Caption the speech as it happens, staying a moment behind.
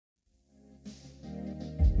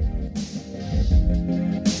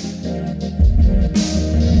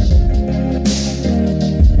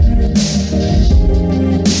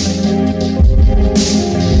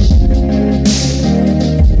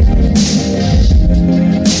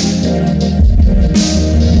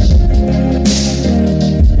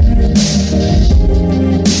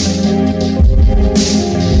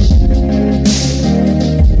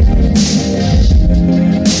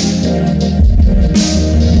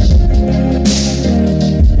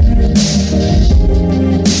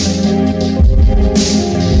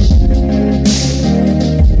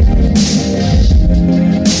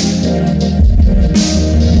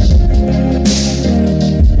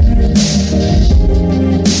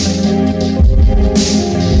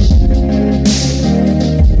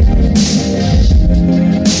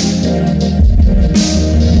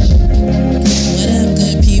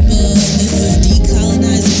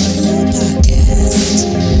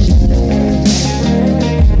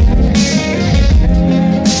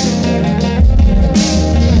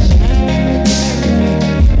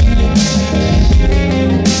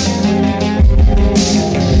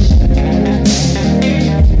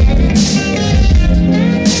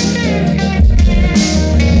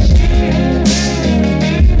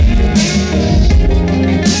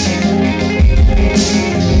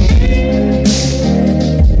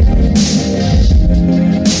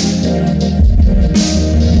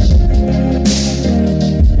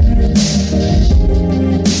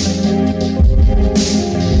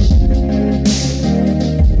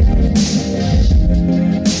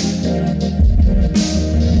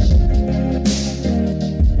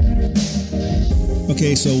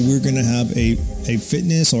Okay, so we're going to have a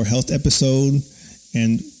fitness or health episode,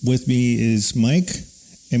 and with me is Mike.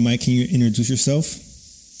 And Mike, can you introduce yourself?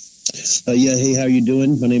 Yeah, hey, how you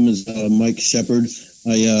doing? My name is Mike Shepard.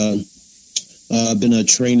 I've been a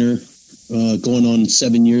trainer going on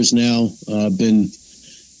 7 years now. I've been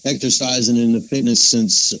exercising in the fitness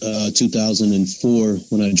since 2004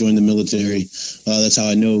 when I joined the military. That's how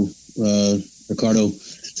I know Ricardo.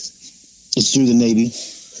 It's through the Navy.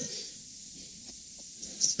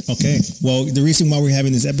 Okay. Well, the reason why we're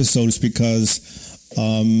having this episode is because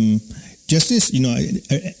just this,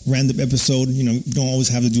 a random episode, you don't always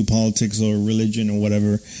have to do politics or religion or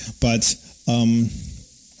whatever, but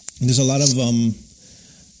there's a lot of,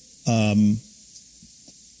 how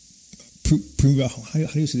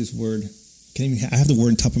do you say this word? I have the word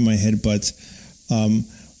on top of my head, but,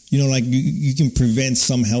 like you can prevent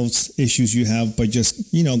some health issues you have by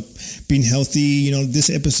just, being healthy. This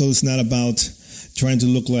episode is not about trying to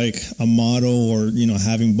look like a model or,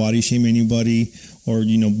 having body shame anybody or,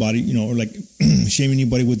 or like shaming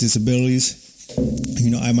anybody with disabilities.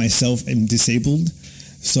 I myself am disabled.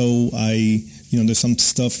 So there's some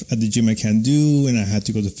stuff at the gym I can't do and I have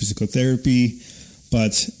to go to physical therapy.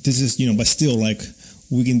 But this is, but still, like,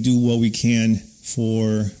 we can do what we can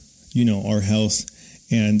for, our health.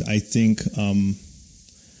 And I think,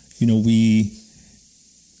 we,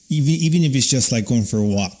 even if it's just like going for a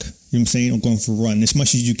walk, you know what I'm saying, or going for a run, as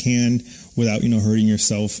much as you can without, hurting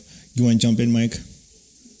yourself. You want to jump in, Mike?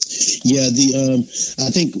 Yeah, I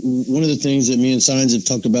think one of the things that me and Signs have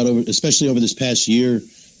talked about, especially over this past year,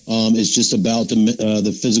 is just about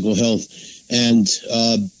the physical health. And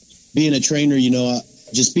being a trainer,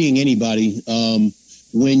 just being anybody,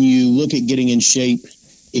 when you look at getting in shape,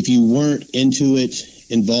 if you weren't into it,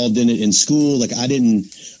 involved in it in school, like I didn't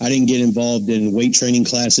get involved in weight training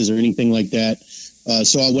classes or anything like that.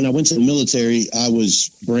 So when I went to the military, I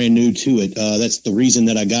was brand new to it. That's the reason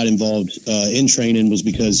that I got involved in training, was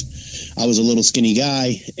because I was a little skinny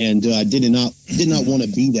guy and I did not want to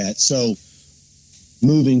be that. So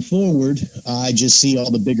moving forward, I just see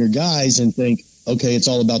all the bigger guys and think, okay, it's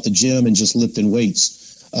all about the gym and just lifting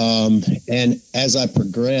weights. And as I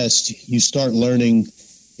progressed, you start learning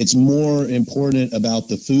it's more important about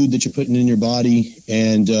the food that you're putting in your body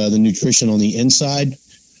and the nutrition on the inside,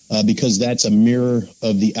 because that's a mirror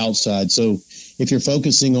of the outside. So if you're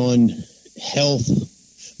focusing on health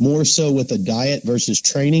more so with a diet versus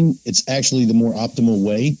training, it's actually the more optimal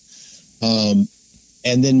way.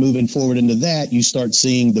 And then moving forward into that, you start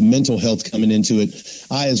seeing the mental health coming into it.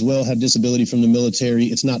 I as well have disability from the military.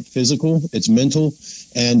 It's not physical, it's mental.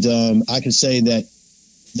 And I can say that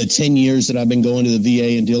the 10 years that I've been going to the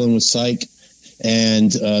VA and dealing with psych and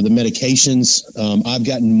the medications, I've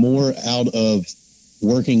gotten more out of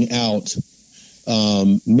working out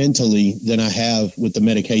mentally than I have with the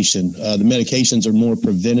medication. The medications are more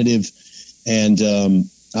preventative. And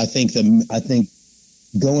I think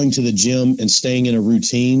going to the gym and staying in a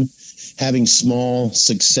routine, having small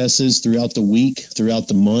successes throughout the week, throughout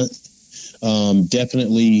the month,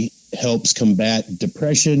 definitely helps combat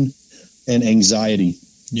depression and anxiety.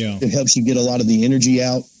 Yeah. It helps you get a lot of the energy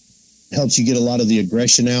out, helps you get a lot of the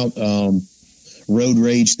aggression out, road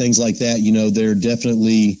rage, things like that. They're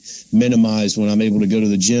definitely minimized when I'm able to go to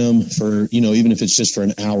the gym for, even if it's just for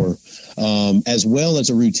an hour, as well as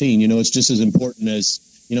a routine. It's just as important as,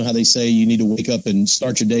 how they say you need to wake up and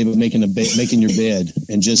start your day by making your bed,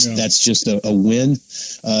 and that's just a win.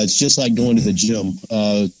 It's just like going to the gym.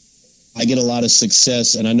 I get a lot of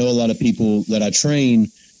success, and I know a lot of people that I train.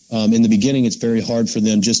 In the beginning, it's very hard for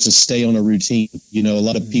them just to stay on a routine. A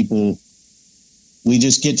lot of people, we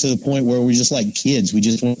just get to the point where we're just like kids. We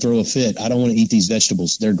just want to throw a fit. I don't want to eat these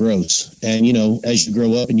vegetables. They're gross. And, as you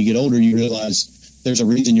grow up and you get older, you realize there's a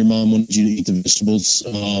reason your mom wanted you to eat the vegetables.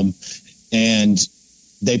 And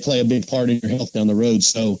they play a big part in your health down the road.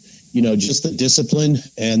 So, just the discipline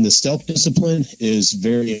and the self-discipline is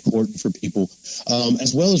very important for people.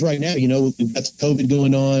 As well as right now, we've got the COVID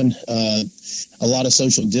going on, a lot of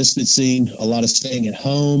social distancing, a lot of staying at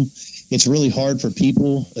home. It's really hard for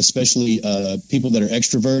people, especially people that are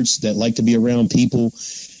extroverts that like to be around people.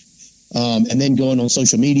 And then going on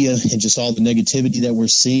social media and just all the negativity that we're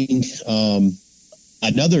seeing.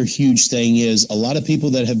 Another huge thing is a lot of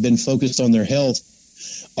people that have been focused on their health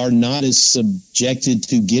are not as subjected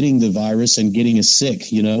to getting the virus and getting as sick.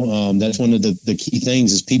 That's one of the key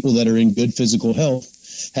things is people that are in good physical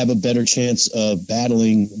health have a better chance of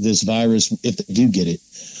battling this virus if they do get it.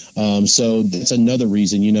 So that's another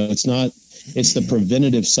reason, it's the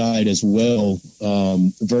preventative side as well,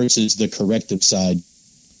 versus the corrective side.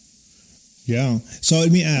 Yeah. So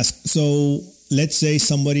let me ask, so let's say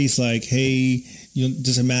somebody's like, hey,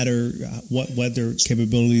 doesn't matter what their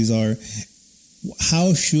capabilities are.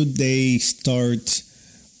 How should they start,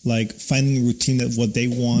 like, finding a routine of what they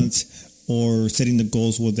want, or setting the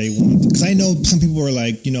goals what they want? Because I know some people are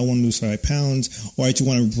like, I want to lose 5 pounds, or I just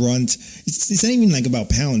want to run. It's not even like about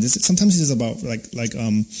pounds. Sometimes it's about like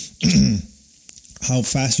how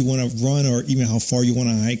fast you want to run, or even how far you want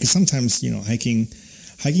to hike. Because sometimes hiking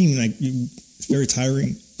like it's very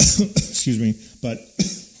tiring. Excuse me, but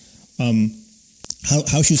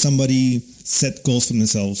how should somebody set goals for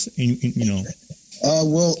themselves?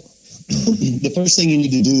 Well, the first thing you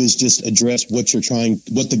need to do is just address what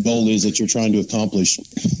the goal is that you're trying to accomplish.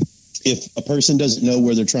 If a person doesn't know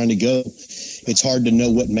where they're trying to go, it's hard to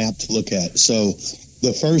know what map to look at. So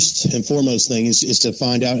the first and foremost thing is to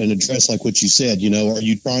find out and address, like what you said. Are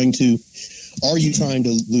you trying to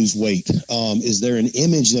lose weight? Is there an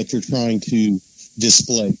image that you're trying to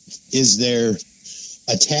display? Is there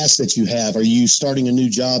a task that you have? Are you starting a new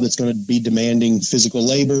job that's going to be demanding physical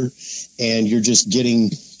labor, and you're just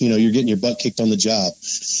getting your butt kicked on the job?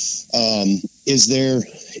 Is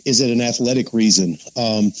it an athletic reason?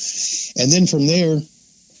 And then from there,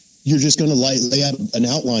 you're just going to lay out an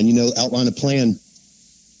outline, outline a plan.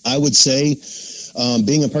 I would say,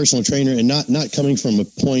 being a personal trainer and not coming from a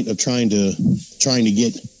point of trying to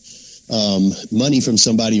get money from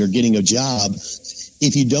somebody or getting a job.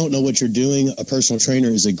 If you don't know what you're doing, a personal trainer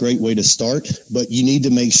is a great way to start, but you need to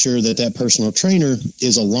make sure that personal trainer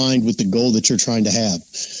is aligned with the goal that you're trying to have.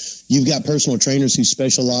 You've got personal trainers who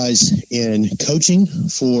specialize in coaching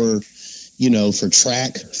for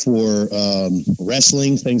track, for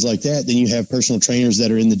wrestling, things like that. Then you have personal trainers that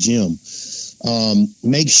are in the gym.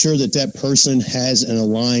 Make sure that person has an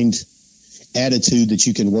aligned attitude that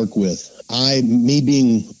you can work with. I'm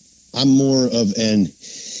more of an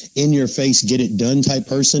in-your-face, get-it-done type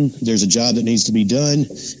person. There's a job that needs to be done.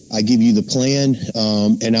 I give you the plan,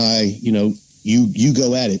 and you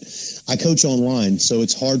go at it. I coach online, so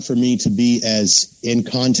it's hard for me to be as in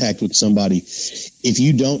contact with somebody. If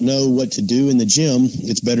you don't know what to do in the gym,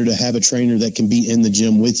 it's better to have a trainer that can be in the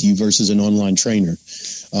gym with you versus an online trainer.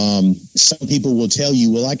 Some people will tell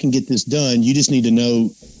you, well, I can get this done. You just need to know,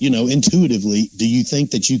 intuitively, do you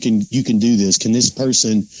think that you can do this? Can this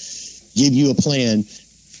person give you a plan,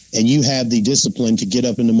 and you have the discipline to get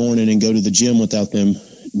up in the morning and go to the gym without them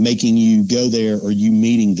making you go there or you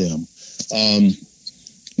meeting them?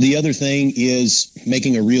 The other thing is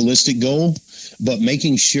making a realistic goal, but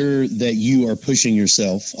making sure that you are pushing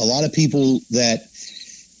yourself. A lot of people that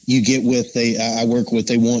you get with, I work with,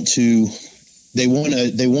 they want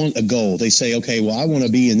a goal. They say, okay, well, I want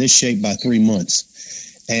to be in this shape by 3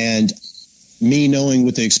 months. And me knowing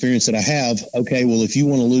with the experience that I have, okay, well, if you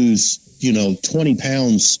want to lose, 20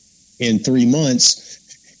 pounds in 3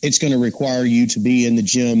 months, it's going to require you to be in the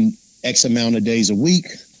gym X amount of days a week,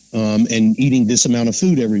 and eating this amount of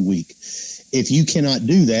food every week. If you cannot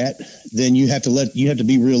do that, then you have to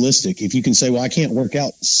be realistic. If you can say, well, I can't work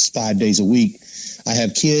out 5 days a week. I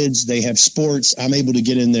have kids, they have sports. I'm able to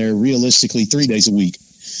get in there realistically 3 days a week.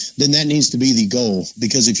 Then that needs to be the goal,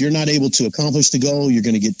 because if you're not able to accomplish the goal, you're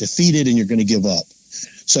going to get defeated and you're going to give up.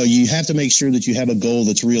 So you have to make sure that you have a goal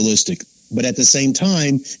that's realistic. But at the same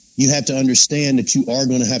time, you have to understand that you are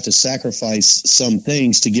going to have to sacrifice some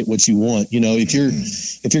things to get what you want.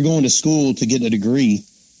 If you're going to school to get a degree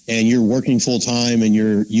and you're working full time and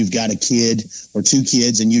you've got a kid or 2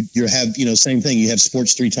 kids and you have, same thing, you have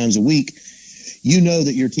sports 3 times a week,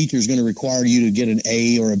 that your teacher is going to require you to get an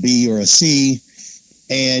A or a B or a C,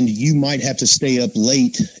 and you might have to stay up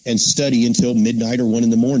late and study until midnight or 1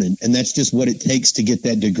 a.m. And that's just what it takes to get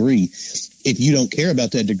that degree. If you don't care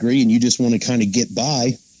about that degree and you just want to kind of get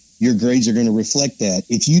by, your grades are going to reflect that.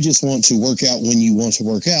 If you just want to work out when you want to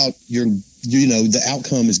work out, the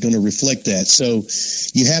outcome is going to reflect that. So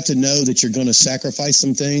you have to know that you're going to sacrifice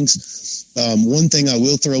some things. One thing I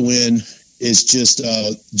will throw in is just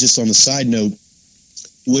on the side note,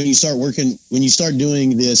 when you start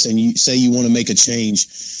doing this and you say you want to make a change,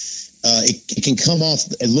 it can come off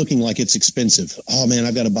looking like it's expensive. Oh man,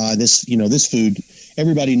 I've got to buy this, this food.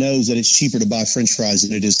 Everybody knows that it's cheaper to buy French fries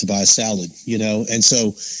than it is to buy a salad, and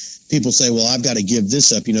so people say, well, I've got to give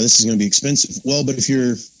this up. This is going to be expensive. Well, but if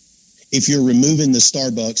you're removing the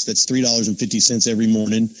Starbucks, that's $3.50 every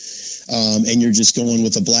morning, and you're just going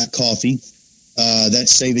with a black coffee,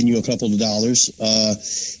 that's saving you a couple of dollars.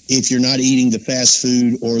 If you're not eating the fast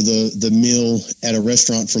food or the meal at a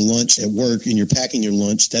restaurant for lunch at work and you're packing your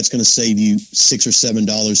lunch, that's going to save you $6 or $7.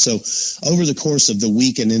 So over the course of the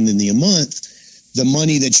week and then in the month, the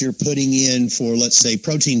money that you're putting in for, let's say,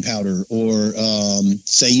 protein powder, or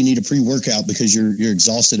say you need a pre-workout because you're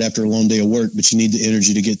exhausted after a long day of work, but you need the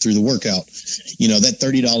energy to get through the workout. You know, that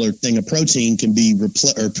 $30 thing of protein can be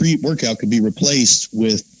pre-workout could be replaced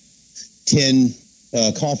with 10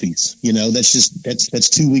 coffees. You know, that's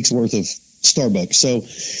 2 weeks worth of Starbucks. So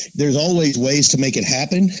there's always ways to make it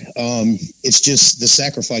happen. It's just the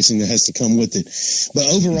sacrificing that has to come with it.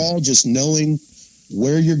 But overall, just knowing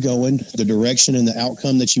where you're going, the direction and the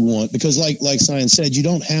outcome that you want. Because like Science said, you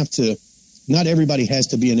don't have to, not everybody has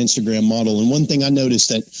to be an Instagram model. And one thing I noticed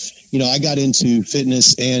that, you know, I got into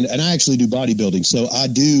fitness and I actually do bodybuilding. So I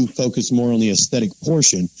do focus more on the aesthetic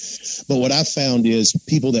portion. But what I found is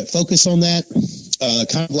people that focus on that,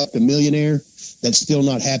 kind of like the millionaire that's still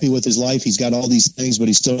not happy with his life. He's got all these things, but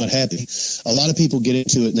he's still not happy. A lot of people get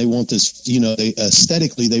into it and they want this, you know,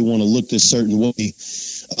 aesthetically, they want to look this certain way.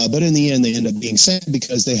 But in the end, they end up being sad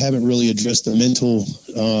because they haven't really addressed the mental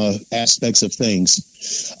aspects of things.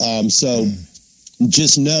 So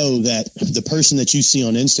just know that the person that you see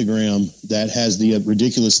on Instagram that has the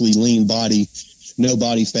ridiculously lean body, no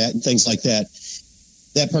body fat and things like that,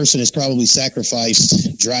 that person has probably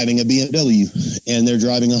sacrificed driving a BMW and they're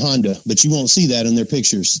driving a Honda, but you won't see that in their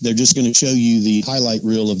pictures. They're just going to show you the highlight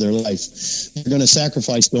reel of their life. They're going to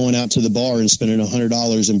sacrifice going out to the bar and spending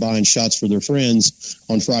 $100 and buying shots for their friends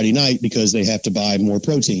on Friday night because they have to buy more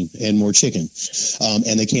protein and more chicken,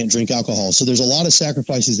 and they can't drink alcohol. So there's a lot of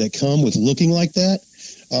sacrifices that come with looking like that.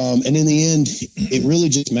 And in the end, it really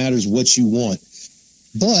just matters what you want.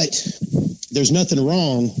 But there's nothing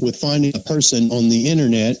wrong with finding a person on the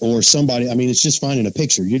internet or somebody. I mean, it's just finding a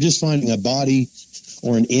picture. You're just finding a body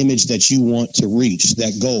or an image that you want to reach,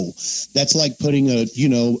 that goal. That's like putting a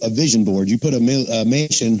vision board. You put a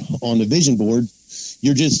mansion on the vision board.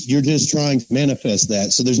 You're just trying to manifest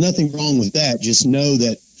that. So there's nothing wrong with that. Just know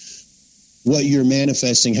that what you're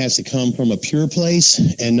manifesting has to come from a pure place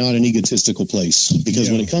and not an egotistical place.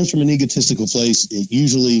 Because when it comes from an egotistical place,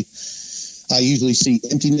 I usually see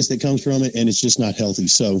emptiness that comes from it, and it's just not healthy.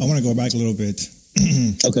 So I want to go back a little bit.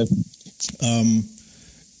 Okay.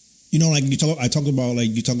 You know, like you talked about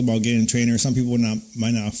getting a trainer. Some people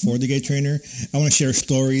might not afford to get a trainer. I want to share a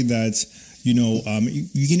story that, you know,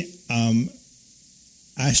 you can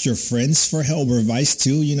ask your friends for help or advice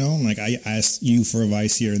too. You know, like I asked you for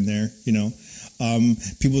advice here and there. You know,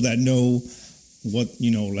 people that know what,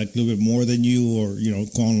 you know, like a little bit more than you, or, you know,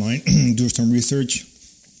 go online, do some research.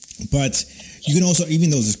 But you can also,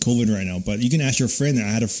 even though this is COVID right now, but you can ask your friend. I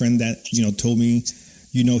had a friend that, you know, told me,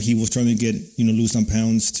 you know, he was trying to get, you know, lose some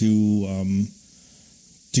pounds to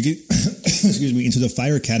get, excuse me, into the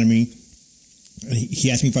Fire Academy. And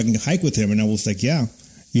he asked me if I can hike with him. And I was like, yeah,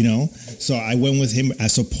 you know. So I went with him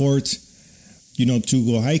as support, you know, to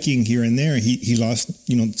go hiking here and there. He lost,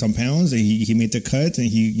 you know, some pounds, and he made the cut, and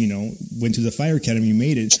he, you know, went to the Fire Academy,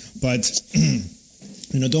 made it. But,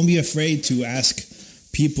 you know, don't be afraid to ask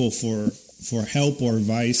people for help or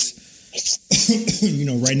advice. You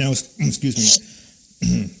know, right now, excuse me.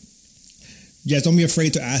 Yes, don't be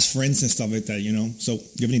afraid to ask friends and stuff like that, you know. So, do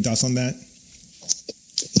you have any thoughts on that?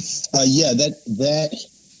 Yeah, that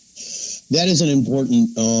is an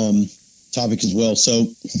important topic as well. So,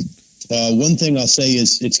 one thing I'll say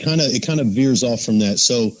is it kind of veers off from that.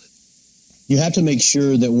 So, you have to make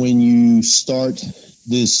sure that when you start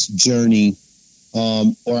this journey,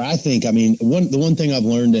 the one thing I've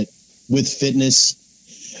learned that with fitness,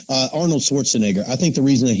 Arnold Schwarzenegger, I think the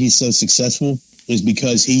reason that he's so successful is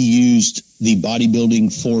because he used the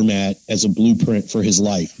bodybuilding format as a blueprint for his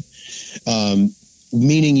life.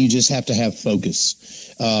 Meaning you just have to have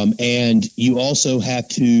focus. And you also have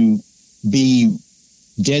to be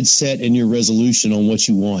dead set in your resolution on what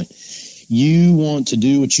you want. You want to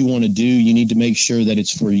do what you want to do. You need to make sure that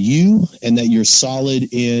it's for you and that you're solid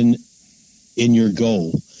in your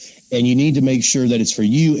goal, and you need to make sure that it's for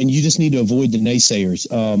you, and you just need to avoid the naysayers.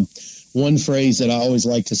 One phrase that I always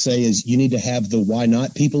like to say is you need to have the why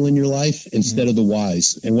not people in your life instead of the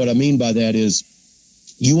whys. And what I mean by that is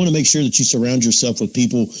you want to make sure that you surround yourself with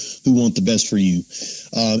people who want the best for you.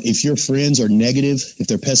 If your friends are negative, if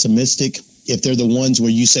they're pessimistic, if they're the ones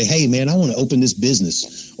where you say, hey man, I want to open this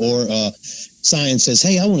business, or Science says,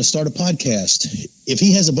 hey, I want to start a podcast. If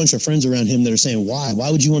he has a bunch of friends around him that are saying, why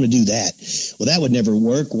would you want to do that? Well, that would never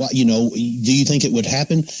work. Why, you know, do you think it would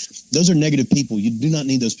happen? Those are negative people. You do not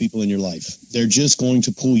need those people in your life. They're just going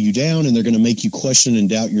to pull you down, and they're going to make you question and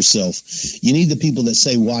doubt yourself. You need the people that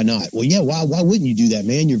say, why not? Well, yeah, why wouldn't you do that,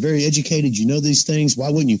 man? You're very educated. You know these things.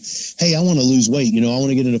 Why wouldn't you? Hey, I want to lose weight. You know, I want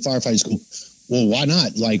to get into firefighting school. Well, why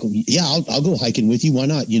not? Like, yeah, I'll go hiking with you. Why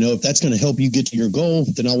not? You know, if that's going to help you get to your goal,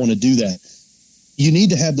 then I want to do that. you need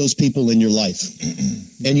to have those people in your life,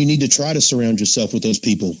 and you need to try to surround yourself with those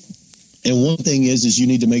people. And one thing is you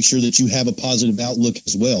need to make sure that you have a positive outlook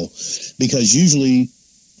as well, because usually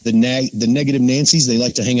the negative Nancys, they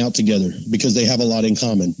like to hang out together because they have a lot in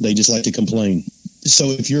common. They just like to complain.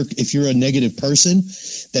 So if you're a negative person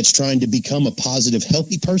that's trying to become a positive,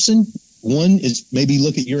 healthy person, one is maybe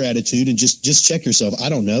look at your attitude and just check yourself. I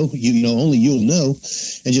don't know. Only you'll know.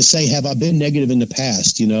 And just say, have I been negative in the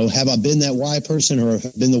past? Have I been that why person, or have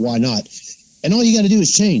I been the why not? And all you got to do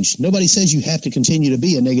is change. Nobody says you have to continue to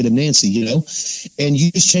be a negative Nancy, and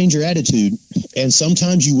you just change your attitude. And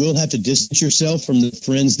sometimes you will have to distance yourself from the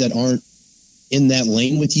friends that aren't in that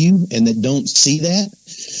lane with you and that don't see that.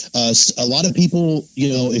 A lot of people,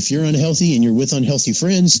 if you're unhealthy and you're with unhealthy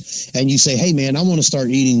friends and you say, hey man, I want to start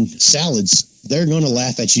eating salads, they're going to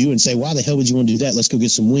laugh at you and say, why the hell would you want to do that? Let's go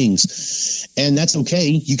get some wings. And that's okay.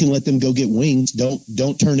 You can let them go get wings.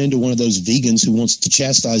 Don't turn into one of those vegans who wants to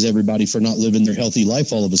chastise everybody for not living their healthy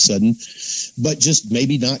life all of a sudden, but just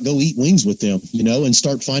maybe not go eat wings with them, and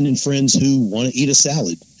start finding friends who want to eat a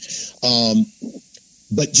salad.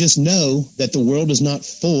 But just know that the world is not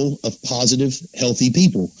full of positive, healthy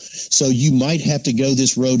people. So you might have to go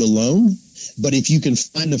this road alone. But if you can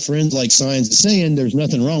find the friends, like Science is saying, there's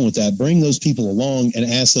nothing wrong with that. Bring those people along and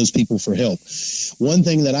ask those people for help. One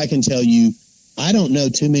thing that I can tell you, I don't know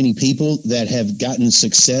too many people that have gotten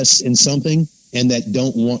success in something and that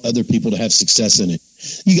don't want other people to have success in it.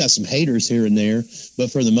 You got some haters here and there,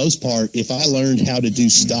 but for the most part, if I learned how to do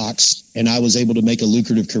stocks and I was able to make a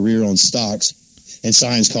lucrative career on stocks, and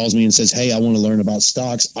Science calls me and says, hey, I want to learn about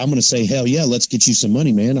stocks, I'm going to say, hell yeah, let's get you some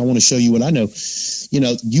money, man. I want to show you what I know.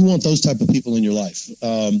 You want those type of people in your life.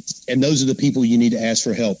 And those are the people you need to ask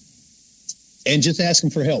for help. And just ask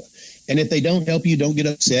them for help. And if they don't help you, don't get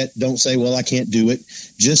upset. Don't say, well, I can't do it.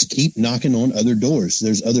 Just keep knocking on other doors.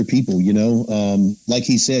 There's other people, like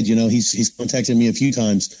he said, he's contacted me a few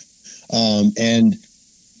times. And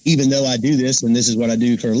even though I do this and this is what I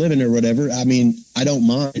do for a living or whatever, I mean, I don't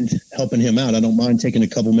mind helping him out. I don't mind taking a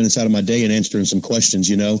couple minutes out of my day and answering some questions,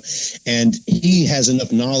 and he has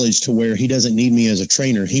enough knowledge to where he doesn't need me as a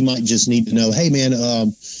trainer. He might just need to know, hey man,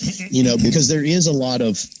 because there is a lot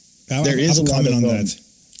of, on that.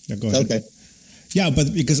 Yeah, go ahead. Okay. Yeah,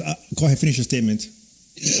 but because go ahead, finish your statement.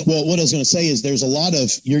 Well, what I was going to say is there's a lot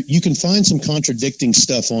of, you can find some contradicting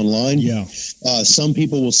stuff online. Yeah. Some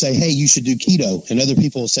people will say, hey, you should do keto. And other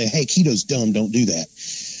people will say, hey, keto's dumb. Don't do that.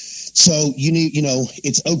 So you need,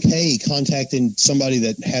 it's okay contacting somebody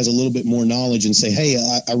that has a little bit more knowledge and say, hey,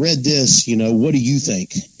 I read this, what do you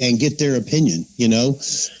think? And get their opinion,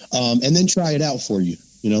 and then try it out for you,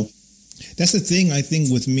 That's the thing, I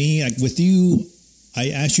think, with me, like with you,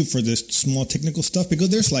 I asked you for this small technical stuff because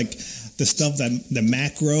there's like the stuff that the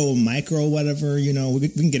macro, micro, whatever, we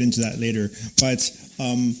can get into that later. But,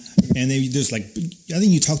 and then there's like, I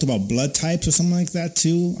think you talked about blood types or something like that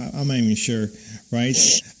too. I'm not even sure. Right.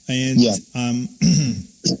 And, yeah.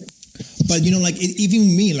 But,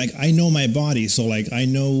 even me, like I know my body. So like, I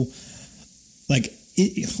know, like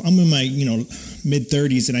I'm in my, mid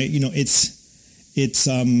 30s and it's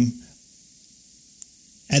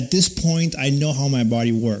at this point, I know how my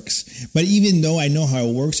body works. But even though I know how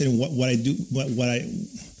it works and what I do,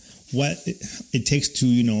 what it takes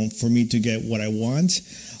to, for me to get what I want,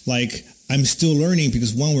 like I'm still learning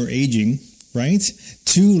because one, we're aging, right?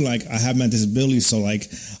 Two, like I have my disability. So like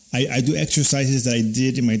I do exercises that I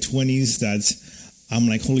did in my 20s that I'm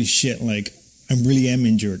like, holy shit, like I really am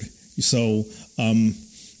injured. So,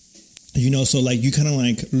 so like you kind of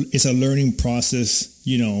like, it's a learning process,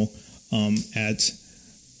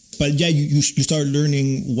 but yeah, you start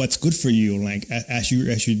learning what's good for you, like as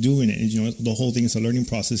you're doing it. The whole thing is a learning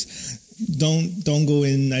process. Don't go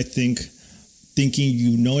in, I think, thinking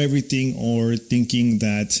you know everything or thinking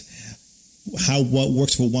that what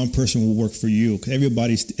works for one person will work for you. Because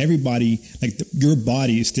everybody, like your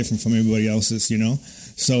body is different from everybody else's.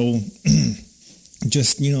 So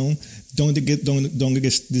just don't get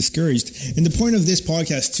discouraged. And the point of this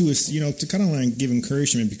podcast too is to kind of like give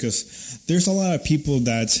encouragement, because there's a lot of people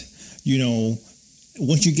that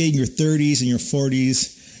once you get in your 30s and your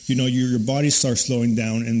 40s, your body starts slowing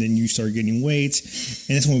down, and then you start gaining weight,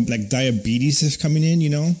 and that's when like diabetes is coming in.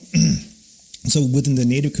 So within the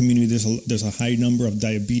Native community, there's a high number of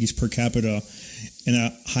diabetes per capita, and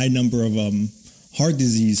a high number of heart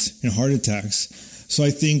disease and heart attacks. So I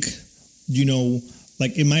think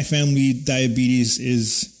like in my family, diabetes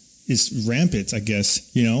is rampant, I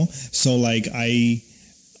guess, So like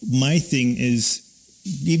my thing is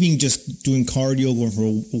even just doing cardio, going for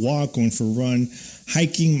a walk, going for a run,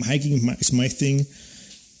 hiking is my thing,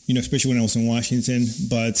 especially when I was in Washington.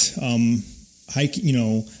 But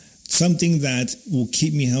hiking, something that will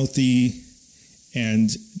keep me healthy, and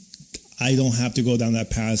I don't have to go down that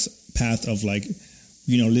path of like,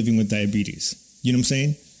 living with diabetes. You know what I'm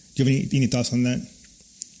saying? Do you have any thoughts on that?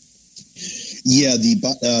 Yeah,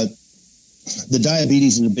 the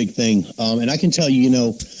diabetes is a big thing, and I can tell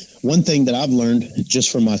you, one thing that I've learned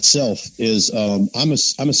just for myself is I'm a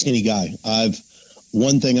skinny guy.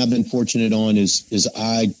 One thing I've been fortunate on is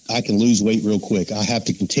I can lose weight real quick. I have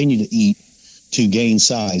to continue to eat to gain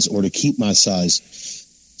size or to keep my size.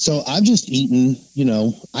 So I've just eaten,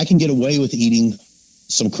 I can get away with eating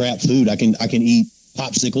some crap food. I can eat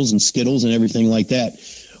popsicles and Skittles and everything like that.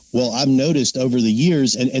 Well, I've noticed over the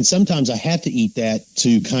years, and sometimes I have to eat that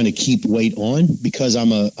to kind of keep weight on because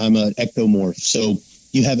I'm an ectomorph. So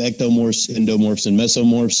you have ectomorphs, endomorphs, and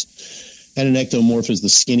mesomorphs. And an ectomorph is the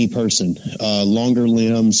skinny person, longer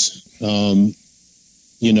limbs,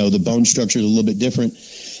 the bone structure is a little bit different.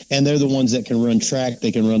 And they're the ones that can run track,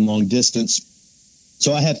 they can run long distance.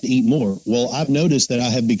 So I have to eat more. Well, I've noticed that I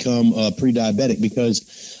have become pre-diabetic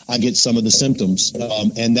because I get some of the symptoms.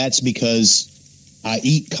 And that's because I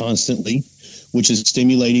eat constantly, which is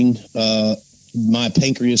stimulating my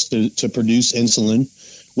pancreas to produce insulin,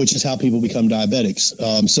 which is how people become diabetics.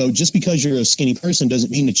 So just because you're a skinny person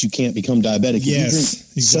doesn't mean that you can't become diabetic. Yes,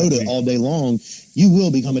 if you drink soda all day long, you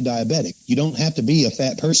will become a diabetic. You don't have to be a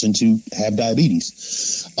fat person to have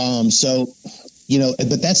diabetes.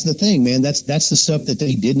 But that's the thing, man. That's the stuff that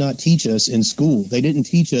they did not teach us in school. They didn't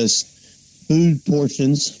teach us food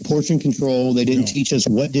portions, portion control. They didn't teach us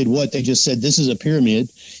what did what. They just said, this is a pyramid,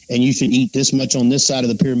 and you should eat this much on this side of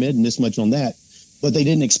the pyramid and this much on that. But they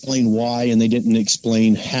didn't explain why, and they didn't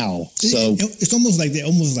explain how. So it's almost like they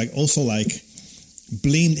also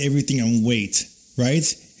blamed everything on weight, right?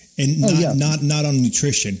 And not on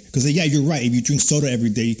nutrition. Because you're right. If you drink soda every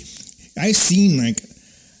day, I've seen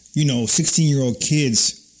 16-year-old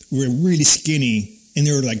kids were really skinny and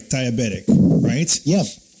they were like diabetic, right? Yeah.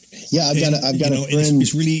 I've got a friend.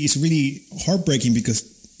 It's really heartbreaking because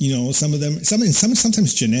some of them,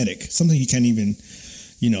 sometimes genetic, something you can't even.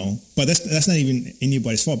 But that's not even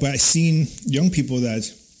anybody's fault. But I've seen young people that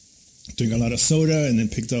drink a lot of soda and then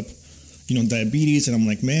picked up, diabetes. And I'm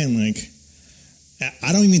like, man,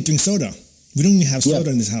 I don't even drink soda. We don't even have soda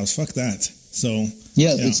in this house. Fuck that. So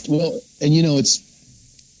it's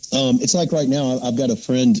it's like right now I've got a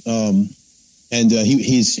friend, and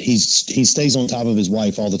he stays on top of his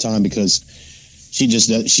wife all the time because he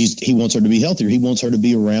wants her to be healthier. He wants her to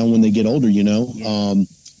be around when they get older.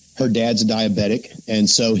 Her dad's diabetic, and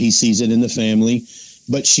so he sees it in the family,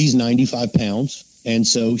 but she's 95 pounds, and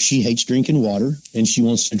so she hates drinking water, and she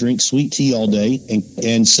wants to drink sweet tea all day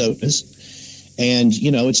and sodas. And,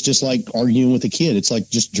 it's just like arguing with a kid. It's like,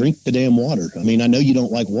 just drink the damn water. I mean, I know you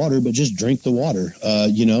don't like water, but just drink the water,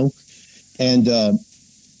 And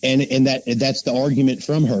that's the argument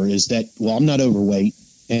from her is that, well, I'm not overweight.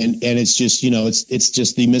 And it's just, it's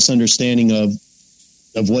just the misunderstanding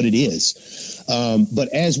of what it is. But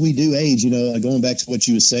as we do age, going back to what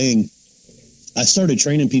you were saying, I started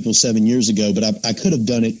training people 7 years ago, but I could have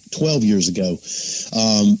done it 12 years ago.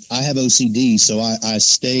 I have OCD, so I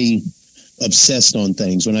stay obsessed on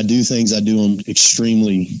things. When I do things, I do them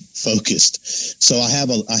extremely focused. So I have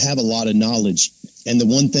a lot of knowledge. And the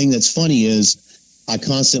one thing that's funny is I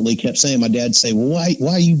constantly kept saying, my dad say, well,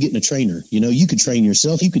 why are you getting a trainer? You could train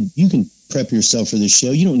yourself. You can prep yourself for this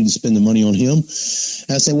show. You don't need to spend the money on him.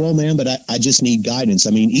 And I say, well, man, but I just need guidance.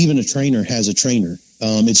 I mean, even a trainer has a trainer.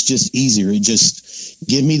 It's just easier. It just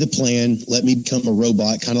give me the plan. Let me become a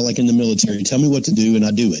robot, kind of like in the military. Tell me what to do, and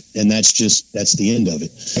I do it. And that's the end of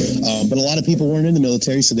it. But a lot of people weren't in the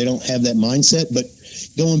military, so they don't have that mindset. But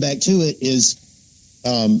going back to it is,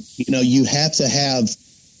 you have to have.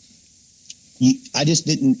 I just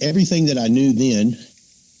didn't. Everything that I knew then,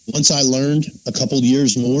 once I learned a couple of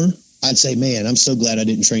years more, I'd say, man, I'm so glad I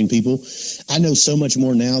didn't train people. I know so much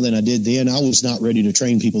more now than I did then. I was not ready to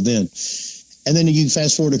train people then. And then you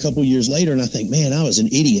fast forward a couple of years later, and I think, man, I was an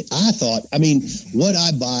idiot. What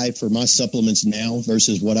I buy for my supplements now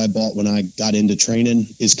versus what I bought when I got into training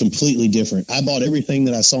is completely different. I bought everything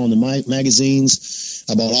that I saw in the magazines.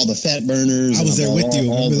 I bought all the fat burners. I was there with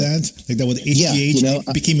you. Remember that? Like that with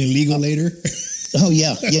HGH became illegal later? Oh,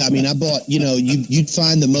 yeah. Yeah, I bought, you'd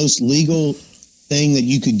find the most legal thing that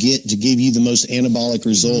you could get to give you the most anabolic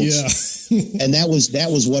results. Yeah. And that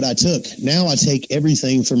was what I took. Now I take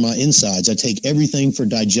everything for my insides. I take everything for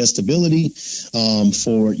digestibility,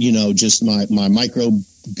 for, just my micro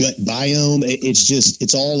gut biome.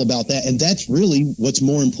 It's all about that. And that's really what's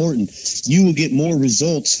more important. You will get more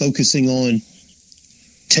results focusing on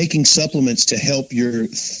taking supplements to help your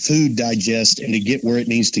food digest and to get where it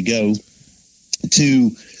needs to go to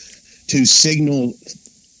signal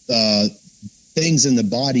things in the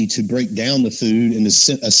body to break down the food and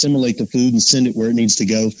to assimilate the food and send it where it needs to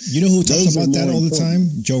go. You know who talks about that all the time?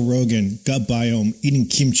 Joe Rogan, gut biome, eating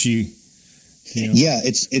kimchi. You know? Yeah,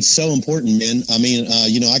 it's so important, man. I mean,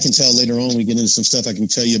 I can tell later on when we get into some stuff, I can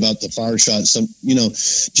tell you about the fire shot,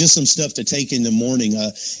 just some stuff to take in the morning.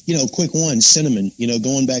 Quick one, cinnamon,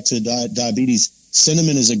 going back to diabetes,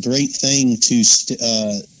 cinnamon is a great thing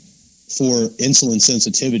for insulin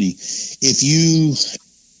sensitivity.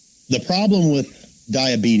 The problem with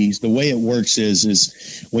diabetes, the way it works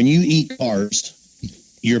is when you eat carbs,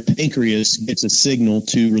 your pancreas gets a signal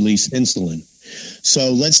to release insulin.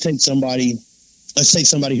 So let's take somebody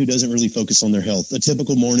who doesn't really focus on their health. A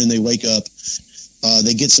typical morning, they wake up,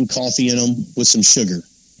 they get some coffee in them with some sugar.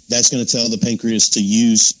 That's going to tell the pancreas to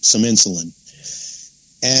use some insulin.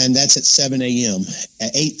 And that's at 7 a.m.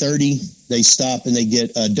 At 8:30, they stop and they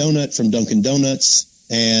get a donut from Dunkin' Donuts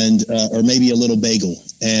and or maybe a little bagel,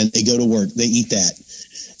 and they go to work. They eat that.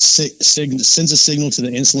 Sends a signal to the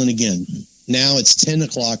insulin again. Now it's 10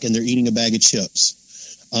 o'clock and they're eating a bag of chips.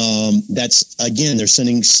 That's again, they're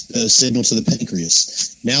sending a signal to the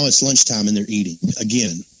pancreas. Now it's lunchtime and they're eating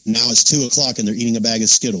again. Now it's 2 o'clock and they're eating a bag of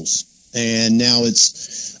Skittles. And now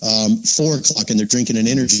it's 4 o'clock and they're drinking an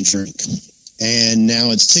energy drink. And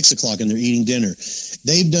now it's 6 o'clock and they're eating dinner.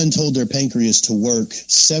 They've told their pancreas to work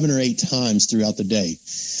 7 or 8 times throughout the day.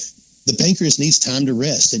 The pancreas needs time to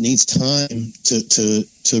rest. It needs time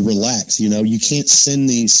to relax. You can't send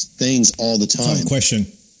these things all the time. I have a question.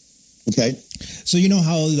 Okay. So you know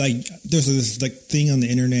how there's this thing on the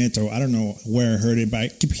internet, or I don't know where I heard it, but I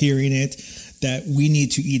keep hearing it, that we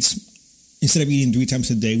need to eat, instead of eating 3 times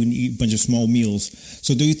a day, we need to eat a bunch of small meals.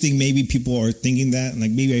 So do you think maybe people are thinking that,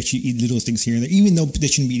 maybe I should eat little things here and there, even though they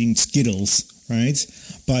shouldn't be eating Skittles, right?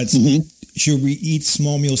 But should we eat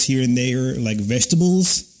small meals here and there, like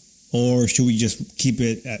vegetables, or should we just keep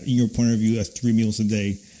it, in your point of view, as 3 meals a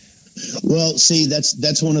day? Well, see,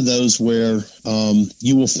 that's one of those where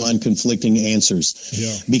you will find conflicting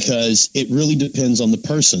answers, because it really depends on the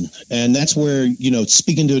person. And that's where,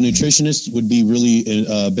 speaking to a nutritionist would be really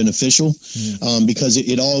beneficial, because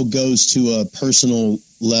it all goes to a personal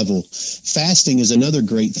level. Fasting is another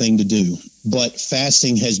great thing to do, but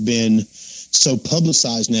fasting has been so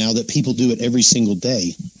publicized now that people do it every single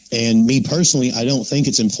day. And me personally, I don't think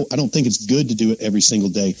it's good to do it every single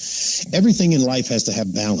day. Everything in life has to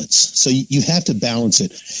have balance. So you have to balance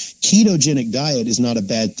it. Ketogenic diet is not a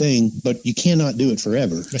bad thing, but you cannot do it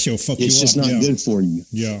forever. That shit will fuck it's you just up. Not good for you.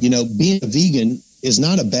 Yeah. Being a vegan is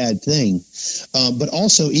not a bad thing, but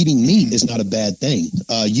also eating meat is not a bad thing.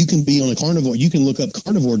 You can be on a carnivore. You can look up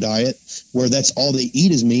carnivore diet where that's all they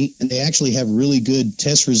eat is meat, and they actually have really good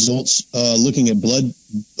test results looking at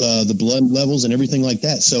the blood levels and everything like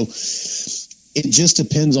that. So it just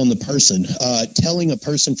depends on the person. Telling a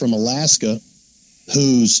person from Alaska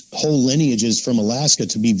whose whole lineage is from Alaska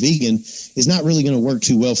to be vegan is not really going to work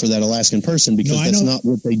too well for that Alaskan person, because that's not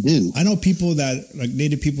what they do. I know people that,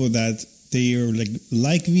 native people that they are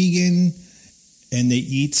like vegan and they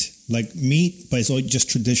eat meat, but it's all just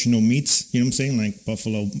traditional meats. You know what I'm saying? Like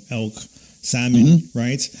buffalo, elk, salmon,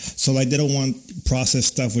 right? So they don't want processed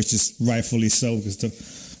stuff, which is rightfully so,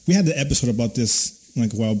 because we had the episode about this a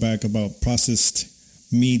while back about processed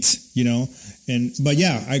meat, but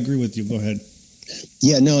yeah, I agree with you. Go ahead.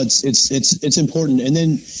 Yeah, no, it's important. And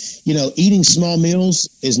then, eating small meals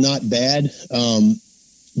is not bad.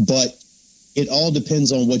 But it all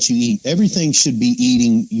depends on what you eat. Everything should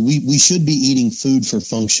be we should be eating food for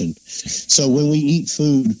function. So when we eat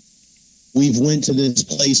food, we've went to this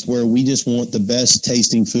place where we just want the best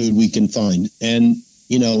tasting food we can find. And,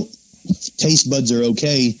 taste buds are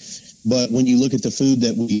okay, but when you look at the food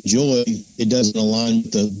that we enjoy, it doesn't align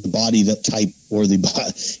with the body that type or the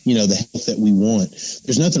health that we want.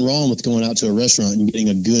 There's nothing wrong with going out to a restaurant and getting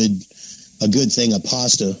a good thing of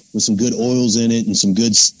pasta with some good oils in it and some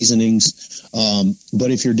good seasonings. But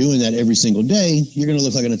if you're doing that every single day, you're going to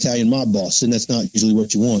look like an Italian mob boss, and that's not usually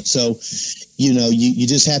what you want. So, you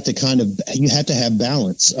just have to you have to have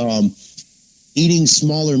balance. Eating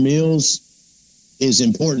smaller meals is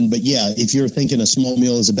important, but yeah, if you're thinking a small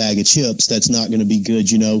meal is a bag of chips, that's not going to be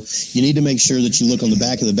good. You need to make sure that you look on the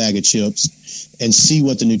back of the bag of chips and see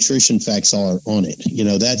what the nutrition facts are on it.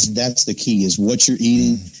 That's the key, is what you're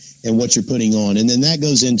eating and what you're putting on. And then that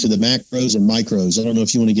goes into the macros and micros. I don't know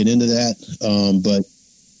if you want to get into that, but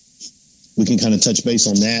we can kind of touch base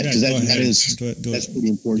on that, because that's pretty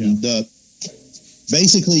important. Yeah.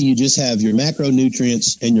 Basically, you just have your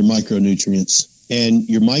macronutrients and your micronutrients. And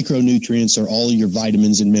your micronutrients are all your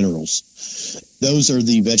vitamins and minerals. Those are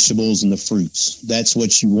the vegetables and the fruits. That's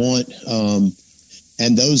what you want.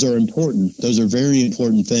 And those are important. Those are very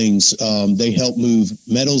important things. They help move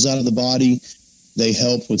metals out of the body. They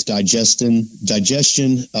help with digestion.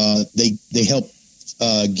 They help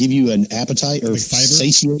give you an appetite or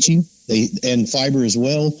satiate you. And fiber as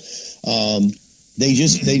well.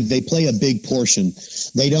 They play a big portion.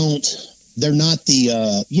 They're not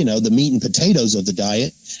the meat and potatoes of the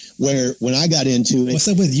diet. Where when I got into it, what's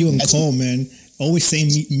up with you and Cole, man? Always saying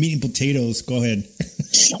meat and potatoes. Go ahead.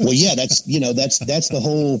 Well, yeah, that's the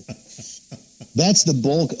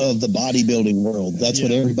bulk of the bodybuilding world. That's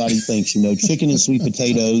what everybody thinks, chicken and sweet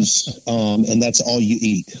potatoes, and that's all you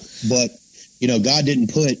eat. But, God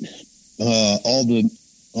didn't put all the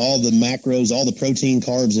macros, all the protein,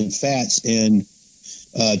 carbs, and fats in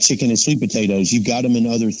chicken and sweet potatoes. You've got them in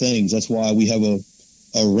other things. That's why we have a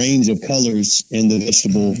range of colors in the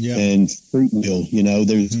vegetable and fruit wheel.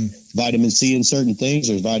 There's vitamin C in certain things.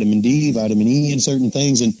 There's vitamin D, vitamin E in certain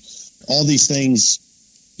things. And all these things,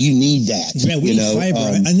 you need that. Yeah, we need fiber.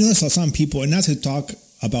 I noticed some people, and not to talk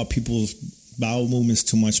about people's bowel movements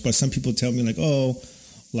too much, but some people tell me I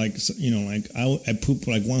poop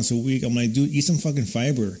like once a week. I'm like, dude, eat some fucking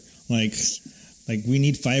fiber. Like we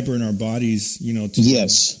need fiber in our bodies, to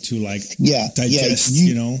digest,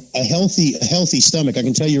 a healthy stomach. I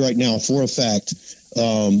can tell you right now for a fact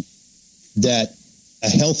that a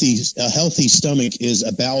healthy stomach is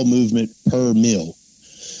a bowel movement per meal.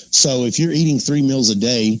 So if you're eating 3 meals a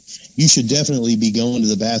day, you should definitely be going to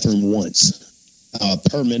the bathroom once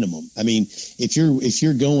per minimum. I mean, if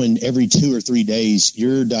you're going every 2 or 3 days,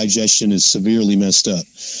 your digestion is severely messed up.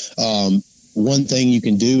 One thing you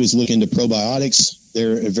can do is look into probiotics.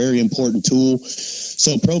 They're a very important tool.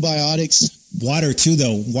 So probiotics. Water too,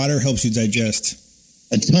 though. Water helps you digest.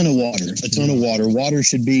 A ton of water. Water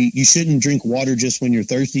you shouldn't drink water just when you're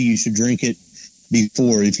thirsty. You should drink it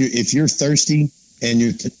before. If you're thirsty and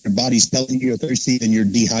your body's telling you you're thirsty, then you're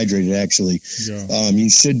dehydrated, actually. Yeah. You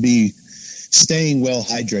should be staying well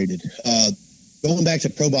hydrated. Going back to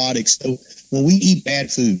probiotics, so when we eat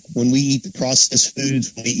bad food, when we eat the processed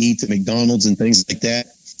foods, when we eat the McDonald's and things like that,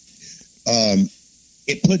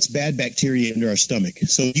 it puts bad bacteria into our stomach.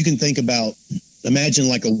 So you can imagine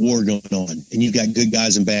like a war going on, and you've got good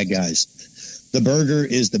guys and bad guys. The burger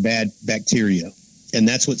is the bad bacteria, and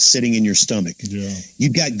that's what's sitting in your stomach. Yeah.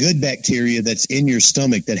 You've got good bacteria that's in your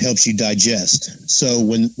stomach that helps you digest. So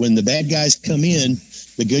when the bad guys come in,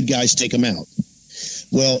 the good guys take them out.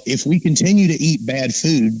 Well, if we continue to eat bad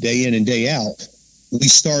food day in and day out, we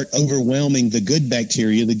start overwhelming the good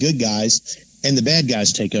bacteria, the good guys, and the bad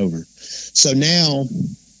guys take over. So now,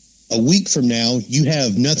 a week from now, you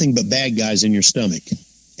have nothing but bad guys in your stomach.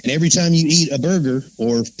 And every time you eat a burger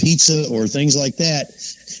or pizza or things like that,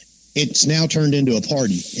 it's now turned into a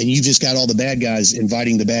party. And you've just got all the bad guys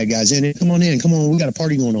inviting the bad guys in. Come on in, we got a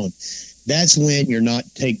party going on. That's when you're not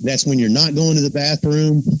going to the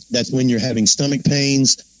bathroom. That's when you're having stomach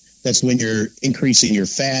pains. That's when you're increasing your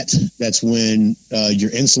fat. That's when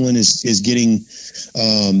your insulin is getting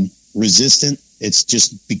resistant. It's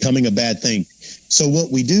just becoming a bad thing. So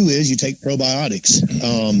what we do is you take probiotics.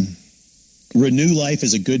 Renew Life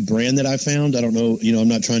is a good brand that I found. I don't know, I'm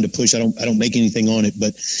not trying to push. I don't make anything on it,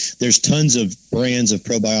 but there's tons of brands of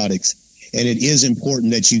probiotics, and it is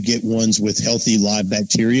important that you get ones with healthy live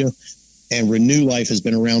bacteria. And Renew Life has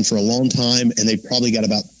been around for a long time, and they've probably got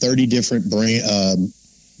about 30 different brand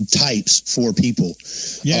types for people.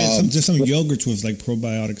 Yeah, there's some yogurts with like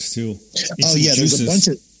probiotics too.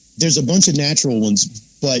 There's a bunch of natural ones,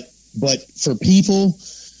 but for people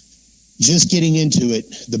just getting into it,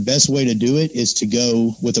 the best way to do it is to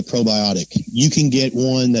go with a probiotic. You can get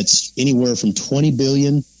one that's anywhere from 20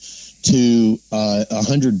 billion to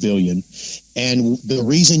 100 billion. And the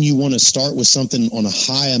reason you want to start with something on a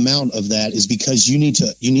high amount of that is because you need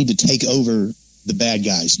to take over the bad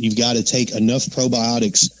guys. You've got to take enough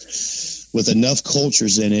probiotics with enough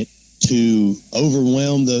cultures in it to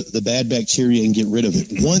overwhelm the bad bacteria and get rid of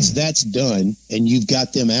it. Once that's done and you've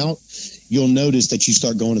got them out, you'll notice that you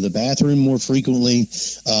start going to the bathroom more frequently.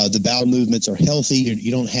 The bowel movements are healthy.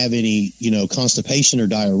 You don't have any, constipation or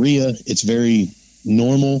diarrhea. It's very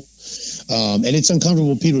normal. And it's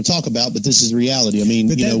uncomfortable for people to talk about, but this is reality. I mean,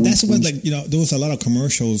 there was a lot of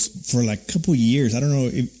commercials for like a couple of years. I don't know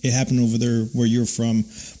if it happened over there where you're from,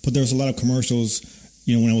 but there was a lot of commercials,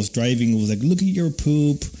 when I was driving, it was like, look at your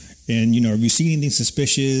poop. And, if you see anything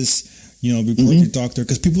suspicious, report your doctor.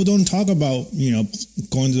 Because people don't talk about,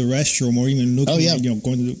 going to the restroom or even looking at,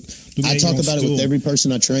 going to I talk about it with every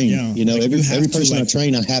person I train. Yeah. Every person I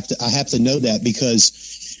train, I have to know that because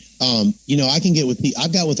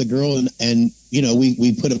I've got with a girl and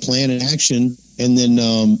we put a plan in action, and then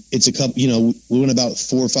it's a couple, we went about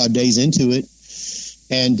 4 or 5 days into it,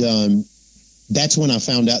 And that's when I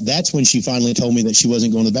found out. That's when she finally told me that she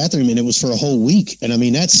wasn't going to the bathroom, and it was for a whole week. And I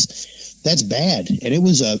mean, that's bad. And it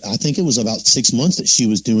was I think it was about 6 months that she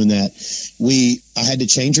was doing that. I had to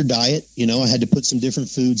change her diet. You know, I had to put some different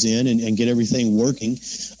foods in and get everything working.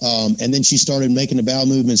 And then she started making the bowel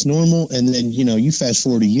movements normal. And then, you know, you fast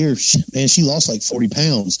forward a year, man, she lost like 40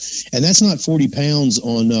 pounds. And that's not 40 pounds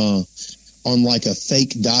on like a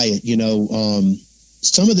fake diet. You know,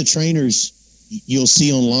 some of the trainers you'll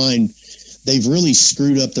see online, they've really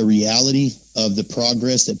screwed up the reality of the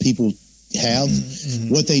progress that people have. Mm-hmm.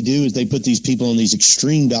 What they do is they put these people on these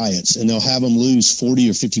extreme diets, and they'll have them lose 40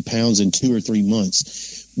 or 50 pounds in 2 or 3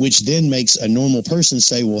 months, which then makes a normal person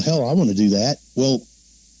say, well, hell, I want to do that. Well,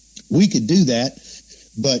 we could do that,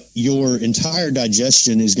 but your entire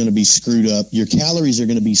digestion is going to be screwed up. Your calories are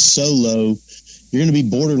going to be so low. You're going to be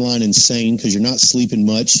borderline insane because you're not sleeping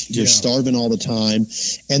much. You're starving all the time.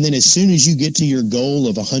 And then as soon as you get to your goal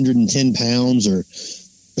of 110 pounds, or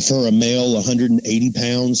for a male, 180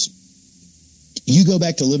 pounds, you go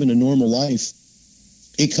back to living a normal life.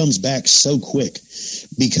 It comes back so quick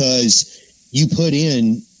because you put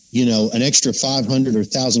in, you know, an extra 500 or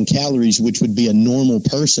 1,000 calories, which would be a normal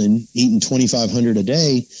person eating 2,500 a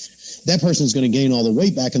day. That person's going to gain all the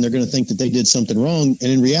weight back, and they're going to think that they did something wrong.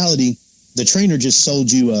 And in reality, the trainer just sold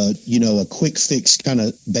you a quick fix kind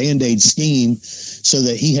of Band-Aid scheme so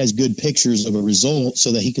that he has good pictures of a result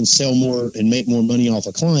so that he can sell more and make more money off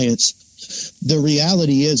of clients. The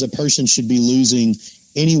reality is a person should be losing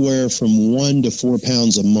anywhere from 1 to 4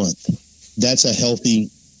 pounds a month. That's a healthy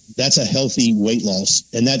weight loss.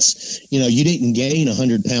 And that's, you know, you didn't gain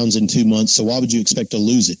 100 pounds in 2 months. So why would you expect to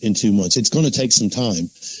lose it in 2 months? It's going to take some time.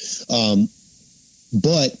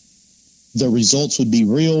 But the results would be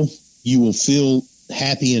real. You will feel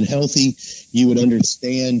happy and healthy. You would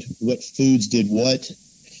understand what foods did what,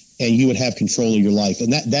 and you would have control of your life.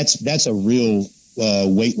 And that's a real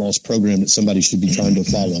weight loss program that somebody should be trying to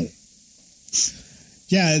follow.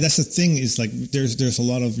 Yeah, that's the thing. Is like there's a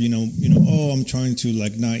lot of you know. Oh, I'm trying to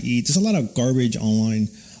like not eat. There's a lot of garbage online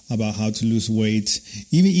about how to lose weight.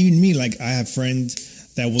 Even me, like I have friends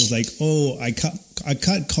that was like, oh, I cut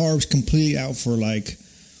carbs completely out for like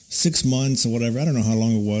 6 months or whatever. I don't know how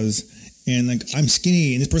long it was. And like, I'm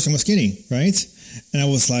skinny, and this person was skinny, right? And I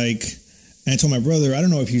was like, and I told my brother, I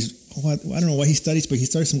don't know what he studies, but he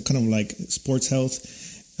studies some kind of like sports health.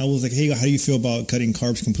 I was like, hey, how do you feel about cutting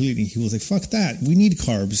carbs completely? He was like, fuck that. We need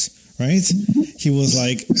carbs, right? He was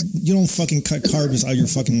like, you don't fucking cut carbs out of your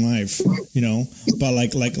fucking life, you know? But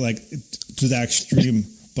like to that extreme.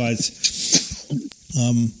 But,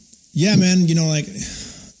 yeah, man, you know, like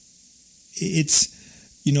it's,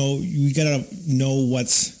 you know, you gotta know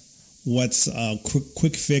what's a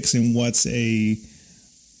quick fix and what's good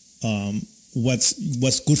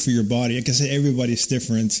for your body. Like I said, everybody's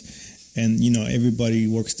different, and you know everybody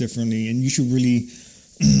works differently. And you should really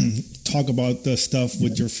talk about the stuff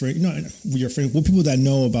with your friend, with people that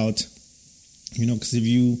know about, you know, because if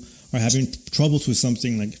you are having troubles with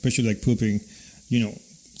something, like especially like pooping, you know,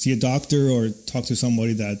 see a doctor or talk to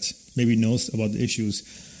somebody that maybe knows about the issues.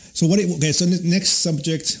 So so next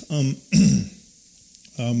subject,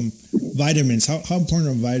 vitamins. How important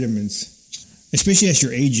are vitamins, especially as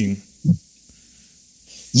you're aging?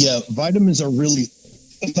 Yeah, vitamins are really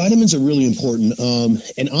important.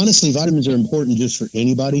 And honestly, vitamins are important just for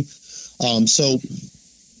anybody. So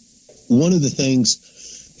one of the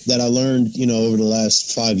things that I learned, you know, over the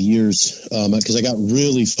last 5 years, because I got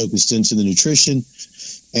really focused into the nutrition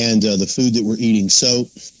and the food that we're eating. So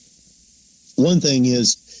one thing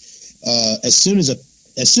is, as soon as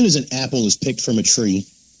an apple is picked from a tree,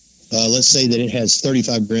 let's say that it has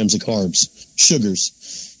 35 grams of carbs, sugars.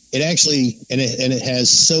 It actually, and it has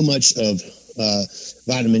so much of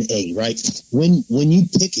vitamin A, right? When you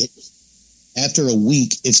pick it, after a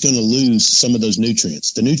week, it's going to lose some of those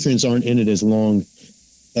nutrients. The nutrients aren't in it as long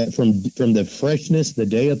from the freshness, the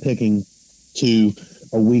day of picking, to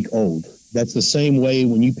a week old. That's the same way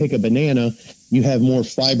when you pick a banana, you have more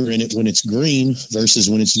fiber in it when it's green versus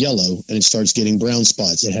when it's yellow and it starts getting brown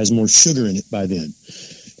spots. It has more sugar in it by then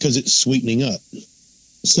because it's sweetening up.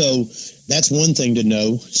 So that's one thing to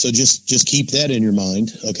know. So just keep that in your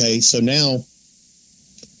mind. Okay. So now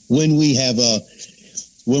when we have a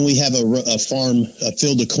farm, a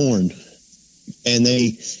field of corn, and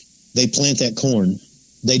they plant that corn,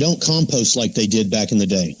 they don't compost like they did back in the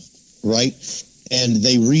day. Right. And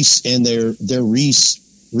they're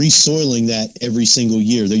resoiling that every single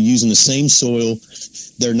year. They're using the same soil.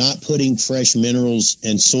 They're not putting fresh minerals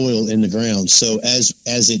and soil in the ground. So as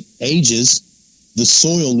it ages, the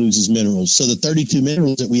soil loses minerals. So the 32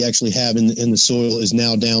 minerals that we actually have in the soil is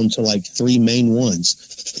now down to like 3 main ones.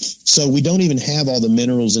 So we don't even have all the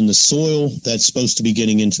minerals in the soil that's supposed to be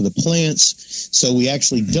getting into the plants. So we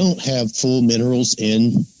actually don't have full minerals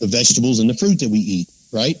in the vegetables and the fruit that we eat,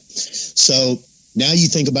 right? So now you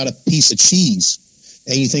think about a piece of cheese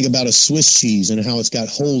and you think about a Swiss cheese and how it's got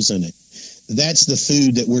holes in it. That's the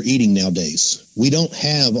food that we're eating nowadays. We don't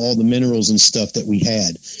have all the minerals and stuff that we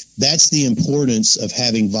had. That's the importance of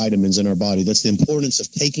having vitamins in our body. That's the importance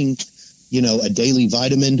of taking, a daily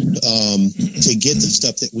vitamin to get the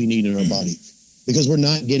stuff that we need in our body. Because we're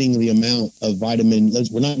not getting the amount of vitamin.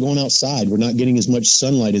 We're not going outside. We're not getting as much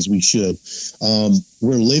sunlight as we should.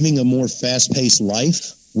 We're living a more fast-paced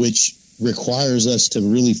life, which requires us to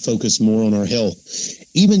really focus more on our health.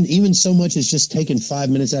 Even so much as just taking 5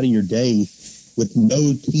 minutes out of your day with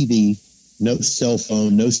no TV, no cell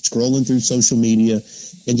phone, no scrolling through social media,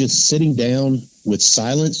 and just sitting down with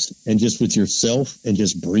silence and just with yourself and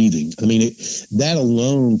just breathing. I mean, that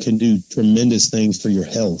alone can do tremendous things for your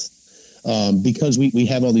health because we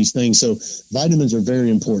have all these things. So vitamins are very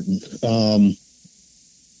important.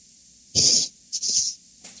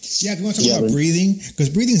 Yeah, if you want to talk about breathing, because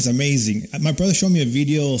breathing is amazing. My brother showed me a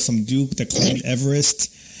video of some dude that climbed Everest.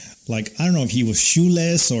 Like, I don't know if he was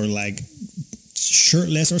shoeless or like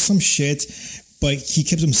shirtless or some shit, but he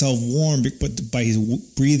kept himself warm by his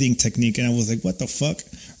breathing technique. And I was like, what the fuck?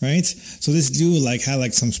 Right? So this dude like had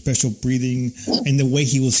like some special breathing, and the way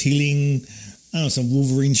he was healing, I don't know, some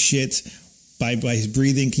Wolverine shit by his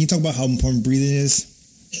breathing. Can you talk about how important breathing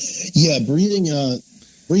is? Yeah, breathing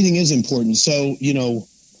is important. So,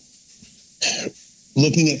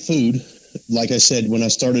 looking at food, like I said, when I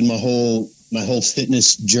started my whole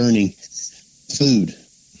fitness journey, food,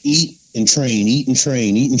 eat and train, eat and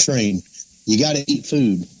train, eat and train. You got to eat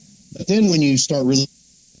food. But then when you start really,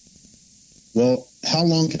 well, how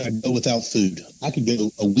long can I go without food? I could go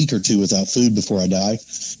a week or two without food before I die.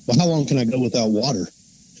 Well, how long can I go without water?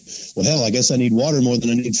 Well, hell, I guess I need water more than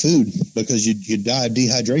I need food, because you die of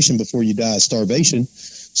dehydration before you die of starvation.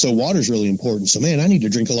 So water is really important. So, man, I need to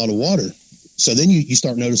drink a lot of water. So then you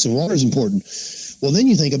start noticing water is important. Well, then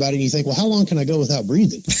you think about it and you think, well, how long can I go without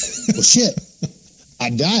breathing? Well, shit, I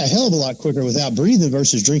die a hell of a lot quicker without breathing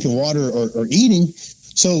versus drinking water or eating.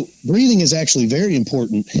 So breathing is actually very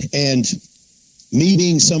important. And me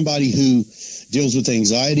being somebody who deals with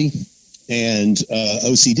anxiety and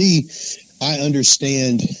OCD, I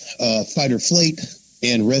understand fight or flight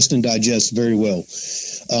and rest and digest very well.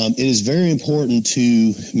 It is very important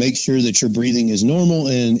to make sure that your breathing is normal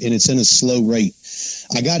and it's in a slow rate.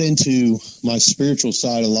 I got into my spiritual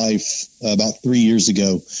side of life about 3 years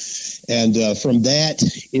ago. And from that,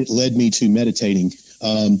 it led me to meditating.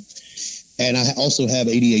 And I also have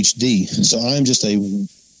ADHD. So I'm just a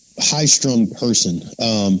high-strung person.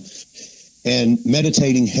 And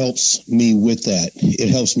meditating helps me with that. It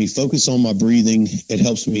helps me focus on my breathing. It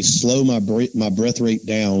helps me slow my breath rate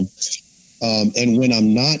down. And when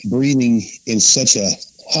I'm not breathing in such a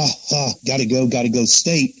gotta go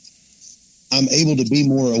state, I'm able to be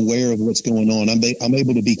more aware of what's going on. I'm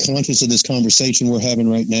able to be conscious of this conversation we're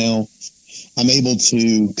having right now. I'm able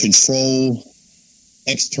to control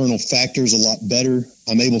external factors a lot better.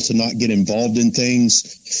 I'm able to not get involved in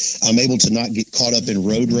things. I'm able to not get caught up in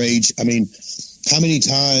road rage. I mean, how many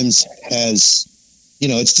times has,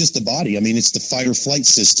 it's just the body. I mean, it's the fight or flight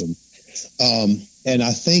system. And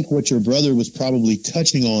I think what your brother was probably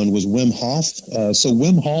touching on was Wim Hof. So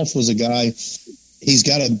Wim Hof was a guy, he's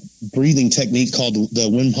got a breathing technique called the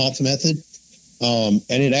Wim Hof method. And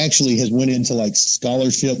it actually has went into like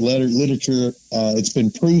scholarship literature. It's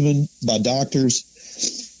been proven by doctors.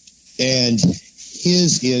 And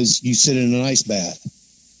his is you sit in an ice bath.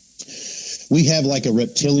 We have like a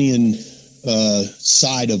reptilian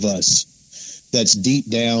side of us that's deep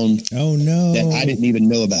down. Oh, no. That I didn't even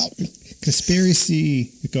know about.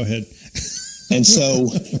 Conspiracy. Go ahead. And so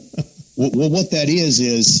what that is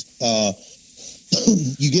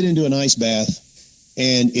you get into an ice bath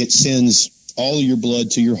and it sends all of your blood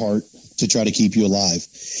to your heart to try to keep you alive,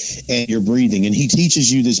 and you're breathing. And he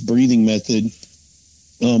teaches you this breathing method.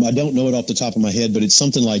 I don't know it off the top of my head, but it's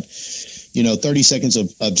something like, 30 seconds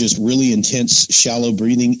of just really intense, shallow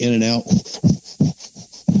breathing in and out.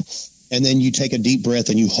 And then you take a deep breath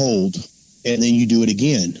and you hold, and then you do it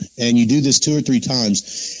again. And you do this 2 or 3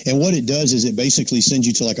 times. And what it does is it basically sends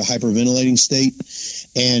you to like a hyperventilating state,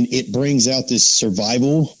 and it brings out this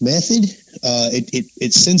survival method.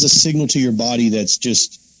 It sends a signal to your body that's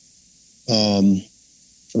just,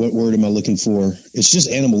 what word am I looking for? It's just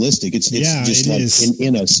animalistic. It's just like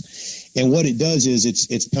in us. And what it does is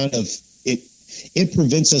it's kind of, it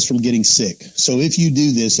prevents us from getting sick. So if you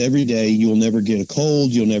do this every day, you'll never get a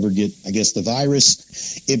cold. You'll never get, I guess, the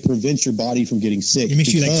virus. It prevents your body from getting sick. It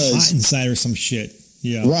makes you like hot inside or some shit.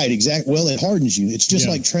 Yeah. Right, exactly. Well, it hardens you. It's just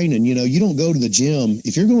like training. You know, you don't go to the gym.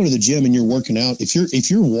 If you're going to the gym and you're working out, if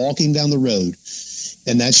you're walking down the road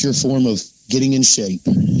and that's your form of getting in shape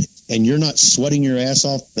and you're not sweating your ass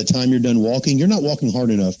off by the time you're done walking, you're not walking hard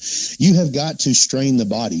enough. You have got to strain the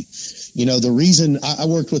body. You know, the reason I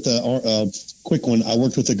worked with a quick one, I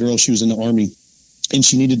worked with a girl, she was in the Army and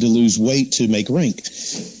she needed to lose weight to make rank.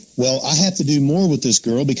 Well, I have to do more with this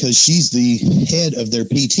girl because she's the head of their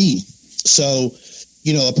PT. So,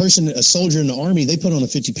 you know, a soldier in the Army, they put on a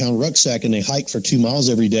 50-pound rucksack and they hike for 2 miles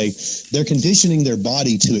every day. They're conditioning their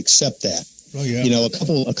body to accept that. Oh, yeah. You know,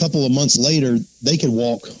 a couple of months later, they could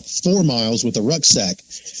walk 4 miles with a rucksack.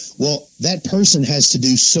 Well, that person has to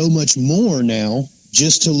do so much more now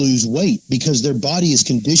just to lose weight because their body is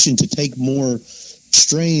conditioned to take more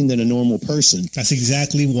strain than a normal person. That's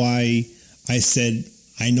exactly why I said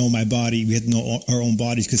I know my body. We have to know our own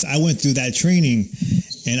bodies because I went through that training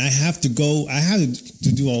and I have to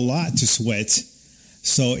do a lot to sweat.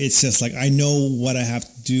 So it's just like I know what I have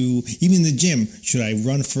to do. Even in the gym, should I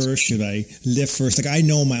run first? Should I lift first? Like I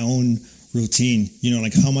know my own routine, you know,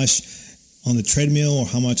 like how much on the treadmill or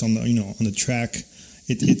how much on the, you know, on the track.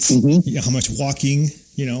 It's how much walking,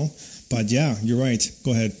 you know. But yeah, you're right.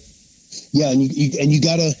 Go ahead. Yeah, and you've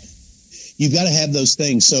got to have those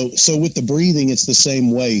things. So with the breathing, it's the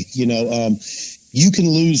same way. You know,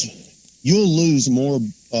 you'll lose more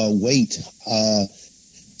weight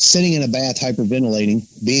sitting in a bath, hyperventilating,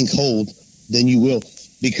 being cold, than you will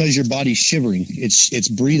because your body's shivering. It's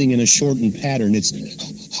breathing in a shortened pattern. It's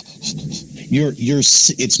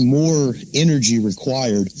more energy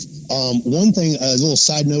required. One thing, a little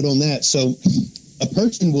side note on that. So a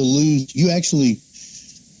person will lose,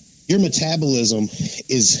 your metabolism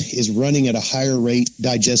is running at a higher rate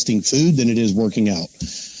digesting food than it is working out.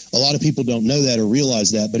 A lot of people don't know that or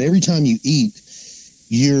realize that, but every time you eat,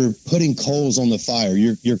 you're putting coals on the fire.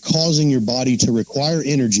 You're causing your body to require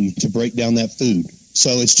energy to break down that food.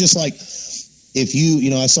 So it's just like if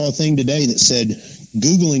I saw a thing today that said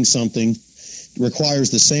Googling something requires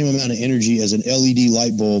the same amount of energy as an LED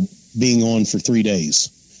light bulb being on for 3 days.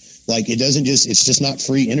 Like it's just not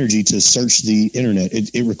free energy to search the internet.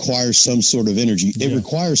 It requires some sort of energy. Yeah. It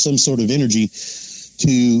requires some sort of energy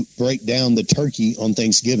to break down the turkey on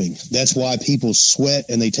Thanksgiving. That's why people sweat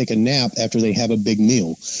and they take a nap after they have a big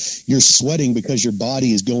meal. You're sweating because your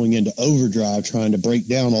body is going into overdrive trying to break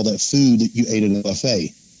down all that food that you ate at a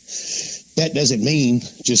buffet. That doesn't mean,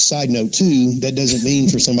 just side note too, that doesn't mean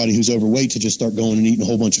for somebody who's overweight to just start going and eating a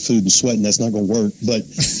whole bunch of food and sweating. That's not going to work. But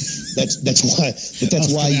that's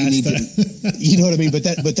why you need to, you know what I mean? But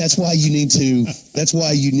that's why you need to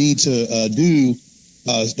do.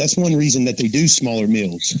 That's one reason that they do smaller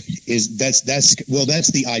meals is that's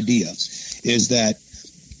the idea is that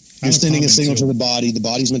you're sending a signal to the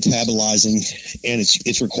body's metabolizing and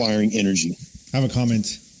it's requiring energy. I have a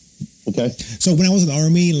comment. Okay. So when I was in the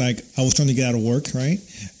Army, like I was trying to get out of work, right?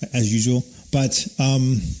 As usual. But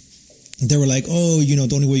they were like, oh, you know,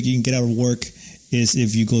 the only way you can get out of work is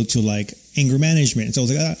if you go to like anger management. So I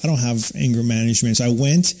was like, I don't have anger management. So I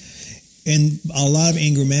went, and a lot of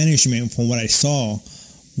anger management from what I saw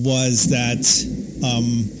was that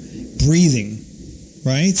breathing,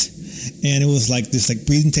 right? And it was like this like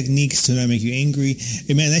breathing techniques to not make you angry.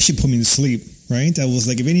 And man, that shit put me to sleep. Right? I was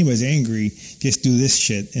like, if anybody's angry, just do this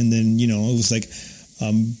shit. And then, you know, it was like,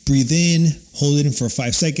 breathe in, hold it in for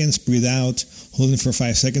 5 seconds, breathe out, hold it in for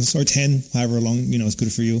 5 seconds or 10, however long, you know, it's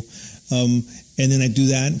good for you. And then I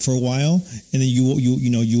do that for a while, and then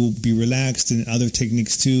you'll be relaxed, and other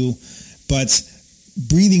techniques too. But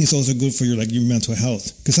breathing is also good for your mental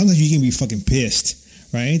health, because sometimes you can be fucking pissed,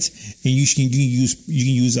 right? And you can use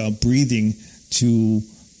breathing to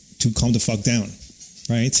calm the fuck down,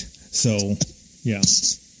 right? So. Yeah.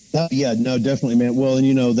 Yeah, no, definitely, man. Well,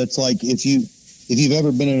 and that's like if you've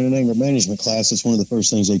ever been in an anger management class, it's one of the first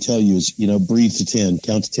things they tell you is, breathe to 10,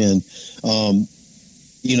 count to 10.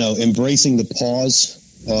 Embracing the pause,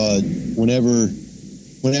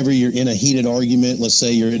 whenever you're in a heated argument, let's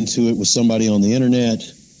say you're into it with somebody on the internet,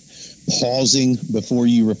 pausing before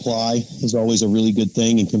you reply is always a really good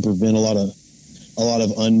thing and can prevent a lot of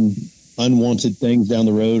unwanted things down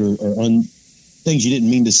the road or things you didn't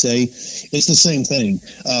mean to say. It's the same thing.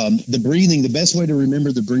 The breathing, the best way to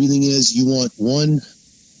remember the breathing is you want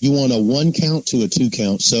a 1 count to a 2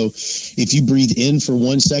 count. So if you breathe in for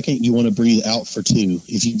 1 second, you want to breathe out for 2.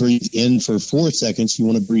 If you breathe in for 4 seconds, you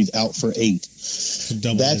want to breathe out for 8.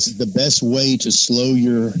 That's the best way to slow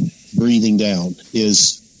your breathing down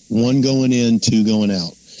is 1 going in, 2 going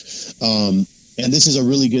out. And this is a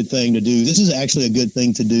really good thing to do. This is actually a good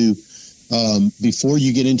thing to do before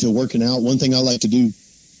you get into working out. One thing I like to do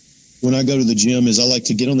when I go to the gym is I like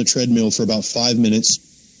to get on the treadmill for about 5 minutes.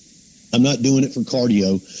 I'm not doing it for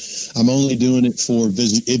cardio. I'm only doing it for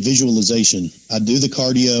visualization. I do the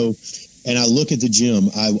cardio and I look at the gym.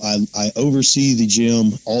 I oversee the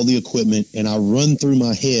gym, all the equipment, and I run through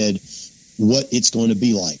my head what it's going to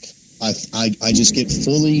be like. I just get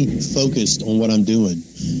fully focused on what I'm doing.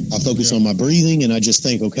 I focus on my breathing, and I just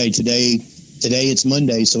think, okay, today it's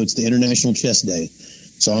Monday, so it's the International Chest Day.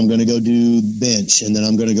 So I'm going to go do bench, and then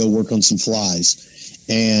I'm going to go work on some flies.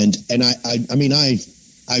 And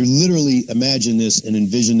I literally imagine this and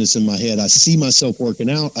envision this in my head. I see myself working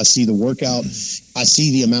out. I see the workout. I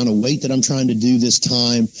see the amount of weight that I'm trying to do this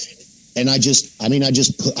time. And I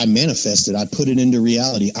manifest it. I put it into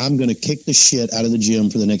reality. I'm going to kick the shit out of the gym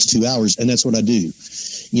for the next 2 hours. And that's what I do,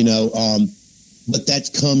 but that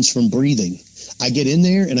comes from breathing. I get in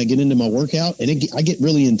there and I get into my workout and I get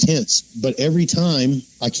really intense. But every time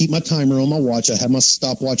I keep my timer on my watch, I have my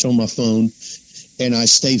stopwatch on my phone, and I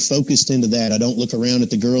stay focused into that. I don't look around at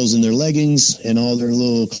the girls in their leggings and all their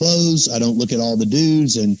little clothes. I don't look at all the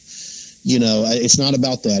dudes, and it's not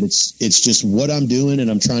about that. It's just what I'm doing, and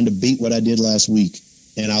I'm trying to beat what I did last week.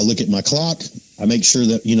 And I look at my clock. I make sure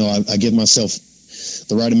that, I give myself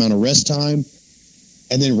the right amount of rest time.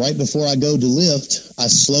 And then right before I go to lift, I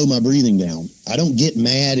slow my breathing down. I don't get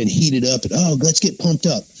mad and heated up and, let's get pumped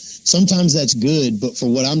up. Sometimes that's good, but for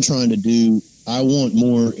what I'm trying to do, I'm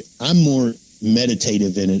more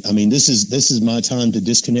meditative in it. I mean, this is my time to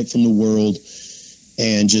disconnect from the world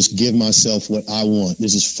and just give myself what I want.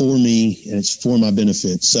 This is for me, and it's for my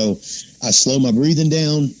benefit. So I slow my breathing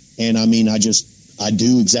down, and I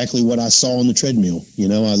do exactly what I saw on the treadmill.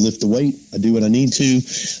 I lift the weight, I do what I need to,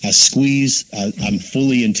 I squeeze, I'm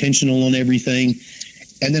fully intentional on everything,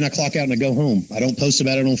 and then I clock out and I go home. I don't post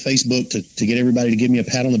about it on Facebook to get everybody to give me a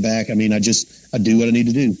pat on the back. I mean, I do what I need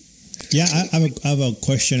to do. Yeah, I have a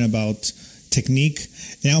question about technique.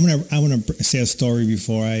 And I want to say a story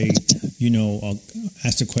before I,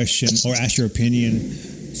 ask the question or ask your opinion.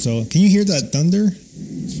 So can you hear that thunder?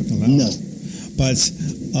 It's fucking loud. No. But,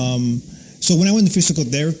 so when I went to physical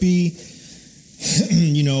therapy,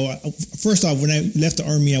 first off, when I left the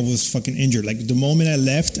Army, I was fucking injured. Like the moment I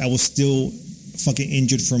left, I was still fucking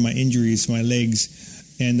injured from my injuries, my legs.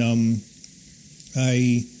 And,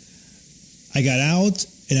 I got out,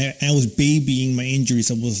 and I was babying my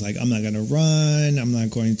injuries. I was like, I'm not going to run. I'm not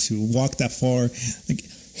going to walk that far. Like,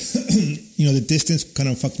 the distance kind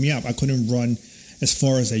of fucked me up. I couldn't run as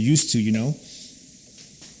far as I used to,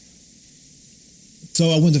 So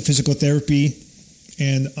I went to physical therapy,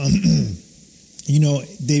 and,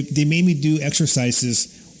 they made me do exercises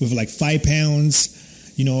with like 5 pounds.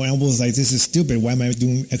 And I was like, this is stupid. Why am I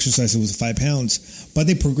doing exercises with 5 pounds? But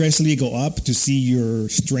they progressively go up to see your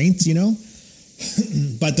strength,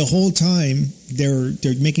 But the whole time they're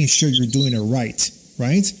making sure you're doing it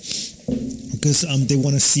right? Because they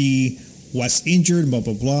want to see what's injured, blah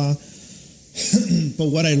blah blah. But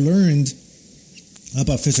what I learned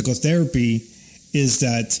about physical therapy is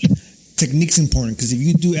that technique's important, because if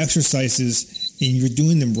you do exercises and you're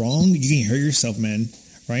doing them wrong, you can hurt yourself, man.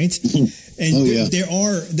 Right? And there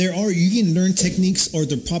are you can learn techniques or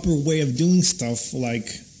the proper way of doing stuff like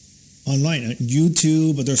online on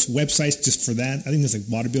YouTube, but there's websites just for that. I think there's like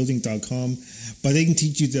bodybuilding.com, but they can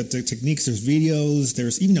teach you the techniques. There's videos.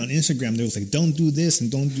 There's even on Instagram, there's like, don't do this and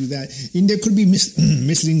don't do that. And there could be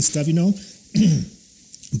misleading stuff,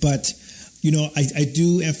 But, I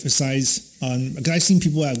do emphasize on, because I've seen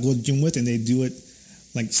people I go to the gym with, and they do it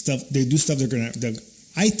like stuff. They do stuff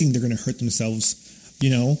I think they're going to hurt themselves,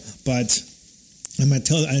 but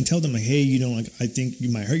I tell them like, hey, I think you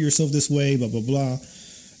might hurt yourself this way, blah, blah, blah.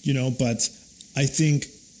 But I think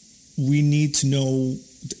we need to know,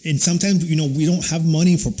 and sometimes, we don't have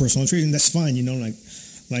money for personal training. That's fine.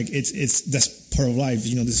 Like it's that's part of life.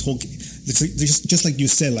 This whole, just like you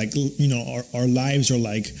said, like, our lives are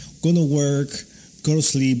like go to work, go to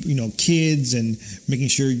sleep, kids, and making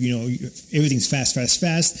sure, everything's fast.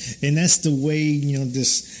 And that's the way,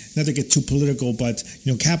 this, not to get too political, but,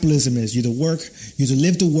 capitalism is you to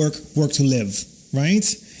live to work, work to live, right?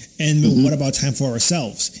 And what about time for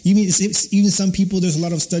ourselves? Even some people, there's a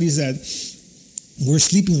lot of studies that we're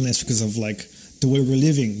sleeping less because of like the way we're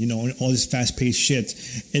living, and all this fast-paced shit.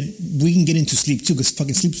 And we can get into sleep too, because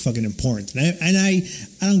fucking sleep is fucking important. And I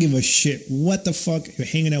don't give a shit what the fuck. You're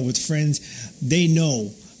hanging out with friends, they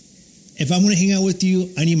know if I'm going to hang out with you,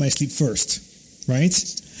 I need my sleep first, right?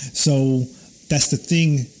 So that's the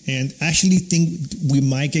thing. And I actually think we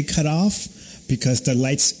might get cut off because the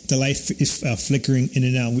light is flickering in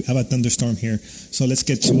and out. We have a thunderstorm here, so let's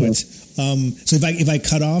get to it. So if I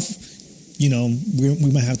cut off, we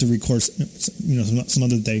might have to record, some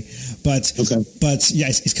other day. But yeah,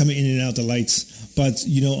 it's coming in and out, the lights. But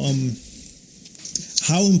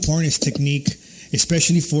how important is technique,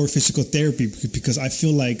 especially for physical therapy? Because I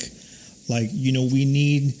feel like we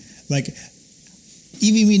need, like,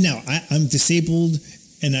 even me now, I'm disabled,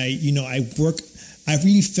 and I work. I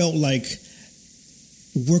really felt like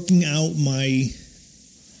working out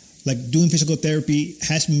doing physical therapy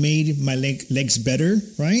has made my legs better,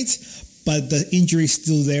 right? But the injury is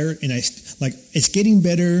still there, and it's getting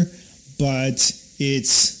better, but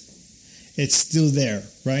it's still there,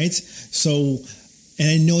 right? So, and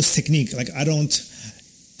I know it's technique. Like, I don't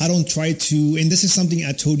try to, and this is something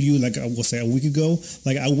I told you, like, I will say a week ago.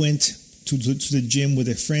 Like, I went to the gym with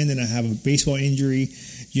a friend, and I have a baseball injury,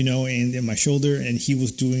 and in my shoulder, and he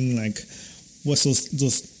was doing like, what's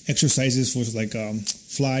those exercises for, like,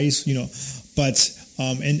 flies, but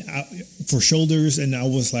for shoulders, and I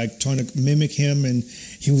was like trying to mimic him, and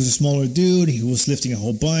he was a smaller dude. He was lifting a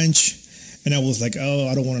whole bunch, and I was like, oh,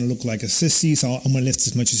 I don't want to look like a sissy, so I'm gonna lift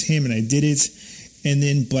as much as him, and I did it. And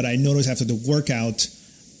then, but I noticed after the workout,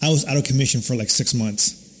 I was out of commission for like 6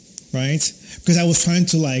 months, right? Because I was trying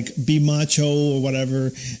to like be macho or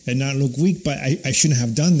whatever and not look weak, but I shouldn't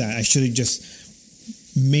have done that. I should have just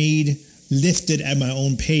lifted at my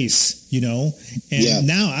own pace, And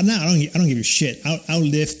now I don't give a shit. I'll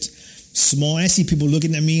lift small. I see people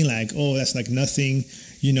looking at me like, oh, that's like nothing,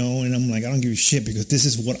 and I'm like, I don't give a shit, because this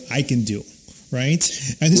is what I can do, right?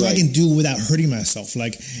 And this is what I can do without hurting myself.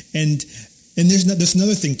 Like, and there's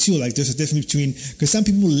another thing too. Like, there's a difference between, because some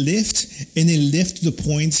people lift and they lift to the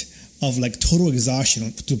point of like total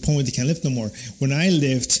exhaustion, to the point where they can't lift no more. When I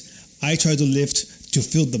lift, I try to lift to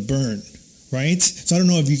feel the burn. Right? So I don't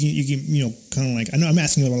know if you can, kind of like, I know I'm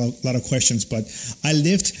asking a lot of questions, but I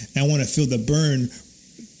lift and I want to feel the burn,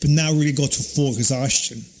 but not really go to full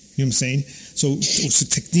exhaustion. You know what I'm saying? So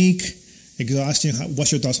technique, exhaustion,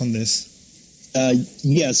 what's your thoughts on this?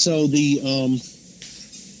 So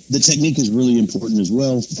the technique is really important as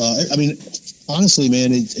well. I mean, honestly,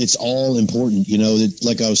 man, it's all important.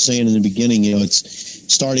 Like I was saying in the beginning, it's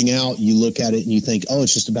starting out, you look at it and you think, oh,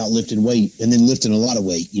 it's just about lifting weight, and then lifting a lot of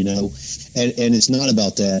weight, and it's not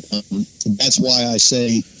about that. That's why I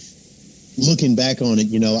say, looking back on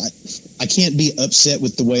it, I can't be upset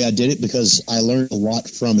with the way I did it, because I learned a lot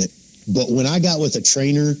from it. But when I got with a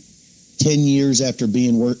trainer 10 years after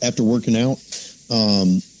working out,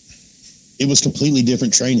 it was completely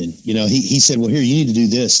different training. He said, well, here, you need to do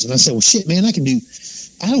this. And I said, well, shit, man, I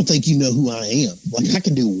don't think you know who I am. Like, I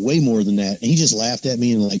can do way more than that. And he just laughed at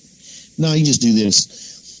me and like, no, you just do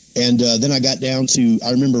this. And then I got down to,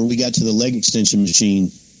 I remember we got to the leg extension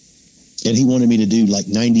machine, and he wanted me to do like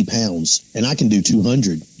 90 pounds, and I can do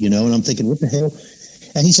 200, and I'm thinking, what the hell?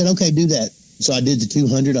 And he said, okay, do that. So I did the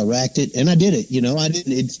 200, I racked it, and I did it.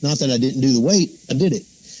 It's not that I didn't do the weight, I did it.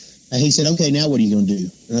 And he said, okay, now what are you going to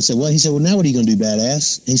do? And I said, well, now what are you going to do,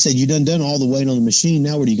 badass? And he said, you done all the weight on the machine,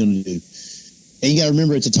 now what are you going to do? And you got to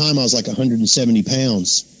remember, at the time I was like 170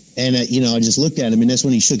 pounds. And, I just looked at him, and that's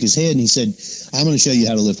when he shook his head, and he said, I'm going to show you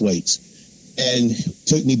how to lift weights. And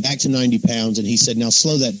took me back to 90 pounds, and he said, now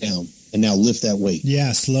slow that down, and now lift that weight.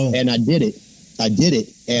 Yeah, slow. And I did it,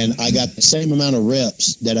 and I got the same amount of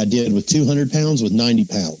reps that I did with 200 pounds with 90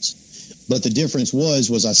 pounds. But the difference was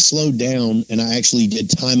I slowed down, and I actually did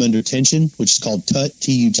time under tension, which is called TUT,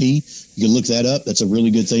 T-U-T. You can look that up. That's a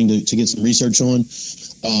really good thing to get some research on.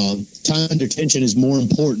 Time under tension is more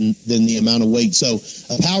important than the amount of weight. So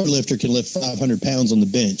a power lifter can lift 500 pounds on the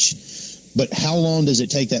bench, but how long does it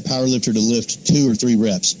take that power lifter to lift 2 or 3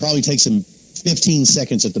 reps? Probably takes him 15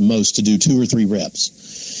 seconds at the most to do 2 or 3 reps.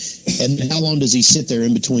 And how long does he sit there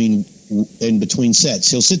in between sets?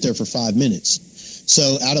 He'll sit there for 5 minutes.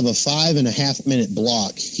 So out of a 5.5 minute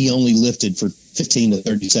block, he only lifted for 15 to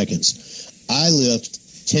 30 seconds. I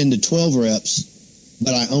lift 10 to 12 reps,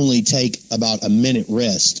 but I only take about a minute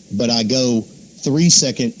rest. But I go 3 to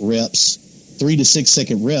 6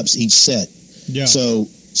 second reps each set. Yeah.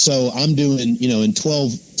 So I'm doing, in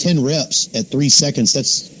 10 reps at 3 seconds,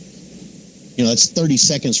 that's 30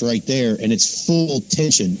 seconds right there, and it's full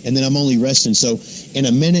tension. And then I'm only resting. So in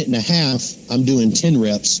a minute and a half, I'm doing 10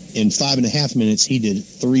 reps. In 5.5 minutes, he did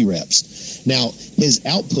 3 reps. Now, his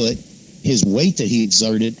output, his weight that he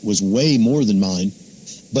exerted was way more than mine.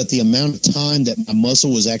 But the amount of time that my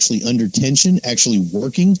muscle was actually under tension, actually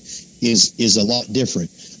working, is a lot different.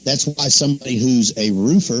 That's why somebody who's a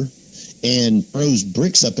roofer and throws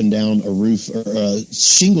bricks up and down a roof, or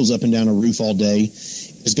shingles up and down a roof all day,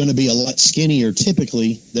 is going to be a lot skinnier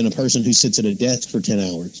typically than a person who sits at a desk for 10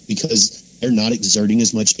 hours because they're not exerting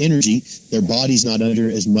as much energy. Their body's not under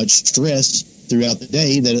as much stress throughout the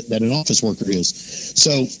day that an office worker is.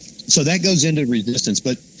 So that goes into resistance.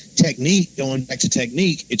 But technique, going back to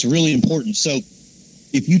technique, it's really important. So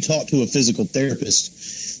if you talk to a physical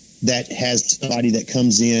therapist that has somebody that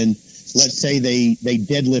comes in, let's say they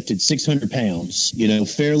deadlifted 600 pounds,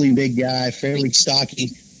 fairly big guy, fairly stocky.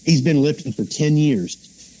 He's been lifting for 10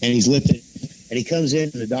 years, and he's lifting. And he comes in,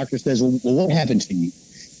 and the doctor says, well, what happened to you?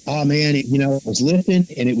 Oh, man, I was lifting,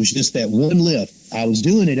 and it was just that one lift. I was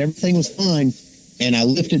doing it. Everything was fine, and I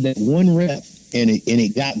lifted that one rep, and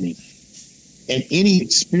it got me. And any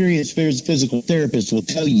experienced physical therapist will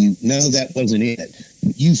tell you, no, that wasn't it.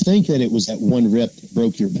 You think that it was that one rep that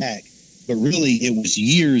broke your back, but really it was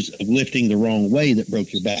years of lifting the wrong way that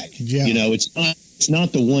broke your back. Yeah. It's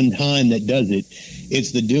not the one time that does it.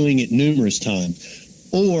 It's the doing it numerous times.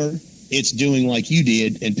 Or it's doing like you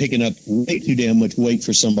did and picking up way too damn much weight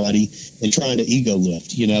for somebody and trying to ego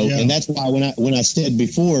lift, Yeah. And that's why when I said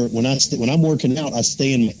before, when I'm working out, I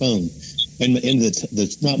stay in my phone. And into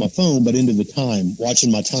not my phone, but into the time,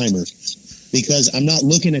 watching my timer, because I'm not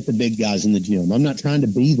looking at the big guys in the gym. I'm not trying to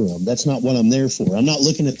be them. That's not what I'm there for. I'm not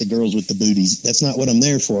looking at the girls with the booties. That's not what I'm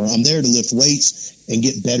there for. I'm there to lift weights and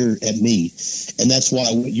get better at me. And that's why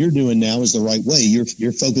what you're doing now is the right way.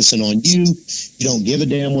 You're focusing on you. You don't give a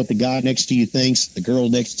damn what the guy next to you thinks, the girl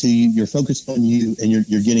next to you. You're focused on you, and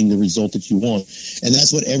you're getting the result that you want. And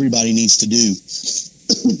that's what everybody needs to do.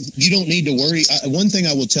 You don't need to worry. One thing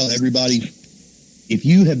I will tell everybody, if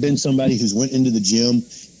you have been somebody who's went into the gym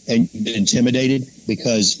and you've been intimidated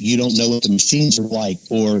because you don't know what the machines are like,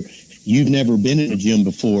 or you've never been in a gym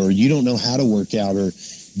before, you don't know how to work out, or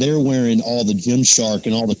they're wearing all the Gymshark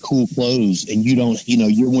and all the cool clothes, and you don't,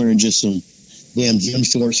 you're wearing just some damn gym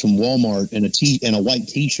shorts from Walmart and a white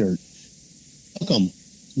T-shirt. Fuck them.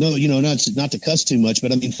 No, not to cuss too much,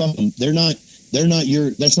 but I mean, fuck them.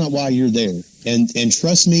 That's not why you're there. And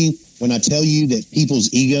trust me when I tell you that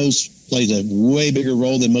people's egos plays a way bigger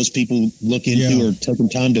role than most people look into or take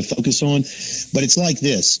time to focus on. But it's like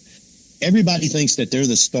this. Everybody thinks that they're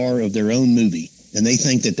the star of their own movie, and they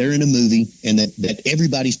think that they're in a movie and that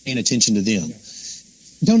everybody's paying attention to them.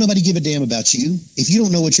 Don't nobody give a damn about you. If you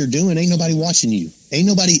don't know what you're doing, ain't nobody watching you. Ain't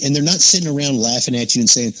nobody, and they're not sitting around laughing at you and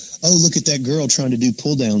saying, oh, look at that girl trying to do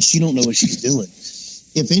pull downs. She don't know what she's doing.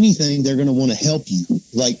 If anything, they're going to want to help you.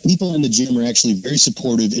 Like, people in the gym are actually very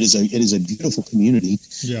supportive. It is a beautiful community.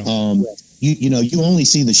 Yeah. You only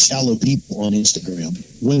see the shallow people on Instagram.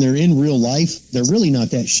 When they're in real life, they're really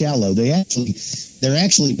not that shallow. They're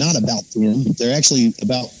actually not about them. They're actually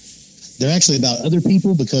about other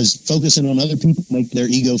people, because focusing on other people make their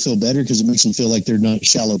ego feel better, because it makes them feel like they're not a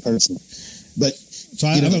shallow person. But so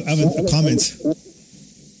I have a comment.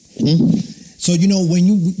 Mm-hmm. So, when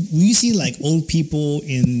you see like old people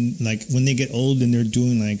in, like, when they get old and they're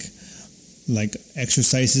doing like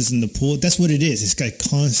exercises in the pool, that's what it is. It's like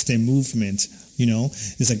constant movement.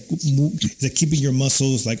 It's like keeping your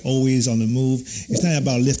muscles like always on the move. It's not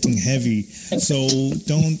about lifting heavy. So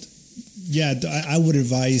I would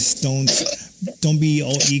advise don't be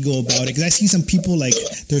all ego about it, because I see some people like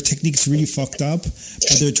their technique's really fucked up,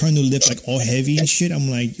 but they're trying to lift like all heavy and shit.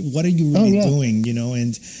 I'm like, what are you really doing?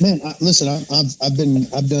 And man, listen,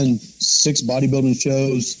 I've done 6 bodybuilding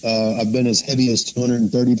shows. I've been as heavy as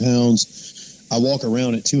 230 pounds. I walk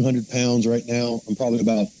around at 200 pounds right now. I'm probably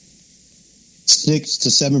about 6 to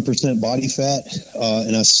 7% body fat,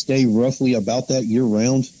 and I stay roughly about that year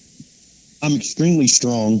round. I'm extremely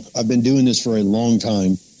strong. I've been doing this for a long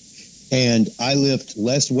time. And I lift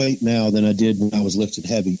less weight now than I did when I was lifted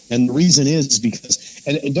heavy. And the reason is because,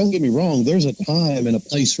 and don't get me wrong, there's a time and a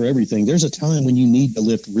place for everything. There's a time when you need to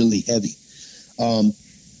lift really heavy.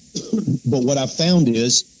 But what I've found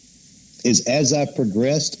is as I've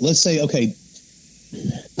progressed, let's say, okay,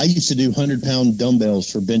 I used to do 100-pound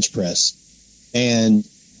dumbbells for bench press. And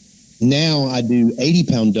now I do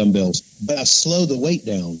 80-pound dumbbells, but I slow the weight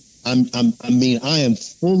down. I am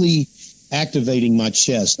fully activating my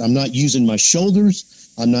chest. I'm not using my shoulders.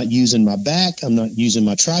 I'm not using my back. I'm not using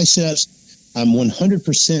my triceps. I'm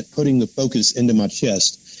 100% putting the focus into my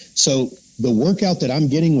chest. So the workout that I'm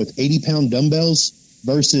getting with 80-pound dumbbells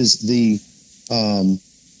versus the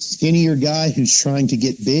skinnier guy who's trying to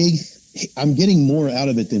get big, I'm getting more out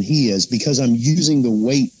of it than he is, because I'm using the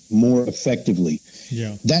weight more effectively.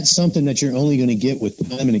 Yeah. That's something that you're only going to get with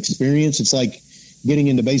time and experience. It's like getting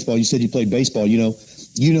into baseball. You said you played baseball, I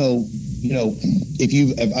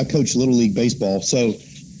coach Little League baseball. So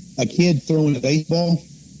a kid throwing a baseball,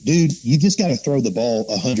 dude, you just got to throw the ball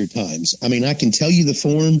 100 times. I mean, I can tell you the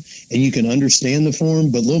form and you can understand the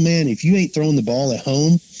form, but little man, if you ain't throwing the ball at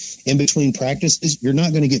home in between practices, you're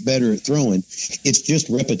not going to get better at throwing. It's just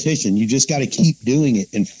repetition. You just got to keep doing it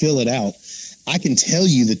and fill it out. I can tell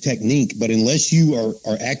you the technique, but unless you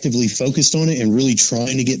are actively focused on it and really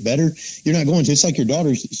trying to get better, you're not going to. It's like your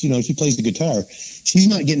daughter, you know, she plays the guitar. She's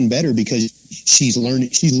not getting better because she's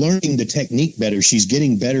learning the technique better. She's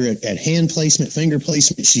getting better at hand placement, finger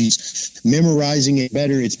placement. She's memorizing it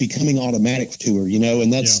better. It's becoming automatic to her, you know,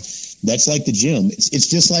 and that's like the gym. It's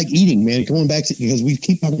just like eating, man. Going back to, because we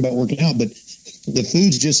keep talking about working out, but the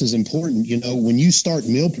food's just as important. You know, when you start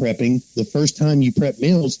meal prepping, the first time you prep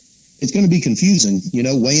meals, it's going to be confusing, you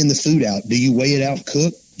know, weighing the food out. Do you weigh it out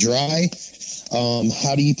cooked, dry?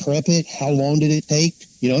 How do you prep it? How long did it take?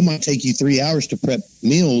 You know, it might take you 3 hours to prep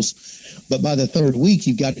meals, but by the third week,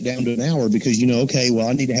 you've got it down to an hour because, you know, okay, well,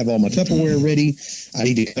 I need to have all my Tupperware ready. I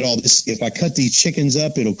need to cut all this. If I cut these chickens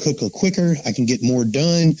up, it'll cook quicker. I can get more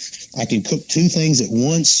done. I can cook 2 things at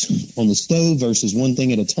once on the stove versus 1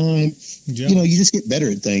 thing at a time. Yeah. You know, you just get better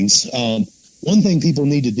at things. One thing people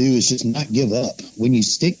need to do is just not give up. When you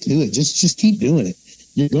stick to it, just keep doing it.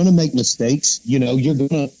 You're going to make mistakes. You know, you're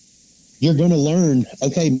going to learn,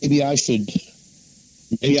 okay, maybe I should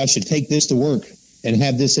take this to work and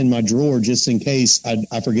have this in my drawer just in case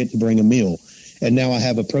I forget to bring a meal. And now I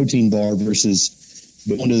have a protein bar versus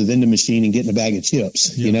going to the vending machine and getting a bag of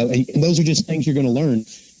chips, you know, and those are just things you're going to learn.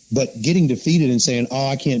 But getting defeated and saying, oh,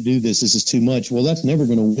 I can't do this. This is too much. Well, that's never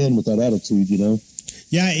going to win with that attitude, you know.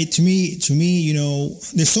 Yeah, to me, you know,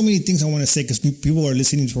 there's so many things I want to say because people are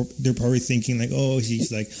listening to, they're probably thinking like, oh,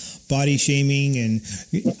 he's like body shaming, and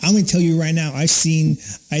I'm gonna tell you right now, I've seen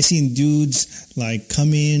dudes like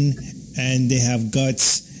come in and they have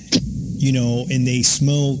guts, you know, and they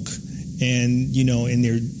smoke, and you know, and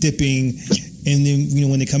they're dipping, and then you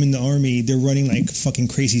know when they come in the army, they're running like fucking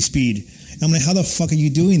crazy speed. And I'm like, how the fuck are you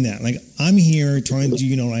doing that? Like, I'm here trying to,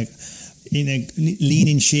 you know, like in a lean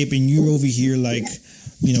in shape, and you're over here like,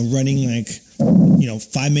 you know, running like, you know,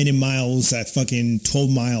 5-minute miles at fucking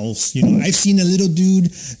 12 miles. You know, I've seen a little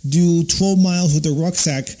dude do 12 miles with a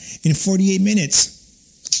rucksack in 48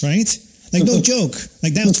 minutes, right? Like, no joke.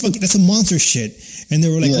 Like, that's a monster shit. And they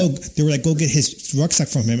were like, go get his rucksack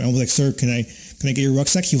from him. I was like, sir, can I get your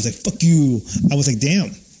rucksack? He was like, fuck you. I was like,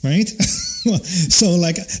 damn, right? So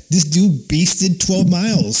like, this dude beasted 12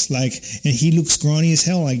 miles, like, and he looks scrawny as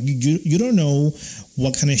hell. Like, you don't know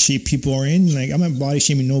what kind of shape people are in. Like, I'm not body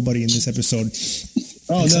shaming nobody in this episode.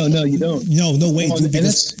 Oh, no, you don't. No way, dude.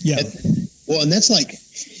 Because, and that's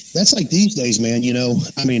like these days, man. You know,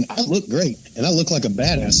 I mean, I look great and I look like a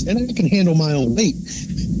badass and I can handle my own weight.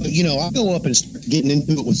 But, you know, I go up and start getting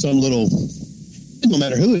into it with some little, no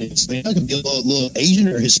matter who it is. I mean, I could be a little Asian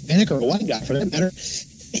or Hispanic or a white guy for that matter.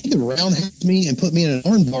 He could roundhouse me and put me in an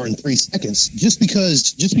arm bar in 3 seconds. Just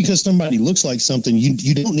because somebody looks like something,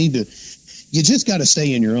 you don't need to. You just got to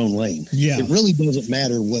stay in your own lane. Yeah, it really doesn't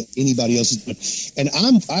matter what anybody else is doing. And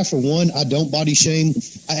I for one, I don't body shame.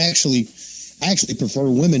 I actually prefer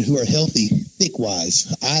women who are healthy, thick wise.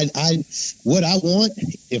 What I want,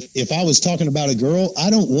 if I was talking about a girl, I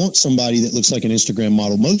don't want somebody that looks like an Instagram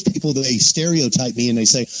model. Most people, they stereotype me and they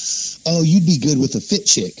say, oh, you'd be good with a fit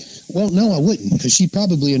chick. Well, no, I wouldn't, because she'd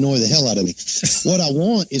probably annoy the hell out of me. What I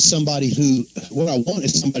want is somebody who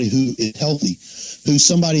is healthy, who's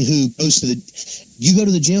somebody who goes to you go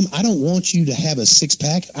to the gym. I don't want you to have a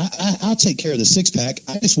 6-pack. I'll take care of the 6-pack.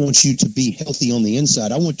 I just want you to be healthy on the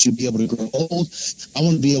inside. I want you to be able to grow old. I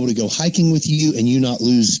want to be able to go hiking with you and you not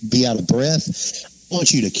be out of breath. I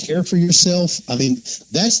want you to care for yourself. I mean,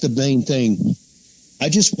 that's the main thing. I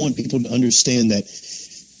just want people to understand that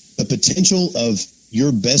the potential of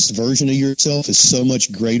your best version of yourself is so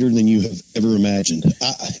much greater than you have ever imagined.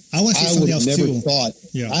 I would have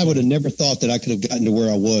never thought that I could have gotten to where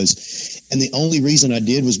I was. And the only reason I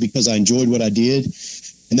did was because I enjoyed what I did.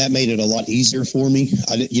 And that made it a lot easier for me.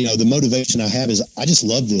 The motivation I have is I just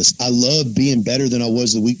love this. I love being better than I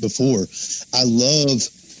was the week before. I love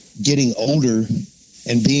getting older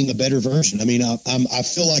and being a better version. I mean, I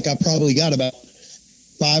feel like I probably got about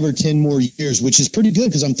 5 or 10 more years, which is pretty good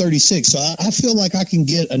because I'm 36. So I feel like I can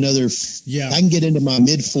get I can get into my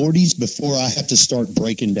mid 40s before I have to start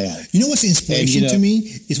breaking down. You know what's inspiration to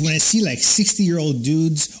me is when I see like 60-year-old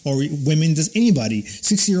dudes or women, does anybody,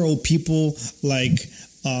 60-year-old people like,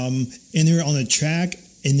 and they're on the track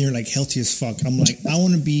and they're like healthy as fuck. I'm like, I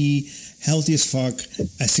want to be healthy as fuck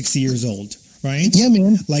at 60 years old. right? Yeah,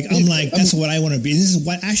 man. Like, I'm like, that's what I want to be. This is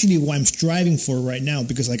what I'm striving for right now,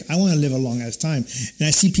 because like I want to live a long ass time. And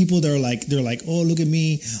I see people that are like, they're like, oh, look at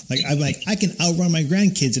me. Like, I'm like, I can outrun my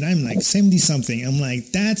grandkids, and I'm like 70 something. I'm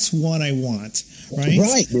like, that's what I want.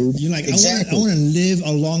 Right, dude. You're like, exactly. I want to live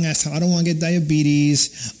a long ass time. I don't want to get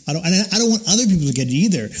diabetes. I don't want other people to get it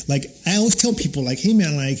either. Like, I always tell people, like, hey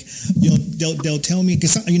man, like, you know, they'll tell me,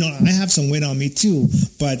 because you know I have some weight on me too,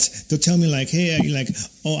 but they'll tell me like, hey, you're like,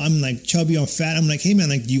 oh, I'm like chubby or fat. I'm like, hey man,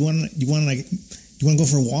 like, do you want to go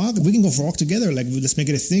for a walk? We can go for a walk together. Like, let's make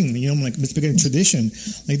it a thing. You know, I'm like, let's make it a tradition.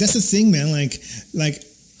 Like, that's the thing, man. Like.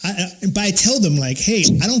 But I tell them like, hey,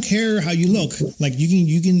 I don't care how you look. Like,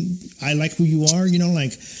 you can. I like who you are. You know,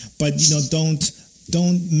 like, but you know,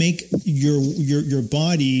 don't make your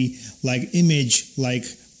body like image like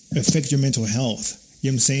affect your mental health. You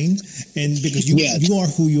know what I'm saying? And because you are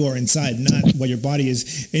who you are inside, not what your body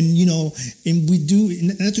is. And you know, and we do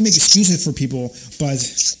not to make excuses for people, but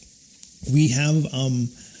we have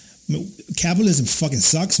capitalism fucking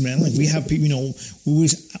sucks, man. Like, we have people, you know,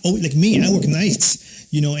 like me, I work nights.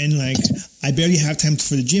 You know, and like, I barely have time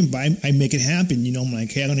for the gym, but I make it happen. You know, I'm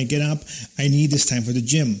like, hey, I'm going to get up. I need this time for the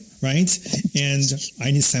gym, right? And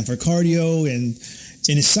I need this time for cardio. And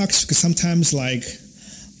it sucks because sometimes like,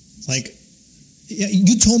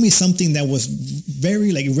 you told me something that was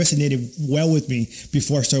very, like, resonated well with me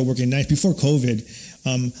before I started working nights, before COVID.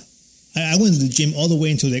 I went to the gym all the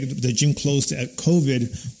way until the gym closed at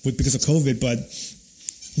COVID, because of COVID. But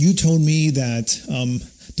you told me that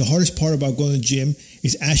the hardest part about going to the gym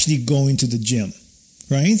is actually going to the gym,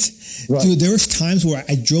 right? Dude, there was times where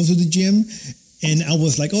I drove to the gym and I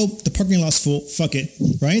was like, oh, the parking lot's full, fuck it,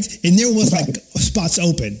 right? And there was like spots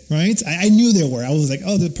open, right? I knew there were. I was like,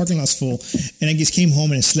 oh, the parking lot's full. And I just came home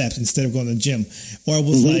and I slept instead of going to the gym. Or I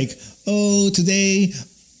was like, oh, today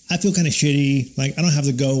I feel kind of shitty, like I don't have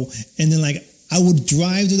to go. And then like I would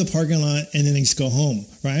drive to the parking lot and then I just go home,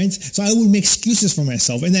 right? So I would make excuses for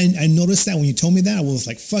myself. And then I noticed that when you told me that, I was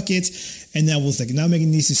like, fuck it. And I was like, not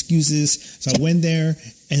making these excuses. So I went there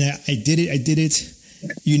and I did it.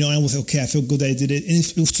 You know, I was like, okay, I feel good that I did it. And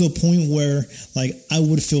it was to a point where like I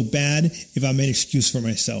would feel bad if I made an excuse for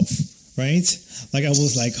myself, right? Like, I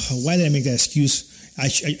was like, oh, why did I make that excuse? I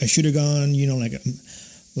should have gone, you know,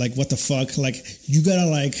 like what the fuck? Like, you gotta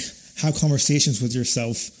like have conversations with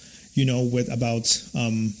yourself, you know, about,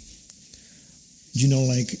 you know,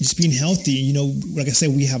 like just being healthy. You know, like I said,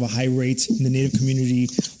 we have a high rate in the Native community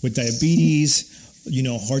with diabetes, you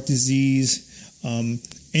know, heart disease. And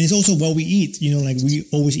it's also what we eat, you know, like we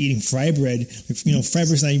always eating fry bread. You know, fry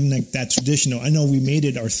bread is not even like that traditional. I know we made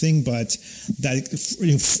it our thing, but that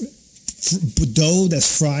dough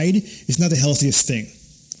that's fried is not the healthiest thing,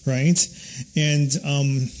 right? And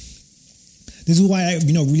this is why I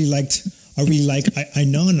really like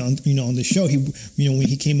Aynan on the show. He, you know, when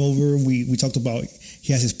he came over, we talked about,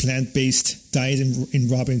 he has his plant-based diet, and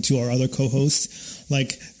Robin, to our other co-hosts.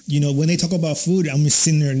 Like, you know, when they talk about food, I'm just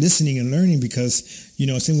sitting there listening and learning, because, you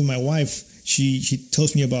know, same with my wife, she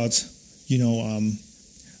tells me about, you know,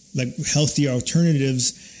 like healthier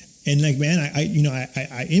alternatives, and like, man,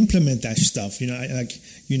 I implement that stuff, you know,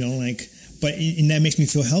 but that makes me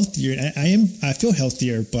feel healthier. I feel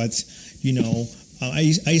healthier, but, you know,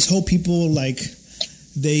 I just hope people like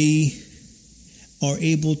they are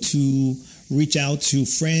able to reach out to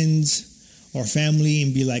friends or family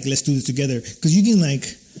and be like, let's do this together. Because you can like,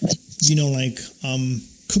 you know, like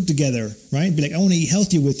cook together, right? Be like, I want to eat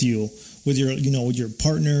healthier with you, with your, you know, with your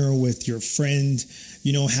partner, with your friend,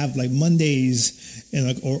 you know, have like Mondays and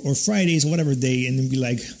like, or Fridays or whatever day, and then be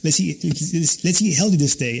like, let's eat healthy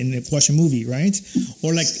this day, and like, watch a movie, right?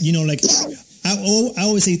 Or like, you know, like I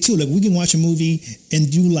always say too, like we can watch a movie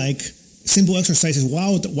and do like simple exercises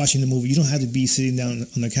while watching the movie. You don't have to be sitting down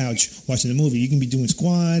on the couch watching the movie. You can be doing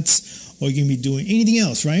squats, or you can be doing anything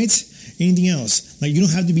else, right? Anything else. Like, you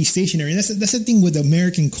don't have to be stationary. And that's the thing with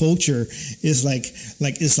American culture, is like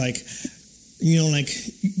it's like, you know, like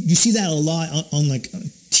you see that a lot on like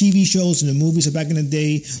TV shows and the movies of back in the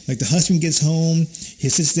day. Like, the husband gets home, he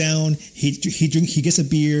sits down, he gets a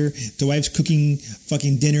beer, the wife's cooking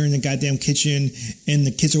fucking dinner in the goddamn kitchen, and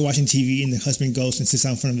the kids are watching TV, and the husband goes and sits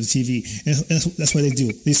down in front of the TV, and that's what they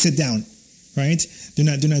do. They sit down, right? They're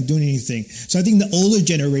not doing anything. So I think the older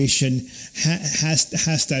generation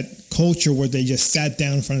has that culture where they just sat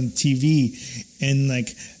down in front of the TV, and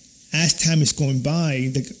like, as time is going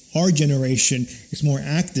by, our generation is more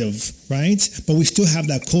active, right? But we still have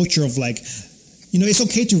that culture of like, you know, it's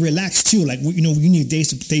okay to relax too. Like, you know, you need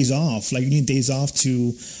days off. Like, you need days off to,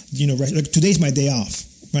 you know, rest. Like, today's my day off,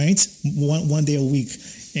 right? One day a week,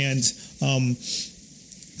 and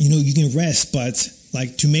you know, you can rest, but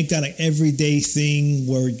like to make that an everyday thing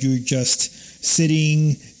where you're just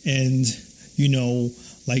sitting and, you know,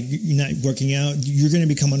 like you're not working out, you're going to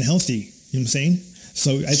become unhealthy. You know what I'm saying?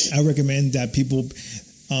 So I recommend that people,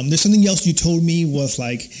 there's something else you told me was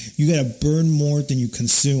like, you got to burn more than you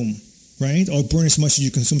consume, right? Or burn as much as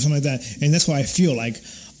you consume, something like that. And that's why I feel like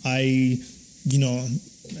you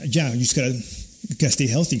just got to stay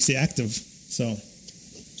healthy, stay active. So.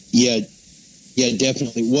 Yeah,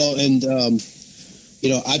 definitely. Well, and,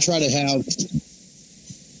 I try to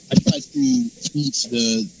teach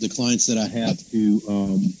the clients that I have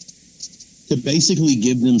to basically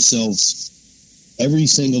give themselves every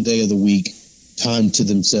single day of the week time to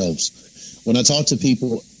themselves. When I talk to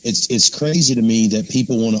people, it's crazy to me that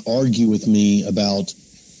people want to argue with me about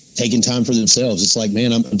taking time for themselves. It's like,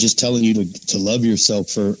 man, I'm just telling you to love yourself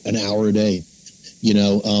for an hour a day.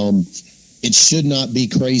 It should not be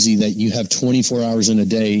crazy that you have 24 hours in a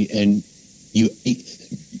day and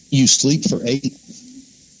you sleep for 8.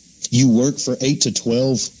 You work for 8 to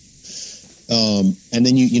 12, and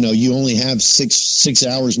then you only have six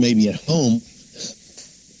hours maybe at home,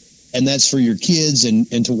 and that's for your kids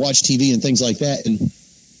and to watch TV and things like that. And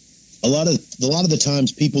a lot of the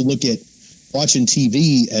times people look at watching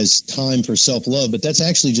TV as time for self-love, but that's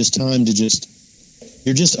actually just time to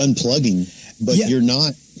you're just unplugging, but you're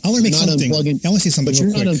not. I want to make something. I want to say something. But you're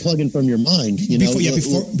not unplugging from your mind.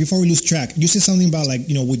 Before we lose track, you said something about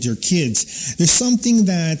with your kids. There's something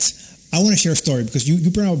that I want to share a story because you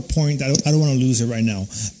brought up a point that I don't want to lose it right now.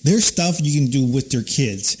 There's stuff you can do with your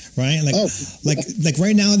kids, right? Like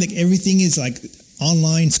right now, like everything is like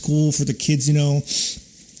online school for the kids.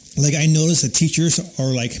 Like I noticed that teachers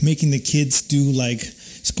are like making the kids do like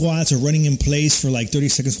squats or running in place for like 30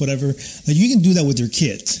 seconds, whatever. Like you can do that with your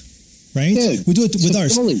kids. Right? Yeah, we do it with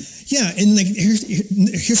ours. Yeah, and like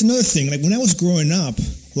here's another thing. Like when I was growing up,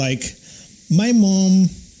 like my mom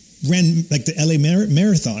ran like the LA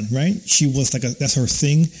Marathon, right? She was like that's her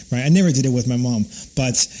thing, right? I never did it with my mom,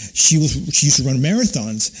 but she used to run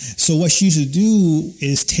marathons. So what she used to do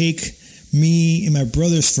is take me and my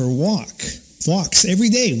brothers for walks every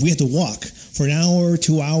day. We had to walk for an hour,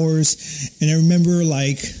 2 hours, and I remember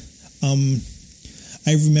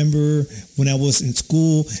when I was in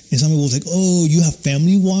school and somebody was like, oh, you have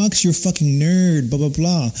family walks? You're a fucking nerd, blah, blah,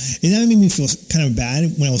 blah. And that made me feel kind of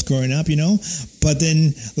bad when I was growing up, But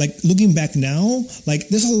then, like, looking back now, like,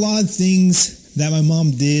 there's a lot of things that my mom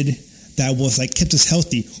did that was, like, kept us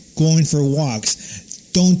healthy, going for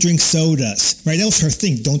walks. Don't drink sodas, right? That was her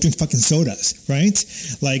thing. Don't drink fucking sodas, right?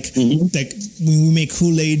 Like, like when we make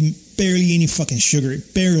Kool-Aid, barely any fucking sugar,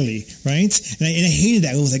 barely, right? And I hated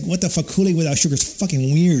that. It was like, what the fuck, Kool-Aid without sugar is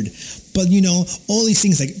fucking weird. But, all these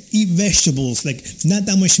things, like eat vegetables, like not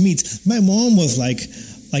that much meat. My mom was like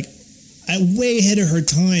way ahead of her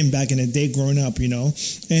time back in the day growing up,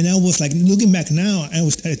 And I was like, looking back now, I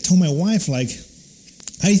told my wife, like,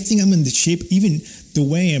 I think I'm in the shape, even the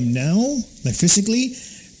way I am now, like physically,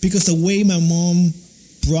 because the way my mom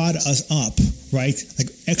brought us up, right?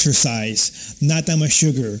 Like exercise, not that much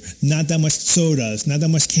sugar, not that much sodas, not that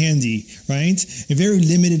much candy, right? And very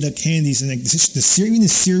limited candies. And like even the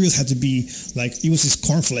cereals had to be like, it was just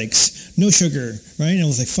cornflakes, no sugar, right? And it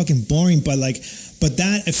was like fucking boring, but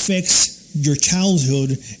that affects your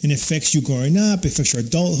childhood and affects you growing up, affects your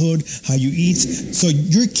adulthood, how you eat. So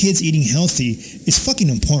your kids eating healthy is fucking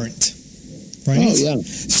important, right? Oh, yeah.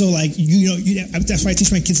 So like, that's why I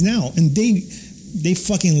teach my kids now. And they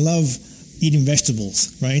fucking love eating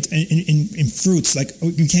vegetables, right? And fruits. Like,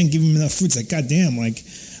 you can't give them enough fruits. Like, goddamn, like,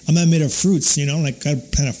 I'm not made of fruits, like, got a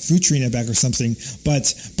kind of fruit tree in the back or something.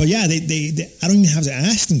 But yeah, they I don't even have to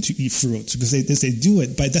ask them to eat fruits because they do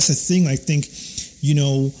it. But that's the thing, I think,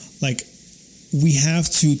 like, we have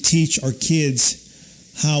to teach our kids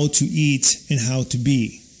how to eat and how to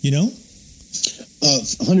be,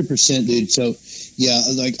 100%, dude. So, yeah,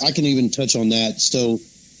 like, I can even touch on that. So,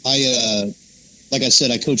 like I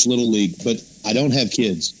said, I coach Little League, but I don't have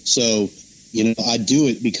kids. So, I do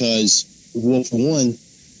it because, well, for one,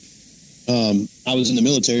 I was in the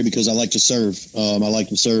military because I like to serve. I like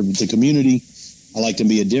to serve the community. I like to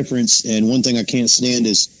be a difference. And one thing I can't stand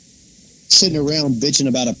is sitting around bitching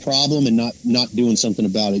about a problem and not doing something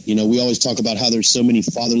about it. We always talk about how there's so many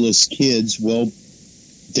fatherless kids. Well,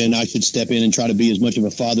 then I should step in and try to be as much of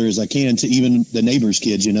a father as I can to even the neighbor's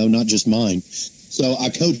kids, not just mine. So I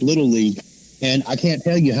coach Little League, and I can't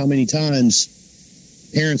tell you how many times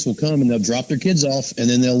parents will come and they'll drop their kids off and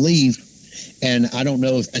then they'll leave. And I don't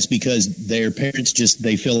know if that's because their parents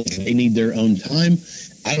they feel like they need their own time.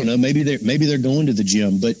 I don't know. Maybe they're going to the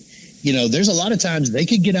gym, but there's a lot of times they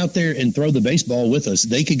could get out there and throw the baseball with us.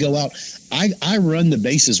 They could go out. I run the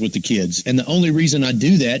bases with the kids. And the only reason I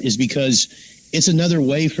do that is because it's another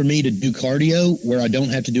way for me to do cardio where I don't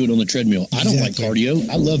have to do it on the treadmill. I don't like cardio.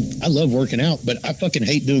 I love working out, but I fucking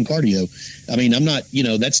hate doing cardio. I mean, I'm not,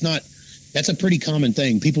 that's a pretty common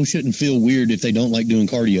thing. People shouldn't feel weird if they don't like doing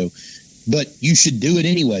cardio. But you should do it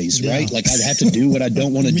anyways, right? Like I'd have to do what I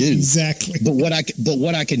don't want to do. Exactly. But what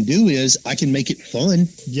I can do is I can make it fun.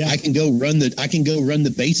 Yeah. I can go run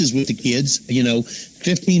the bases with the kids.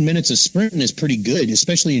 15 minutes of sprinting is pretty good,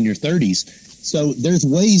 especially in your 30s. So there's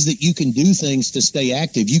ways that you can do things to stay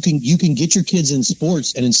active. You can get your kids in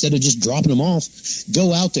sports, and instead of just dropping them off,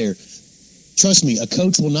 go out there. Trust me, a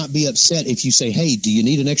coach will not be upset if you say, hey, do you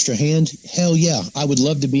need an extra hand? Hell yeah. I would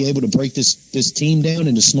love to be able to break this team down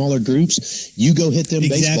into smaller groups. You go hit them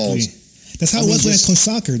baseballs. That's how it was when I coached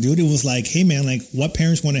soccer, dude. It was like, hey, man, like, what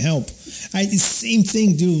parents want to help? Same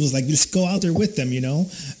thing, dude. It was like, just go out there with them,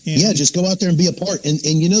 And, just go out there and be a part. And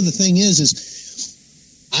the thing is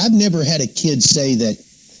I've never had a kid say that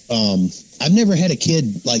I've never had a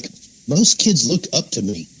kid, like, most kids look up to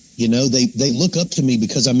me. They look up to me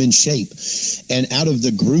because I'm in shape. And out of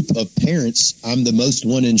the group of parents, I'm the most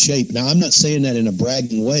one in shape. Now, I'm not saying that in a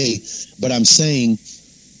bragging way, but I'm saying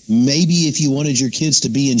maybe if you wanted your kids to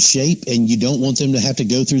be in shape and you don't want them to have to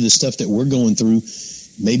go through the stuff that we're going through,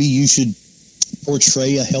 maybe you should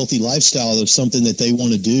portray a healthy lifestyle of something that they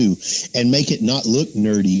want to do and make it not look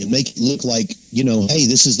nerdy and make it look like, hey,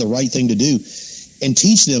 this is the right thing to do. And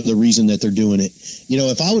teach them the reason that they're doing it.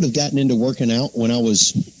 If I would have gotten into working out when I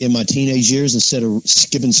was in my teenage years instead of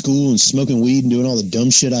skipping school and smoking weed and doing all the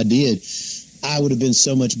dumb shit I did, I would have been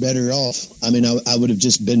so much better off. I mean, I would have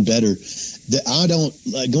just been better.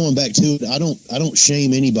 Going back to it, I don't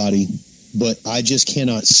shame anybody, but I just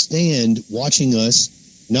cannot stand watching us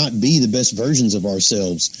not be the best versions of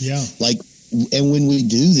ourselves. Yeah. And when we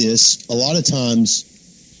do this, a lot of times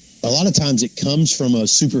it comes from a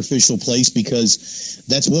superficial place because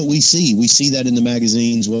that's what we see. We see that in the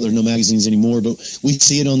magazines. Well, there's no magazines anymore, but we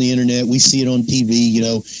see it on the internet. We see it on TV.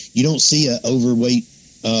 You don't see an overweight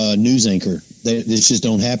news anchor. This just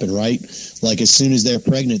don't happen, right? Like as soon as they're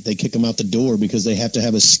pregnant, they kick them out the door because they have to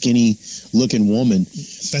have a skinny looking woman.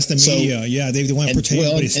 That's the media. Yeah. They want to portray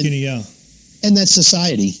everybody skinny. Yeah. And that's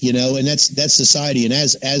society, and that's society. And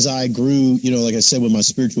as I grew, like I said, with my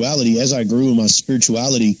spirituality, I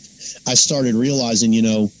started realizing,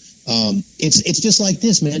 it's just like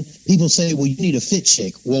this, man. People say, well, you need a fit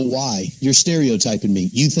chick. Well, why? You're stereotyping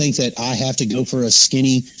me. You think that I have to go for a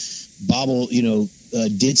skinny, bobble,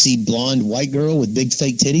 ditzy blonde white girl with big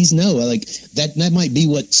fake titties? No, like that might be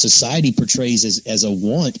what society portrays as a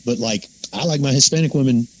want, but like, I like my Hispanic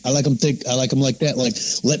women. I like them thick. I like them like that. Like,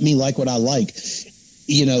 let me like what I like.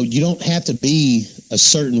 You don't have to be a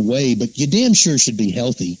certain way, but you damn sure should be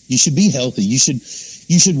healthy. You should be healthy. You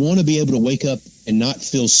should want to be able to wake up and not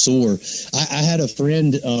feel sore. I had a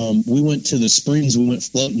friend, we went to the Springs. We went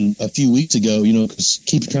floating a few weeks ago, because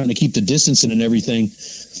trying to keep the distancing and everything.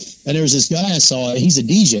 And there was this guy I saw. He's a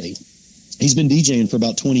DJ. He's been DJing for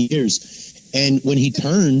about 20 years. And when he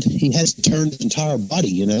turned, he has to turn his entire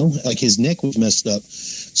body, like his neck was messed up.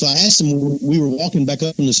 So I asked him, we were walking back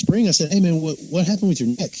up from the spring. I said, hey, man, what happened with your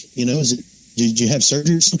neck? Did you have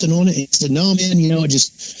surgery or something on it? He said, no, man,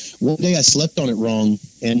 just one day I slept on it wrong.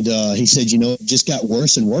 And he said, it just got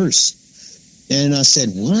worse and worse. And I said,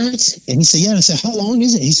 what? And he said, yeah. And I said, how long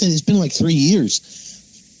is it? He said, it's been like 3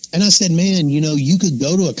 years. And I said, man, you could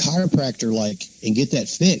go to a chiropractor and get that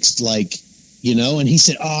fixed. And he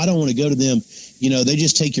said, I don't want to go to them. They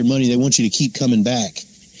just take your money. They want you to keep coming back.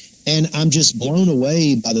 And I'm just blown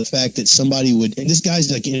away by the fact that somebody would, and this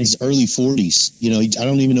guy's like in his early 40s, I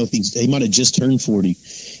don't even know if he might have just turned 40.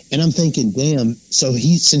 And I'm thinking, damn, so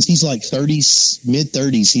since he's like 30s, mid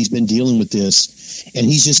 30s, he's been dealing with this, and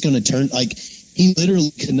he's just going to turn, he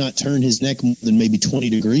literally could not turn his neck more than maybe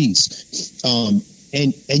 20 degrees.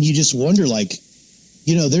 And you just wonder,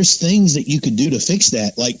 there's things that you could do to fix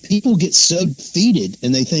that. Like, people get so defeated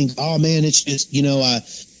and they think, oh man, it's just,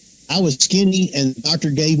 I was skinny and the doctor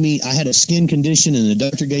I had a skin condition and the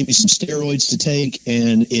doctor gave me some steroids to take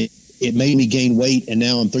and it made me gain weight and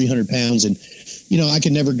now I'm 300 pounds and, I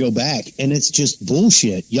can never go back. And it's just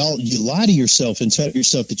bullshit. Y'all, you lie to yourself and tell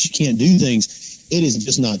yourself that you can't do things. It is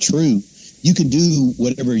just not true. You can do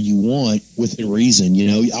whatever you want within reason.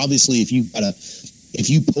 Obviously if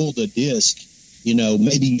you pulled a disc,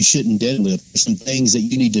 maybe you shouldn't deadlift. There's some things that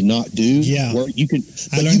you need to not do. Yeah. You can.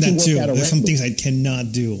 I learned that too. There's some things I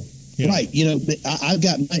cannot do. Yeah. Right. I've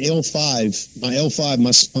got my L5,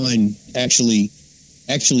 my spine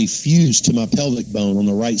actually fused to my pelvic bone on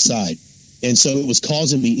the right side. And so it was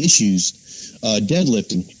causing me issues,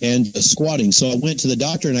 deadlifting and squatting. So I went to the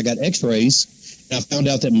doctor and I got x-rays, and I found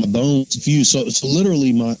out that my bones fused. So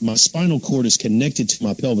literally my spinal cord is connected to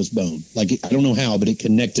my pelvis bone. Like, I don't know how, but it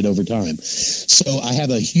connected over time. So I have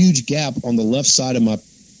a huge gap on the left side of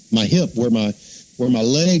my hip where my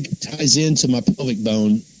leg ties into my pelvic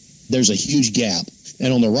bone. There's a huge gap.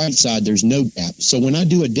 And on the right side, there's no gap. So when I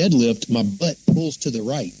do a deadlift, my butt pulls to the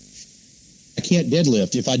right. I can't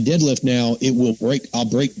deadlift. If I deadlift now, it will break. I'll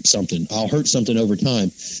break something. I'll hurt something over time.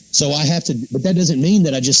 So I have to, but that doesn't mean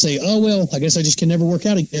that I just say, oh, well, I guess I just can never work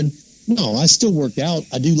out again. No, I still work out.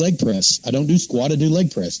 I do leg press. I don't do squat. I do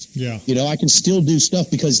leg press. Yeah. You know, I can still do stuff,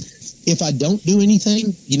 because if I don't do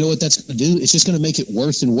anything, you know what that's going to do? It's just going to make it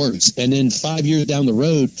worse and worse. And then 5 years down the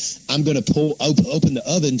road, I'm going to open the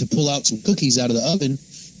oven to pull out some cookies out of the oven,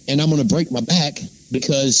 and I'm going to break my back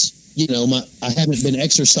because, you know, I haven't been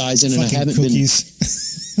exercising and I haven't been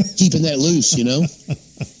keeping that loose, you know?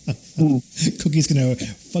 Cookies going to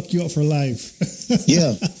fuck you up for life.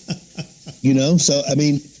 Yeah. You know, so, I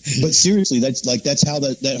mean, but seriously, that's how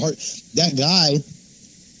that guy,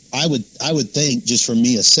 I would think, just from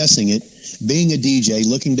me assessing it, being a DJ,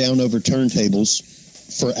 looking down over turntables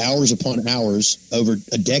for hours upon hours over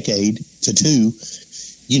a decade to two,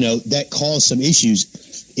 you know, that caused some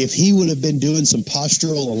issues. If he would have been doing some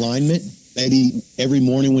postural alignment, maybe every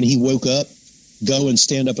morning when he woke up, go and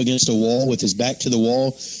stand up against a wall with his back to the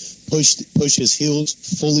wall, push his heels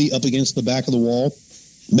fully up against the back of the wall,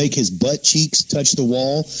 make his butt cheeks touch the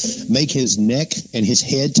wall, make his neck and his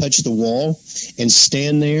head touch the wall, and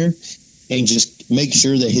stand there and just make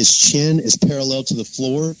sure that his chin is parallel to the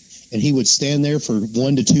floor, and he would stand there for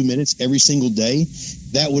 1 to 2 minutes every single day,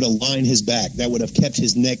 that would align his back. That would have kept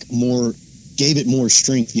his neck more, gave it more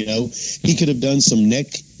strength, you know. He could have done some neck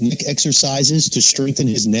exercises to strengthen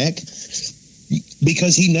his neck,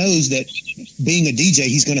 because he knows that being a DJ,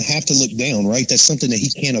 he's going to have to look down, right? That's something that he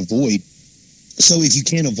can't avoid. So if you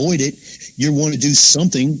can't avoid it, you want to do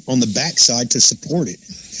something on the backside to support it.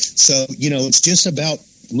 So, you know, it's just about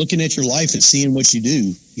looking at your life and seeing what you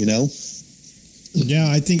do, you know? Yeah,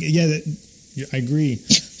 I think, I agree.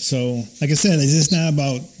 So, like I said, it's just not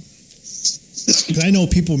about, because I know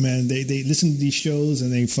people, man, they listen to these shows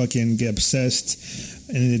and they fucking get obsessed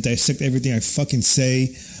and they dissect everything I fucking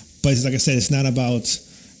say. But it's, like I said, it's not about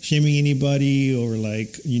shaming anybody or,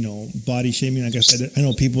 like, you know, body shaming. Like I said, I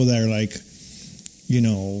know people that are like, you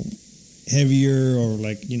know, heavier, or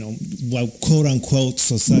like, you know, well, quote unquote,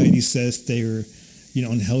 society says they're, you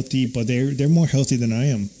know, unhealthy, but they're more healthy than I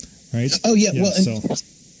am, right? Oh yeah, well,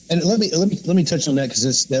 and let me touch on that,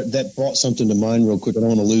 because that brought something to mind real quick. I don't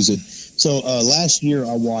want to lose it. So last year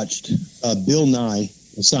I watched Bill Nye,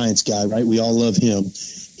 the science guy, right? We all love him.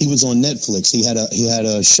 He was on Netflix. He had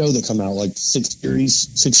a show that come out, like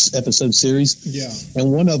 6 episode series. Yeah.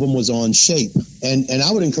 And one of them was on shape. And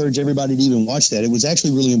I would encourage everybody to even watch that. It was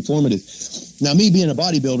actually really informative. Now, me being a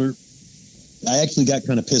bodybuilder, I actually got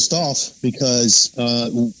kind of pissed off, because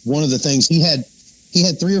one of the things he had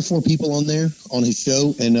 3 or 4 people on there on his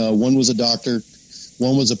show, and one was a doctor,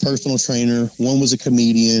 one was a personal trainer, one was a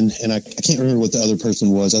comedian, and I can't remember what the other person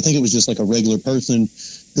was. I think it was just like a regular person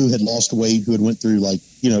who had lost weight, who had went through, like,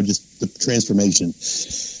 you know, just the transformation.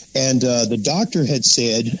 And the doctor had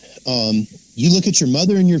said, you look at your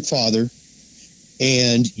mother and your father,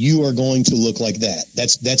 and you are going to look like that.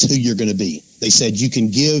 That's who you're going to be. They said you can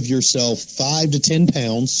give yourself 5 to 10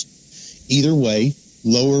 pounds either way,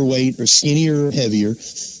 lower weight or skinnier or heavier,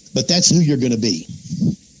 but that's who you're going to be.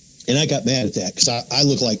 And I got mad at that, because I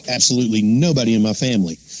look like absolutely nobody in my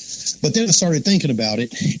family. But then I started thinking about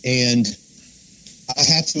it, and I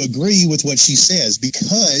have to agree with what she says,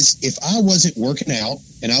 because if I wasn't working out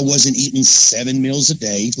and I wasn't eating 7 meals a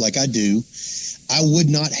day like I do, I would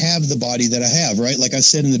not have the body that I have, right? Like I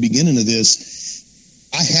said in the beginning of this,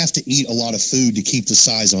 I have to eat a lot of food to keep the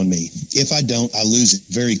size on me. If I don't, I lose it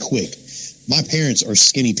very quick. My parents are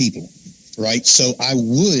skinny people, right? So I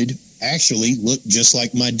would actually look just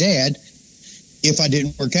like my dad if I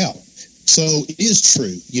didn't work out. So it is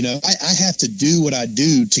true. You know, I have to do what I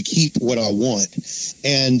do to keep what I want.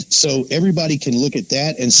 And so everybody can look at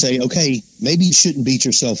that and say, okay, maybe you shouldn't beat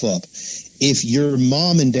yourself up. If your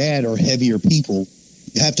mom and dad are heavier people,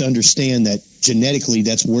 you have to understand that genetically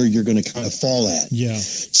that's where you're going to kind of fall at. Yeah.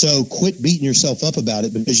 So quit beating yourself up about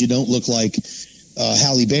it because you don't look like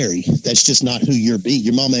Halle Berry. That's just not who you're beat.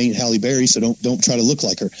 Your mama ain't Halle Berry, so don't try to look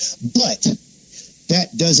like her. But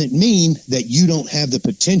that doesn't mean that you don't have the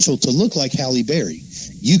potential to look like Halle Berry.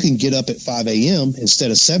 You can get up at 5 a.m.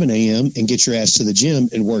 instead of 7 a.m. and get your ass to the gym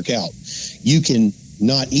and work out. You can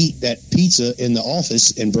not eat that pizza in the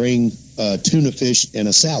office and bring tuna fish and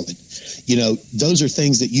a salad. You know, those are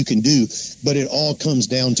things that you can do, but it all comes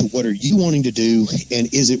down to what are you wanting to do,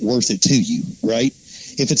 and is it worth it to you, right?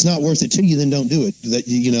 If it's not worth it to you, then don't do it. That,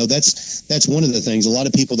 you know, that's one of the things. A lot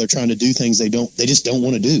of people, they're trying to do things they just don't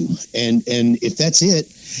want to do. And if that's it,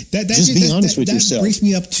 just be honest with yourself. That brings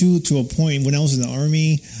me up to a point when I was in the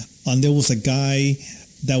Army. There was a guy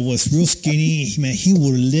that was real skinny. Man, he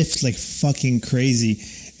would lift like fucking crazy,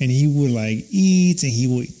 and he would like eat, and he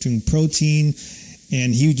would drink protein.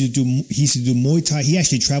 And he used to do Muay Thai. He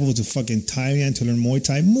actually traveled to fucking Thailand to learn Muay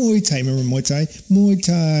Thai. Muay Thai, remember Muay Thai? Muay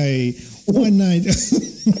Thai. One night,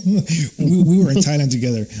 we were in Thailand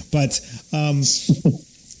together.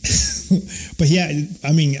 But yeah,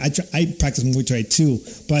 I mean, I practice Muay Thai too.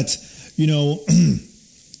 But, you know,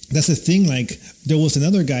 that's the thing. Like, there was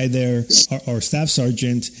another guy there, our staff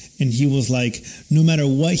sergeant, and he was like, no matter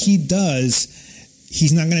what he does,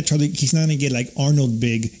 he's not gonna get like Arnold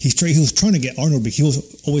big. He was trying to get Arnold big. He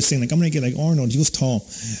was always saying like, I'm gonna get like Arnold. He was tall,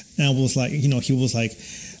 and I was like, you know, he was like,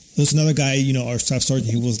 there's another guy, you know, our staff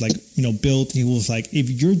sergeant. He was like, you know, built. He was like, if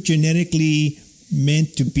you're genetically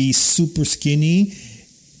meant to be super skinny,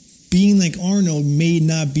 being like Arnold may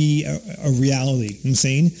not be a reality. You know what I'm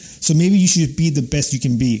saying, so maybe you should be the best you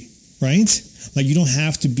can be, right? Like you don't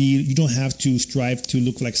have to strive to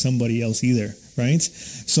look like somebody else either. Right?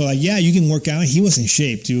 So like, yeah, you can work out. He was in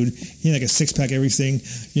shape, dude. He had like a 6-pack, everything,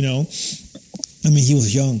 you know. I mean, he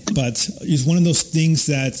was young, but it's one of those things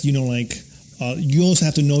that, you know, like, you also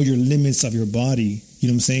have to know your limits of your body. You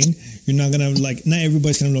know what I'm saying? You're not going to like, not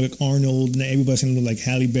everybody's going to look like Arnold. Not everybody's going to look like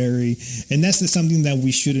Halle Berry. And that's something that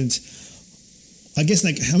we shouldn't, I guess,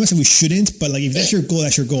 like, I'm not saying we shouldn't, but like, if that's your goal,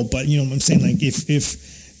 that's your goal. But, you know what I'm saying? Like, if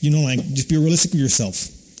you know, like, just be realistic with yourself.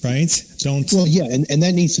 Right? Well, yeah, and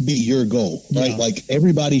that needs to be your goal, right? Yeah. Like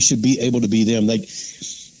everybody should be able to be them. Like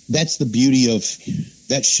that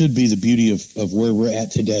should be the beauty of where we're at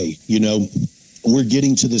today. You know, we're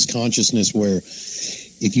getting to this consciousness where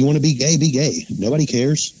if you want to be gay, be gay. Nobody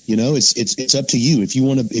cares. You know, it's up to you. If you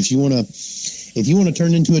want to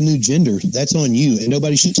turn into a new gender, that's on you, and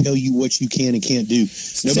nobody should tell you what you can and can't do.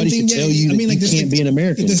 Nobody should tell you that you can't be an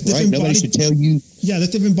American, right? Nobody should tell you. Yeah,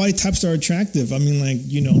 there's different body types that are attractive. I mean, like,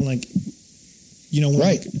 you know, right.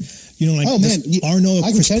 Oh man, Arnold,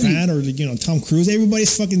 Chris Pratt, or you know, Tom Cruise.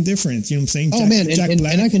 Everybody's fucking different. You know what I'm saying? Oh man,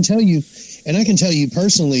 and I can tell you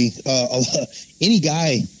personally, any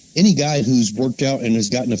guy who's worked out and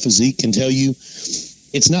has gotten a physique can tell you.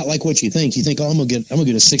 It's not like what you think. You think, oh, I'm gonna get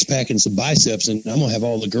a 6-pack and some biceps, and I'm gonna have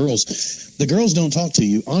all the girls. The girls don't talk to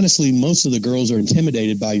you. Honestly, most of the girls are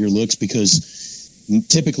intimidated by your looks because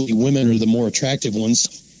typically women are the more attractive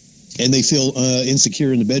ones, and they feel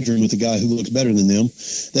insecure in the bedroom with a guy who looks better than them.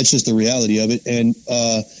 That's just the reality of it. And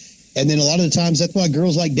then a lot of the times that's why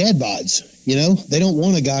girls like dad bods. You know, they don't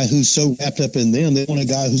want a guy who's so wrapped up in them. They want a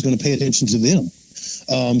guy who's going to pay attention to them.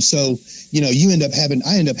 So. You know, I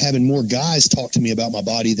end up having more guys talk to me about my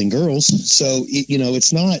body than girls. So, you know,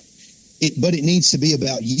 but it needs to be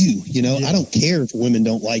about you. You know, yeah. I don't care if women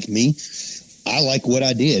don't like me. I like what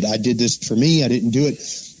I did. I did this for me. I didn't do it.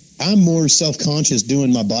 I'm more self-conscious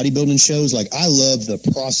doing my bodybuilding shows. Like, I love the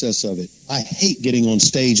process of it. I hate getting on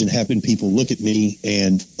stage and having people look at me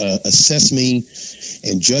and assess me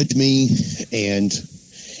and judge me, and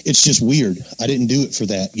it's just weird. I didn't do it for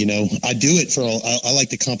that, you know. I do it for I like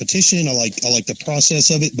the competition. I like the process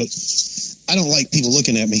of it, but I don't like people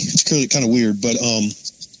looking at me. It's kind of weird, but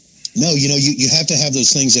no, you know, you have to have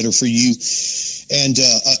those things that are for you. And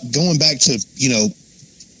going back to, you know,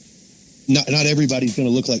 not everybody's going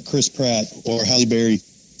to look like Chris Pratt or Halle Berry.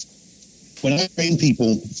 When I train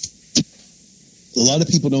people, a lot of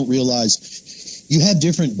people don't realize you have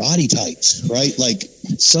different body types, right? Like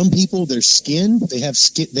some people, their skin, they have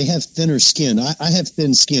thinner skin. I have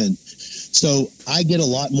thin skin. So I get a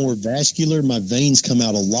lot more vascular. My veins come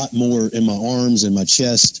out a lot more in my arms and my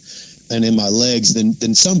chest and in my legs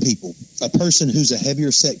than some people. A person who's a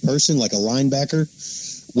heavier set person, like a linebacker,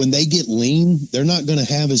 when they get lean, they're not going to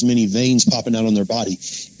have as many veins popping out on their body.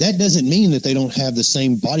 That doesn't mean that they don't have the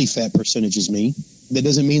same body fat percentage as me. That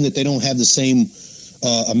doesn't mean that they don't have the same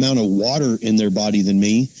amount of water in their body than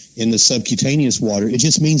me, in the subcutaneous water. It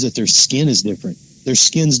just means that their skin is different. Their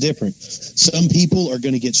skin's different. Some people are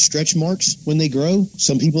going to get stretch marks when they grow.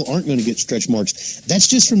 Some people aren't going to get stretch marks. That's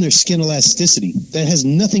just from their skin elasticity. That has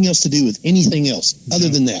nothing else to do with anything else other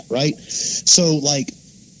than that, right? So, like,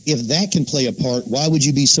 if that can play a part, why would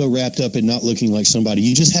you be so wrapped up in not looking like somebody?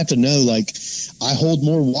 You just have to know, like, I hold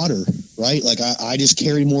more water, right? Like, I just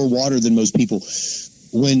carry more water than most people.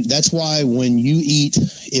 That's why when you eat,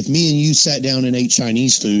 if me and you sat down and ate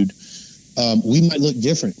Chinese food, we might look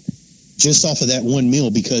different just off of that one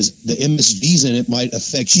meal, because the MSGs in it might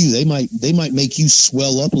affect you. They might make you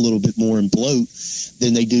swell up a little bit more and bloat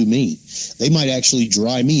than they do me. They might actually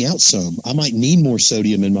dry me out some. I might need more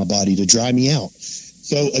sodium in my body to dry me out.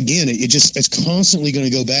 So again, it's constantly going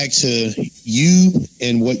to go back to you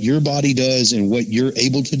and what your body does and what you're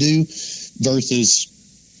able to do versus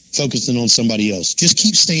focusing on somebody else. Just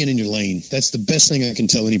keep staying in your lane. That's the best thing I can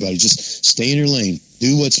tell anybody. Just stay in your lane.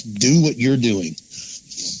 Do what you're doing.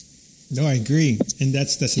 No, I agree, and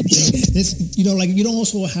that's the thing. It's, you don't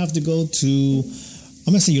also have to go to.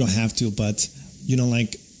 I'm not saying you don't have to, but you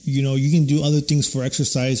can do other things for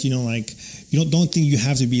exercise. Don't think you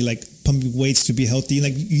have to be like pumping weights to be healthy.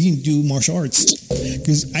 Like, you can do martial arts,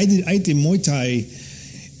 because I did Muay Thai.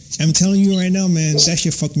 I'm telling you right now, man, that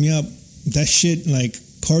shit fucked me up. That shit, like,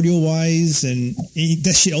 cardio wise, and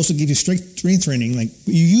that shit also gives you strength training. Like,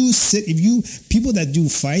 people that do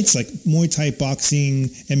fights like Muay Thai, boxing,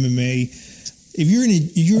 MMA, if you're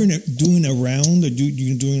doing a round, or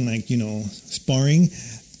you're doing, like, sparring,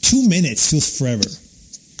 2 minutes feels forever,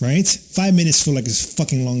 right? 5 minutes feel like it's a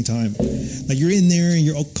fucking long time. Like, you're in there and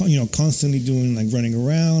you're constantly doing, like, running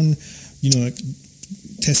around, like,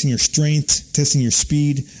 testing your strength, testing your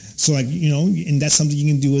speed. So, like, and that's something you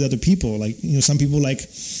can do with other people. Like, some people like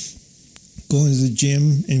going to the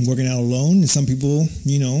gym and working out alone, and some people,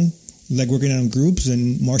 like working out in groups.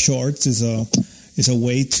 And martial arts is a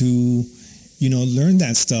way to, learn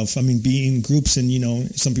that stuff. I mean, being in groups, and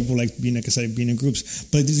some people like being in groups.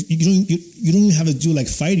 But you don't even have to do like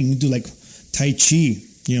fighting. You do like Tai Chi, you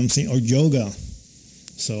know what I'm saying, or yoga.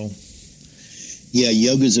 So, yeah,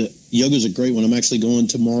 yoga's a great one. I'm actually going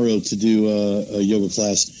tomorrow to do a yoga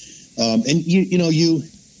class. And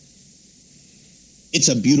it's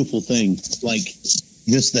a beautiful thing. Like,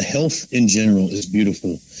 just the health in general is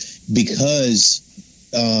beautiful, because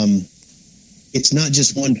it's not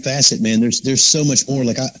just one facet, man. There's so much more.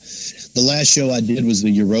 Like, the last show I did was the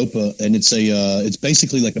Europa, and it's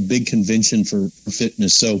basically like a big convention for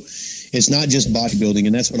fitness. So it's not just bodybuilding,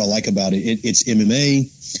 and that's what I like about it. It's MMA.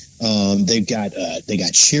 They've got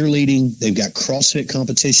cheerleading. They've got CrossFit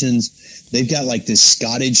competitions. They've got like this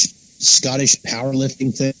Scottish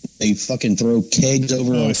powerlifting thing. They fucking throw kegs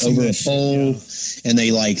over a pole, and they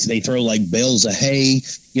throw like bales of hay.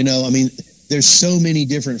 I mean, there's so many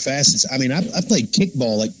different facets. I mean, I played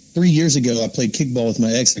kickball like 3 years ago. I played kickball with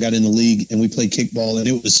my ex. I got in the league, and we played kickball, and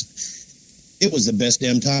it was the best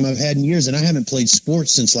damn time I've had in years. And I haven't played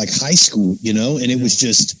sports since like high school, and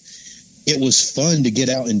it was fun to get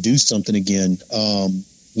out and do something again.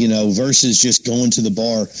 Versus just going to the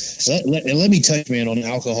bar. Let me touch, man, on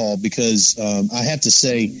alcohol, because I have to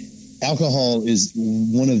say, alcohol is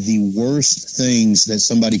one of the worst things that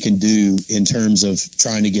somebody can do in terms of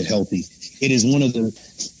trying to get healthy. It is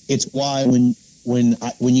it's why when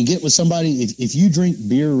you get with somebody, if you drink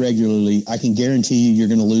beer regularly, I can guarantee you're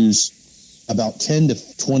going to lose about 10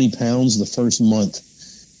 to 20 pounds the first month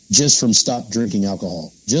just from stop drinking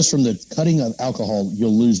alcohol. Just from the cutting of alcohol,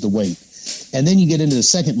 you'll lose the weight. And then you get into the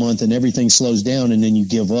second month and everything slows down, and then you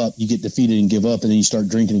give up. You get defeated and give up, and then you start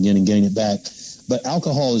drinking again and gain it back. But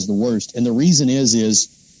alcohol is the worst. And the reason is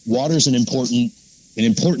water is an important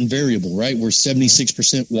variable, right? We're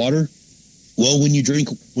 76% water. Well, when you drink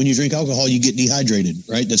alcohol, you get dehydrated,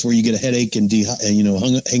 right? That's where you get a headache and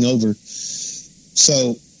hangover.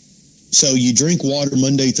 So you drink water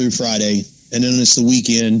Monday through Friday, and then it's the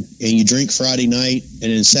weekend, and you drink Friday night,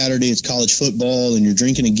 and then Saturday it's college football, and you're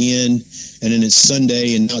drinking again, and then it's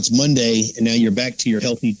Sunday, and now it's Monday, and now you're back to your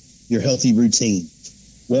healthy routine.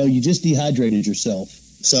 Well, you just dehydrated yourself,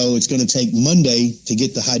 so it's going to take Monday to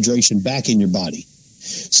get the hydration back in your body.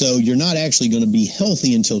 So you're not actually going to be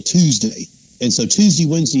healthy until Tuesday, and so Tuesday,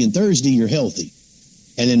 Wednesday, and Thursday you're healthy,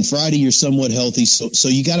 and then Friday you're somewhat healthy. So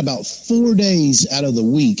you got about 4 days out of the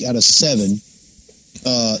week, out of 7.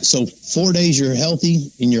 So 4 days you're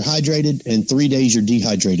healthy and you're hydrated, and 3 days you're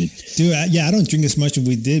dehydrated. Dude, I don't drink as much as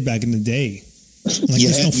we did back in the day. Like,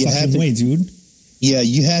 there's no fucking way, dude. Yeah,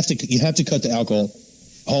 you have to cut the alcohol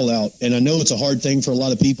out. And I know it's a hard thing for a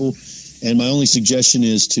lot of people. And my only suggestion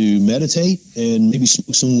is to meditate and maybe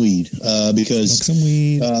smoke some weed. Because smoke some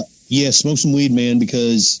weed. Smoke some weed, man.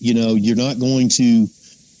 Because you're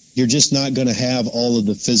just not going to have all of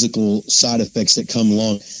the physical side effects that come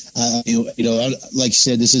along. Like you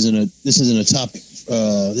said, this isn't a topic.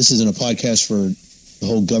 This isn't a podcast for the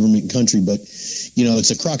whole government and country, but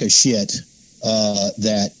it's a crock of shit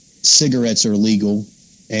that cigarettes are illegal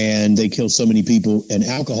and they kill so many people, and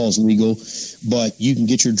alcohol's legal, but you can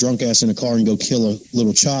get your drunk ass in a car and go kill a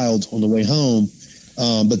little child on the way home.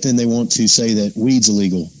 But then they want to say that weed's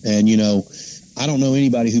illegal, and I don't know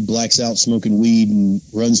anybody who blacks out smoking weed and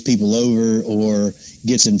runs people over or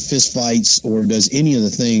gets in fist fights or does any of the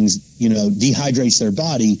things, dehydrates their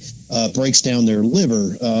body, breaks down their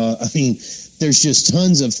liver. I mean, there's just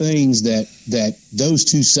tons of things that those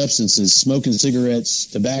two substances, smoking cigarettes,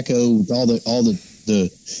 tobacco, all the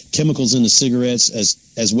chemicals in the cigarettes,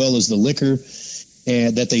 as well as the liquor,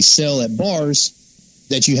 and that they sell at bars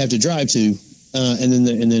that you have to drive to, and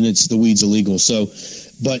then it's the weed's illegal. So,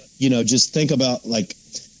 but just think about, like,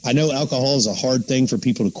 I know alcohol is a hard thing for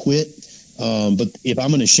people to quit, but if I'm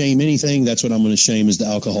going to shame anything, that's what I'm going to shame is the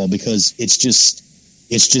alcohol, because it's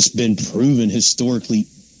just been proven historically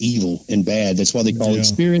evil and bad. That's why they call it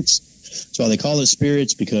spirits. That's why they call it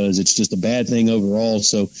spirits, because it's just a bad thing overall.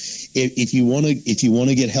 So if you want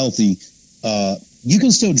to get healthy, you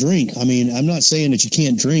can still drink. I mean, I'm not saying that you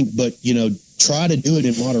can't drink, but try to do it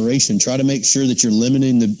in moderation. Try to make sure that you're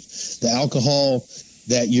limiting the alcohol,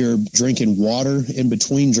 that you're drinking water in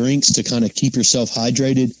between drinks to kind of keep yourself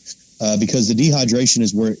hydrated, because the dehydration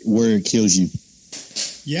is where it kills you.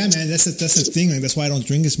 Yeah, man, that's the thing. Like, that's why I don't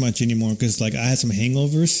drink as much anymore, because like I had some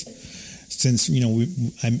hangovers since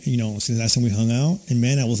since last time we hung out, and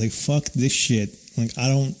man, I was like, fuck this shit. Like, I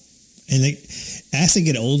don't. And like, as I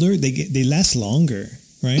get older, they last longer,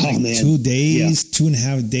 right? Oh, like man. 2 days,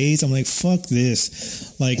 2.5 days. I'm like, fuck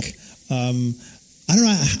this. Like, I don't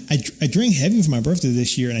know. I drank heavy for my birthday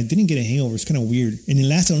this year, and I didn't get a hangover. It's kind of weird. And it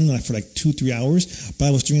lasted only for like 2-3 hours, but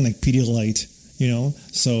I was drinking like Pedialyte,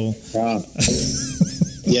 So. Wow.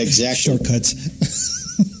 Yeah, exactly. Shortcuts.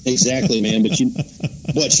 Exactly, man. But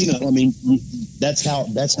I mean, that's how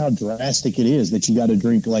drastic it is that you got to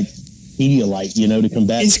drink like Pedialyte, to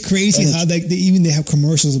combat. It's crazy how they have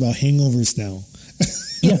commercials about hangovers now.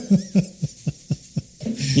 Yeah.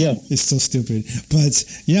 Yeah. It's so stupid. But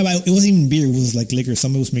yeah, but it wasn't even beer. It was like liquor.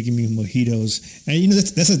 Somebody was making me mojitos. And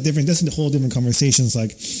that's a whole different conversation. It's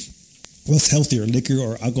like, what's healthier, liquor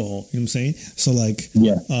or alcohol? You know what I'm saying? So like,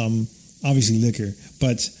 yeah. Obviously liquor.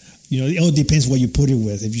 But, it all depends what you put it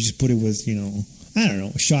with. If you just put it with, I don't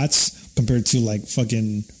know, shots compared to like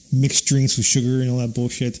fucking mixed drinks with sugar and all that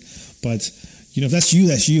bullshit. But, if that's you,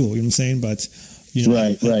 that's you. You know what I'm saying? But,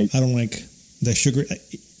 Right. I don't like the sugar. I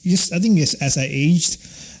think as I aged,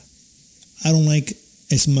 I don't like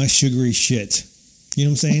as much sugary shit. You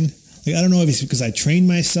know what I'm saying? Like, I don't know if it's because I trained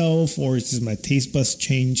myself or it's just my taste buds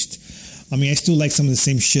changed. I mean, I still like some of the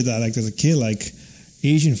same shit that I liked as a kid, like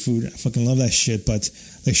Asian food. I fucking love that shit. But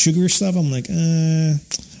like sugar stuff, I'm like, I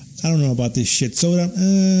don't know about this shit. Soda,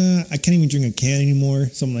 I can't even drink a can anymore.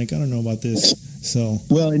 So I'm like, I don't know about this. So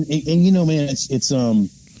well, and man, it's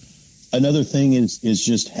another thing is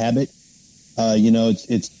just habit.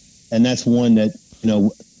 It's and that's one that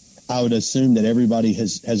I would assume that everybody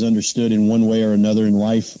has understood in one way or another in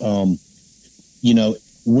life. When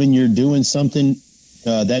you're doing something,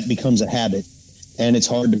 that becomes a habit, and it's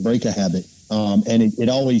hard to break a habit. And it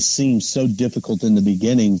always seems so difficult in the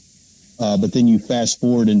beginning, but then you fast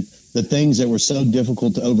forward, and the things that were so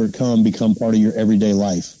difficult to overcome become part of your everyday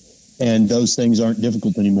life, and those things aren't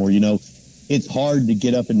difficult anymore. It's hard to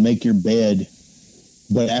get up and make your bed,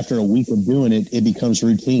 but after a week of doing it, it becomes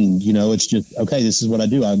routine. It's just, okay, this is what I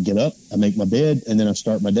do. I get up, I make my bed, and then I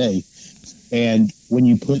start my day. And when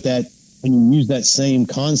you use that same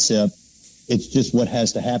concept, it's just what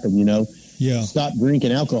has to happen, Yeah. Stop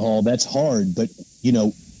drinking alcohol. That's hard, but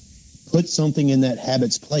put something in that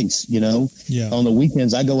habit's place. Yeah. On the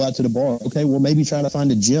weekends, I go out to the bar. Okay, well, maybe try to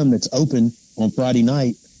find a gym that's open on Friday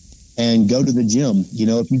night and go to the gym.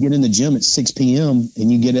 If you get in the gym at 6 p.m.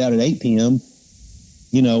 and you get out at 8 p.m.,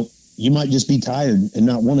 you might just be tired and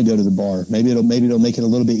not want to go to the bar. Maybe it'll make it a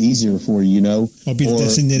little bit easier for you. I'll be the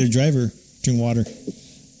designated driver. Drink water.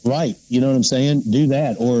 Right. You know what I'm saying? Do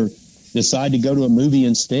that, or decide to go to a movie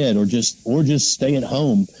instead, or just stay at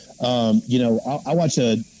home. I watched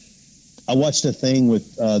a thing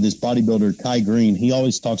with this bodybuilder, Kai Green. He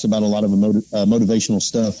always talks about a lot of motivational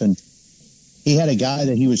stuff, and he had a guy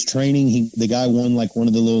that he was training. The guy won like one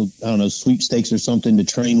of the little, I don't know, sweepstakes or something to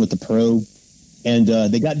train with the pro, and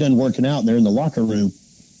they got done working out, and they're in the locker room,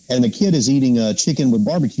 and the kid is eating chicken with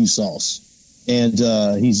barbecue sauce, and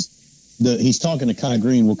he's talking to Kai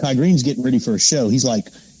Green. Well, Kai Green's getting ready for a show. He's like,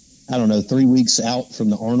 I don't know, 3 weeks out from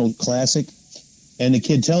the Arnold Classic. And the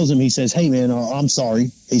kid tells him, he says, hey, man, I'm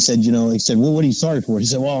sorry. He said, well, what are you sorry for? He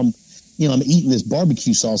said, well, I'm eating this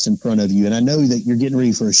barbecue sauce in front of you. And I know that you're getting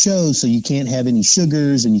ready for a show, so you can't have any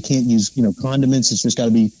sugars and you can't use, condiments. It's just got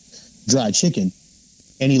to be dry chicken.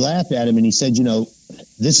 And he laughed at him and he said,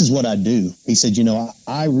 this is what I do. He said,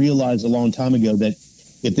 I realized a long time ago that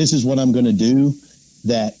if this is what I'm going to do,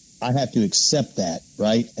 that I have to accept that.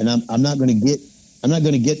 Right. And I'm not going to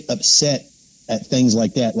get upset at things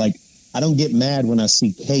like that. Like, I don't get mad when I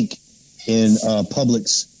see cake in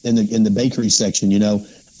Publix in the bakery section. You know,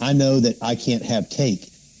 I know that I can't have cake,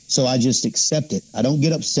 so I just accept it. I don't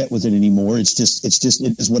get upset with it anymore. It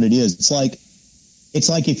is what it is. It's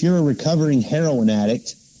like if you're a recovering heroin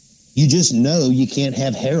addict, you just know you can't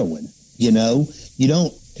have heroin. You know, you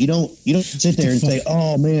don't sit there and say,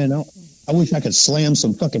 "Oh man, I wish I could slam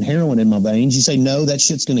some fucking heroin in my veins." You say, "No, that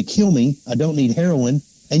shit's going to kill me. I don't need heroin,"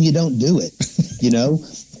 and you don't do it. You know,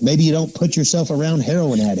 maybe you don't put yourself around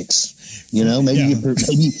heroin addicts. You know,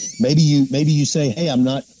 maybe you say, "Hey, I'm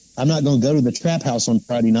not going to go to the trap house on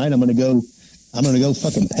Friday night. I'm going to go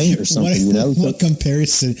fucking paint or something." You know, what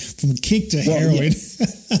comparison from cake to heroin?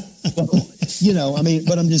 Yeah. Well, you know, I mean,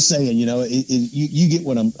 but I'm just saying, you know, you get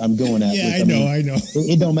what I'm going at. Yeah, with. I know.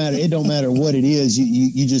 It don't matter. It don't matter what it is.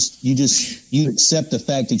 You accept the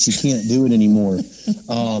fact that you can't do it anymore.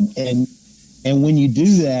 And when you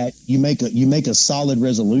do that, you make a solid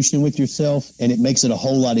resolution with yourself, and it makes it a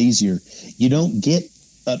whole lot easier. You don't get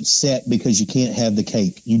upset because you can't have the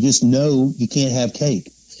cake. You just know you can't have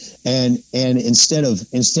cake. And instead of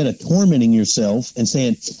tormenting yourself and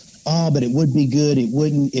saying, "Oh, but it would be good," it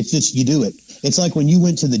wouldn't. It's just, you do it. It's like when you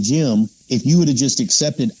went to the gym. If you would have just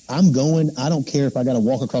accepted, "I'm going. I don't care if I got to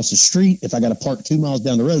walk across the street, if I got to park 2 miles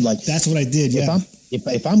down the road." Like, that's what I did. Yeah.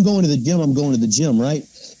 If I'm going to the gym, I'm going to the gym, right?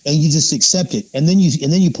 And you just accept it, and then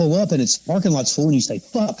you pull up and it's parking lot's full, and you say,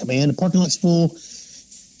 "Fuck, man, the parking lot's full,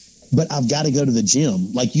 but I've got to go to the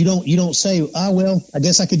gym." Like, you don't say, well, I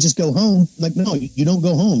guess I could just go home. Like, no, you don't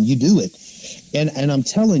go home. You do it. And I'm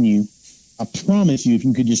telling you, I promise you, if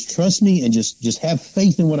you could just trust me and just have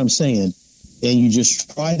faith in what I'm saying, and you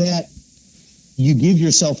just try that, you give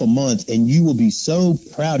yourself a month and you will be so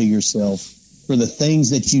proud of yourself for the things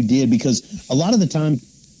that you did, because a lot of the time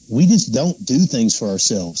we just don't do things for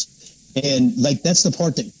ourselves. And like, that's the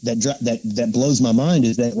part that blows my mind,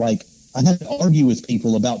 is that, like, I have to argue with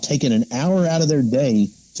people about taking an hour out of their day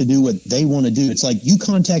to do what they want to do. It's like, you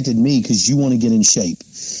contacted me because you want to get in shape,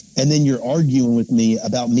 and then you're arguing with me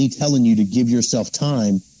about me telling you to give yourself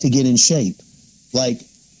time to get in shape. Like,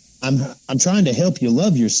 I'm trying to help you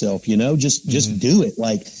love yourself, you know, just do it.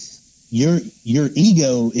 Like, your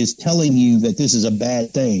ego is telling you that this is a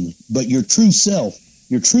bad thing, but your true self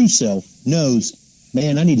knows,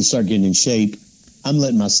 man, I need to start getting in shape. I'm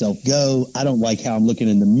letting myself go. I don't like how I'm looking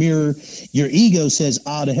in the mirror. Your ego says,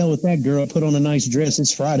 to hell with that girl. Put on a nice dress.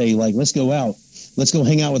 It's Friday. Like, let's go out. Let's go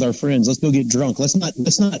hang out with our friends. Let's go get drunk. Let's not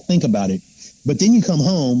think about it. But then you come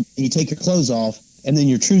home and you take your clothes off, and then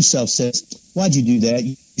your true self says, "Why'd you do that?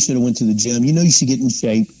 You should have went to the gym. You know you should get in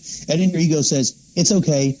shape." And then your ego says, "It's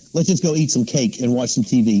okay. Let's just go eat some cake and watch some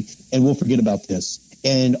TV, and we'll forget about this.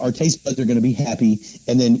 And our taste buds are going to be happy,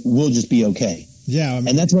 and then we'll just be okay." Yeah, I mean,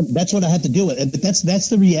 and that's what I have to deal with. But that's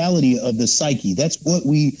the reality of the psyche. That's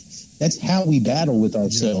how we battle with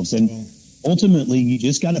ourselves. And ultimately, you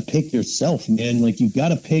just got to pick yourself, man. Like, you've got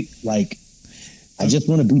to pick, like, I just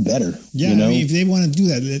want to be better. Yeah, you know? I mean, if they want to do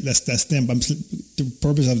that, that's them. But the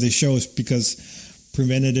purpose of this show is because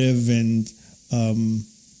preventative and,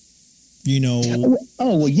 you know.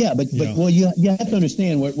 Oh, well, yeah, but well, you have to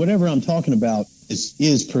understand, whatever I'm talking about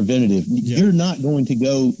is preventative. Yeah. You're not going to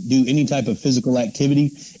go do any type of physical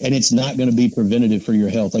activity, and it's not going to be preventative for your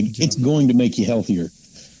health. Like, it's going to make you healthier.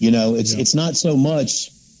 You know, it's not so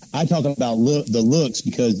much. I talk about the looks,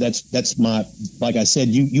 because that's my, like I said,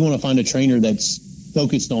 you want to find a trainer that's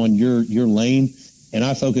focused on your lane, and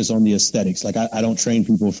I focus on the aesthetics. Like, I don't train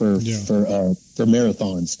people for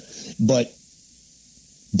marathons, but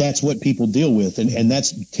that's what people deal with, and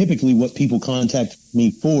that's typically what people contact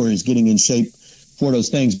me for, is getting in shape for those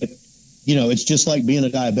things. But, you know, it's just like being a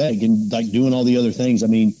diabetic and like doing all the other things. I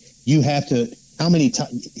mean, you have to, how many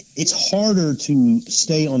times, it's harder to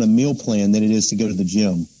stay on a meal plan than it is to go to the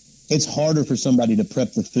gym. It's harder for somebody to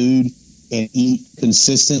prep the food and eat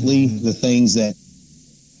consistently the things that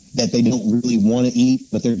they don't really want to eat,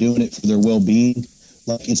 but they're doing it for their well-being.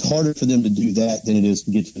 Like, it's harder for them to do that than it is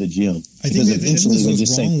to get to the gym. I think that eventually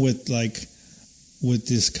what's wrong with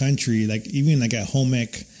this country. Like, even like at home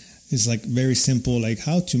ec is like very simple, like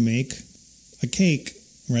how to make a cake,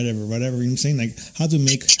 whatever, you know what I'm saying? Like, how to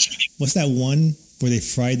make, what's that one where they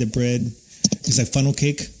fry the bread? It's like funnel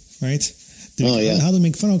cake, right? How to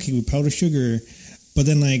make funnel cake with powdered sugar. But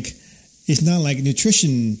then, like, it's not like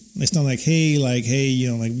nutrition. It's not like, hey, you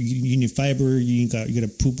know, like, you need fiber. You got to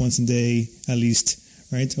poop once a day at least,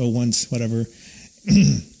 right? Or once, whatever.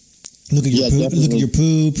 Look at your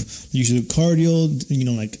poop. You should do cardio. You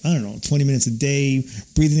know, like, I don't know, 20 minutes a day,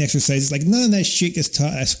 breathing exercises. Like, none of that shit gets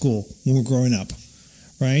taught at school when we're growing up,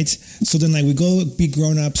 right? So then, like, we go be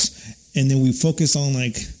grown ups, and then we focus on,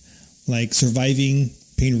 like, like surviving,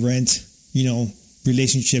 paying rent, you know,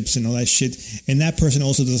 relationships and all that shit. And that person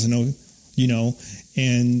also doesn't know, you know,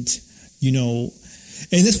 and, you know,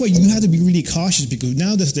 and that's why you have to be really cautious, because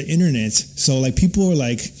now there's the internet. So like people are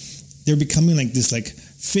like, they're becoming like this like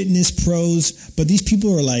fitness pros, but these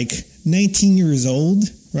people are like 19 years old,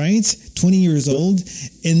 right? 20 years old.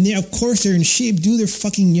 And they, of course, they're in shape. Dude, they're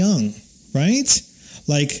fucking young, right?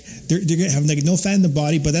 Like they're gonna have like no fat in the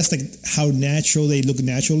body, but that's like how natural they look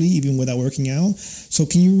naturally, even without working out. So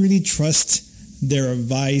can you really trust their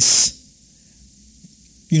advice?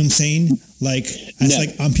 You know what I'm saying? Like, it's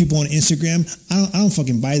like on people on Instagram, I don't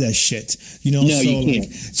fucking buy that shit. You know, no, so you can't.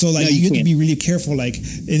 Like, so like you have to be really careful. Like,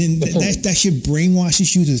 and then that shit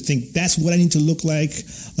brainwashes you to think that's what I need to look like.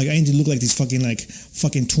 Like I need to look like these fucking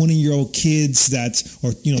 20-year-old kids that,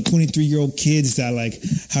 or you know, 23-year-old kids that like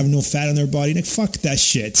have no fat on their body. Like fuck that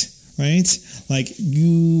shit, right? Like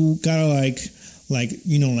you gotta like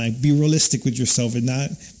you know, like be realistic with yourself and not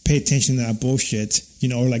pay attention to that bullshit. You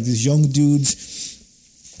know, or like these young dudes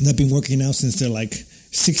that have been working out since they're like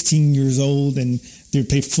 16 years old and they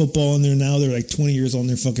play football and they're like 20 years old and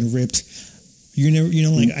they're fucking ripped. You never, you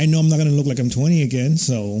know, like I know I'm not gonna look like I'm 20 again,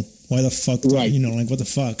 so why the fuck, right? You know, like what the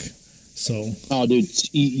fuck? So, oh, dude,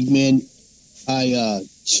 man,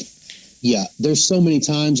 yeah. There's so many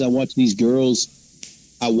times I watch these girls,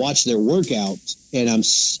 I watch their workouts, and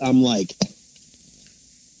I'm like,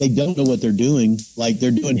 they don't know what they're doing. Like they're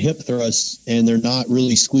doing hip thrusts and they're not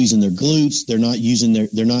really squeezing their glutes. They're not using they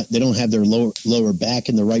don't have their lower back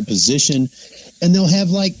in the right position, and they'll have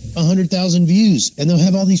like 100,000 views and they'll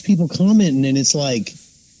have all these people commenting. And it's like,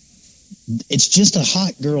 it's just a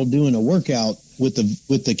hot girl doing a workout with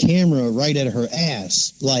the camera right at her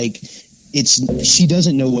ass. Like she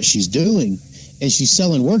doesn't know what she's doing, and she's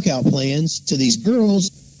selling workout plans to these girls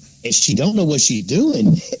and she don't know what she's doing.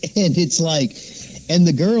 And it's like, and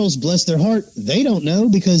the girls, bless their heart, they don't know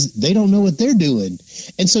because they don't know what they're doing.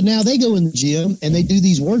 And so now they go in the gym and they do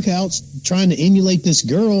these workouts trying to emulate this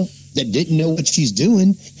girl that didn't know what she's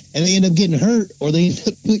doing, and they end up getting hurt, or they end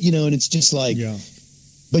up, you know, and it's just like, yeah.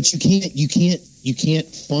 But you can't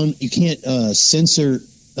censor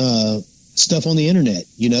stuff on the internet.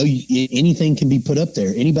 You know, anything can be put up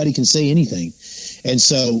there. Anybody can say anything. And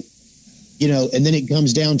so, you know, and then it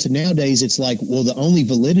comes down to nowadays, it's like, well, the only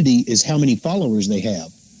validity is how many followers they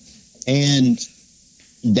have. And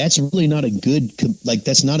that's really not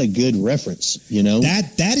that's not a good reference, you know?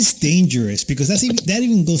 That is dangerous, because that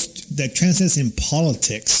even transcends in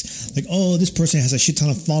politics. Like, oh, this person has a shit ton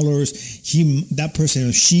of followers. That person,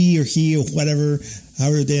 or she or he or whatever,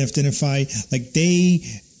 however they identify, like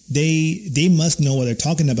they must know what they're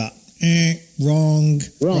talking about. Wrong,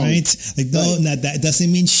 right? Like, no, right. That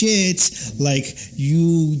doesn't mean shit. Like,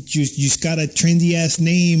 you just got a trendy ass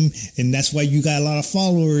name, and that's why you got a lot of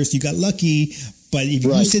followers. You got lucky. But if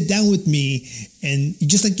you sit down with me, and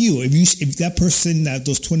just like you, if that person,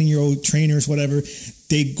 those 20-year-old trainers, whatever,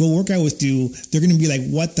 they go work out with you, they're gonna be like,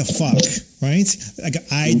 what the fuck, right? Like,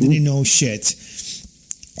 I didn't know shit.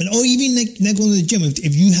 And even like not going to the gym.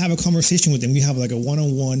 If you have a conversation with them, you have like a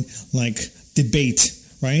one-on-one like debate.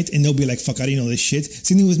 Right? And they'll be like, fuck, I didn't know this shit.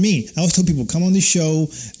 Same thing with me. I always tell people, come on this show,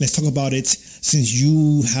 let's talk about it, since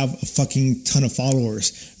you have a fucking ton of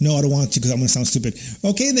followers. No, I don't want to, because I'm going to sound stupid.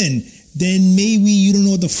 Okay, then maybe you don't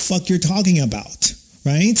know what the fuck you're talking about.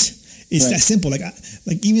 Right? It's that simple. Like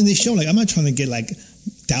even this show, like I'm not trying to get like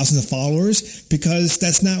thousands of followers, because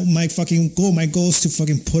that's not my fucking goal. My goal is to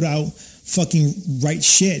fucking put out fucking right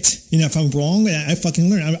shit. You know, if I'm wrong, I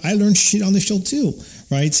fucking learn. I learn shit on the show too.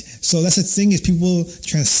 Right? So that's the thing, is people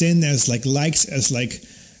transcend as like likes as like,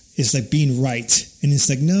 it's like being right. And it's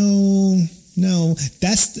like, no,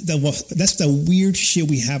 that's the weird shit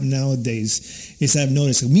we have nowadays. Is I've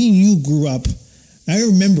noticed, me and you grew up. I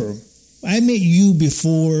remember I met you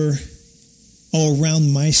before or around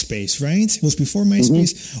MySpace, right? It was before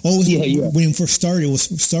MySpace. Mm-hmm. Oh, when it first started, it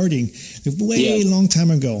was starting way long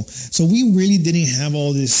time ago. So we really didn't have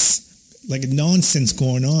all this like nonsense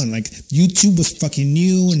going on. Like YouTube was fucking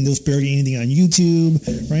new, and there was barely anything on YouTube,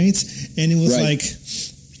 right? And it was like,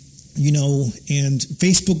 you know, and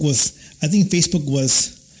I think Facebook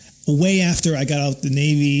was way after I got out the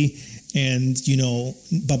Navy, and, you know,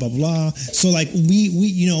 blah, blah, blah. So like we,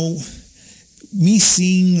 you know, me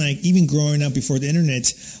seeing like even growing up before the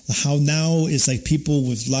internet, how now it's like people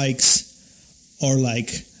with likes are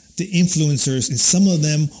like the influencers, and some of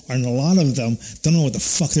them, and a lot of them, don't know what the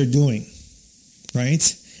fuck they're doing, right?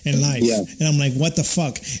 In life. Yeah. And I'm like, what the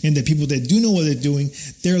fuck? And the people that do know what they're doing,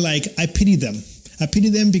 they're like, I pity them. I pity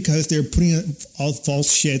them because they're putting all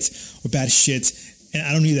false shit or bad shit, and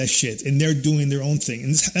I don't need that shit. And they're doing their own thing.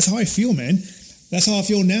 And that's how I feel, man. That's how I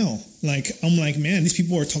feel now. Like, I'm like, man, these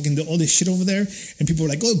people are talking all this shit over there, and people are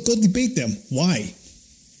like, go debate them. Why?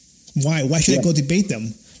 Why should I go debate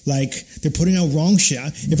them? Like, they're putting out wrong shit.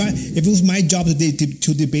 If it was my job to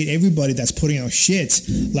debate everybody that's putting out shit,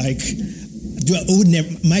 like,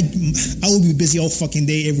 I would be busy all fucking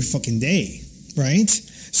day, every fucking day, right?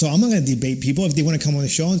 So I'm not gonna debate people. If they want to come on the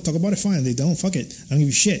show and talk about it, fine. If they don't, fuck it. I don't give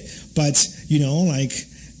a shit. But like,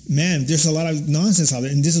 man, there's a lot of nonsense out there,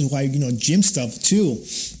 and this is why gym stuff too.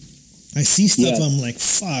 I see stuff. Yeah. I'm like,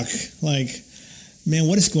 fuck, like. Man,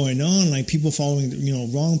 what is going on? Like, people following,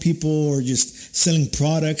 wrong people, or just selling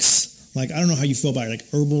products. Like, I don't know how you feel about it, like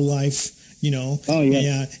Herbalife, Oh, yeah.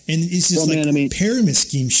 Yeah. And it's just pyramid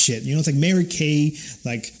scheme shit. It's like Mary Kay,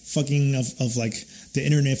 like, fucking of like, the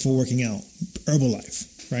internet for working out.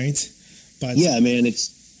 Herbalife, right? But yeah, man,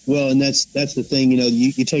 and that's the thing,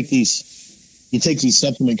 you take these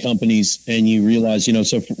supplement companies and you realize,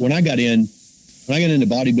 so when I got into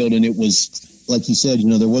bodybuilding, it was, like you said,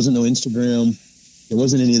 there wasn't no Instagram. There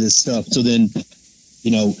wasn't any of this stuff. So then,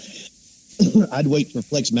 I'd wait for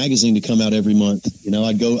Flex Magazine to come out every month.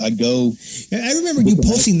 I'd go. I remember you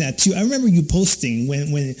posting that too. I remember you posting when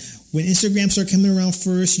Instagram started coming around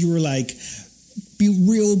first. You were like, be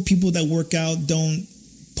real. People that work out don't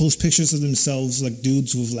post pictures of themselves like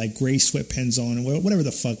dudes with like gray sweatpants on and whatever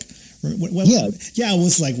the fuck. Yeah, I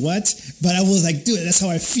was like, what? But I was like, dude, that's how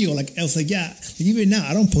I feel. Like, I was like, yeah. Like, even now,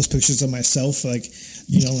 I don't post pictures of myself. Like,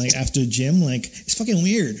 like after gym, like, it's fucking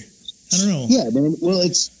weird. I don't know. Yeah, man. Well,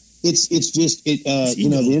 it's just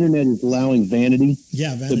the internet is allowing vanity.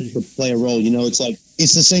 Yeah, vanity to play a role. It's like,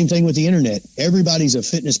 it's the same thing with the internet. Everybody's a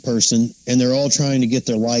fitness person, and they're all trying to get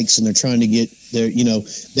their likes, and they're trying to get their,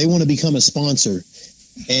 they want to become a sponsor.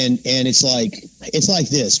 And it's like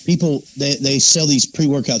this. People, they sell these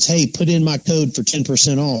pre-workouts. Hey, put in my code for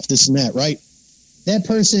 10% off, this and that, right? That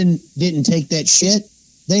person didn't take that shit.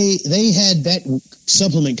 They had that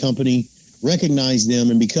supplement company recognize them,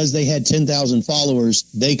 and because they had 10,000 followers,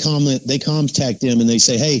 they contact them and they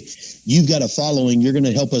say, hey, you've got a following. You're going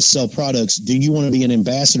to help us sell products. Do you want to be an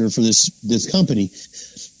ambassador for this company?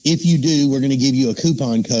 If you do, we're going to give you a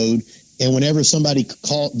coupon code. And whenever somebody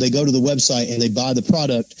they go to the website and they buy the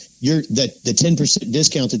product, the 10%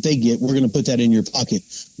 discount that they get, we're going to put that in your pocket.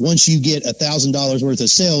 Once you get $1,000 worth of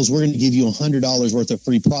sales, we're going to give you $100 worth of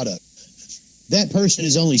free product. That person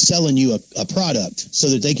is only selling you a product so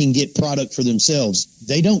that they can get product for themselves.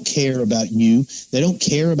 They don't care about you. They don't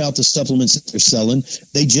care about the supplements that they're selling.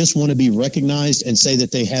 They just want to be recognized and say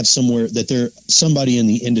that they have somewhere, that they're somebody in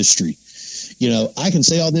the industry. I can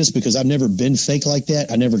say all this because I've never been fake like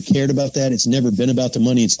that. I never cared about that. It's never been about the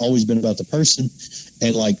money. It's always been about the person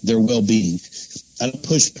and like their well-being. I don't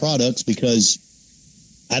push products because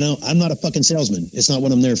I'm not a fucking salesman. It's not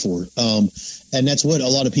what I'm there for. And that's what a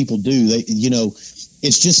lot of people do. They,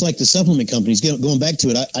 it's just like the supplement companies. Going back to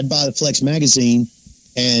it, I'd buy the Flex magazine,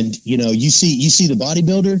 and you see the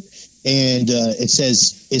bodybuilder, and it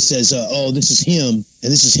says, oh, this is him,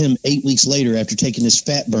 and this is him 8 weeks later after taking this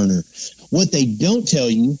fat burner. What they don't tell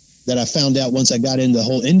you, that I found out once I got into the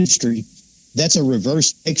whole industry, that's a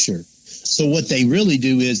reverse picture. So what they really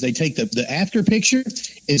do is they take the after picture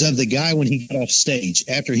is of the guy when he got off stage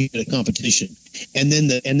after he did a competition, and then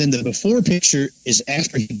the before picture is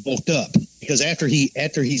after he bulked up, because after he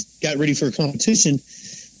got ready for a competition,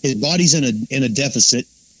 his body's in a deficit.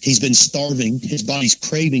 He's been starving. His body's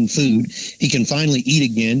craving food. He can finally eat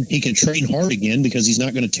again. He can train hard again because he's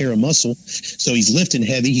not going to tear a muscle. So he's lifting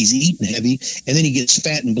heavy. He's eating heavy, and then he gets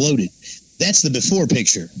fat and bloated. That's the before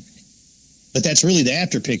picture, but that's really the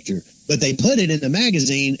after picture. But they put it in the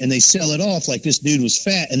magazine and they sell it off like this dude was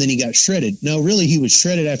fat and then he got shredded. No, really, he was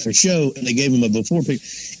shredded after a show, and they gave him a before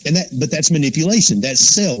picture. But that's manipulation. That's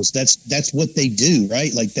sales. That's what they do,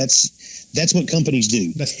 right? Like that's what companies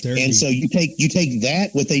do. That's dirty. And so you take that,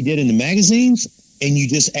 what they did in the magazines, and you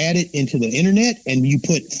just add it into the internet, and you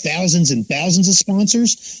put thousands and thousands of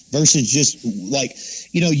sponsors versus just like,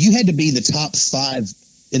 you had to be the top 5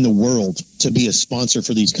 in the world to be a sponsor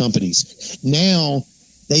for these companies. Now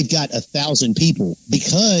they've got 1,000 people,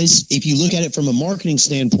 because if you look at it from a marketing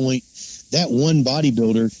standpoint, that one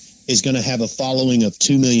bodybuilder is going to have a following of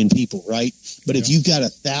 2 million people, right? But if you've got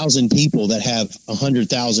 1,000 people that have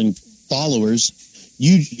 100,000 followers,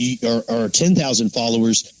 or 10,000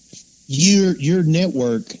 followers, your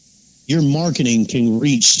network, your marketing can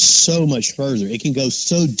reach so much further. It can go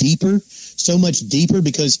so much deeper,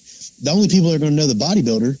 because the only people that are going to know the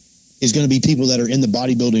bodybuilder is going to be people that are in the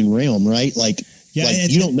bodybuilding realm, right?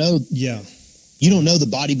 You don't know the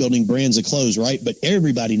bodybuilding brands of clothes, right? But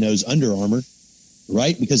everybody knows Under Armour,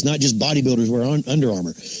 right? Because not just bodybuilders wear Under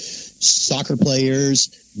Armour. Soccer players,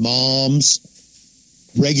 moms,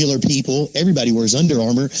 regular people. Everybody wears Under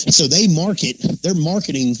Armour. So their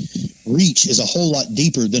marketing reach is a whole lot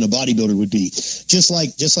deeper than a bodybuilder would be. Just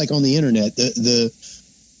like on the internet, the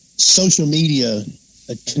social media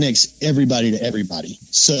connects everybody to everybody.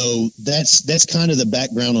 So that's kind of the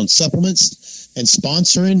background on supplements and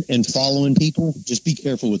sponsoring and following people. Just be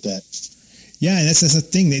careful with that. Yeah, and that's the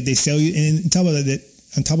thing. They sell you, and on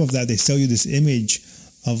top of that, they sell you this image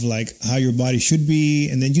of like how your body should be,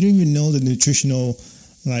 and then you don't even know the nutritional,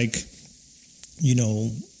 like, you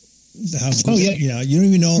know, how good, you don't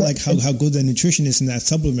even know like how good the nutrition is in that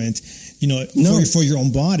supplement, for your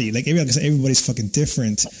own body. Like everybody's fucking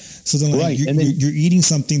different. So then like you're eating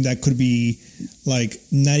something that could be like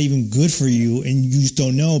not even good for you, and you just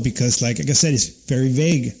don't know because like I said, it's very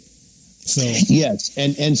vague. So yes,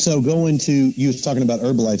 and so going to, you was talking about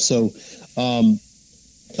Herbalife. So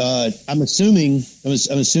I'm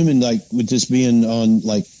assuming like with this being on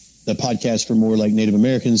like the podcast for more like Native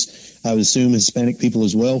Americans, I would assume Hispanic people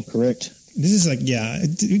as well, correct? This is like,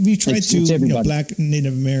 we try to Black,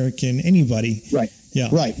 Native American, anybody. Right. Yeah.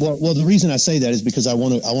 Right. Well, the reason I say that is because I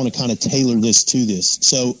want to kind of tailor this to this.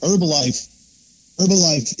 So Herbalife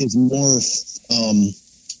is more,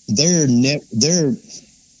 their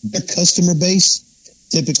customer base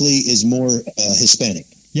typically is more Hispanic.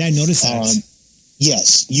 Yeah, I noticed that.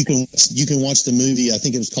 Yes, you can watch the movie. I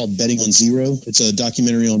think it was called Betting on Zero. It's a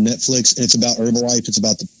documentary on Netflix, and it's about Herbalife. It's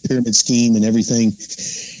about the pyramid scheme and everything.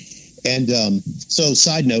 And so,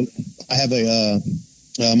 side note, I have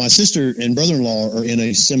my sister and brother-in-law are in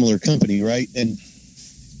a similar company, right? And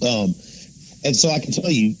so I can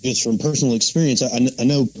tell you just from personal experience, I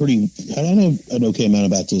know an okay amount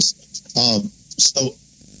about this. So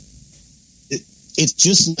it's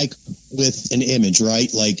just like with an image,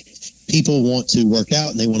 right? Like, people want to work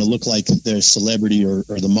out and they want to look like their celebrity or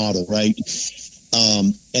the model, right?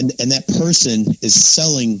 And that person is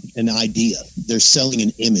selling an idea. They're selling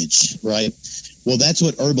an image, right? Well, that's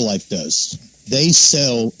what Herbalife does. They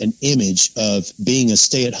sell an image of being a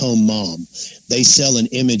stay-at-home mom. They sell an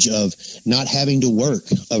image of not having to work,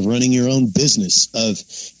 of running your own business, of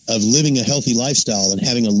living a healthy lifestyle and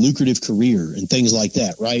having a lucrative career and things like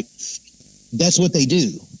that, right? That's what they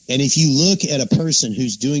do. And if you look at a person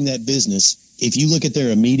who's doing that business, if you look at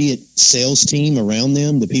their immediate sales team around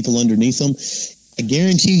them, the people underneath them, I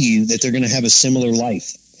guarantee you that they're going to have a similar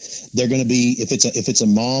life. They're going to be, if it's a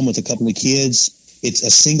mom with a couple of kids, it's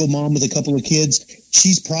a single mom with a couple of kids,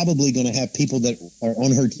 she's probably going to have people that are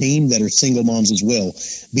on her team that are single moms as well,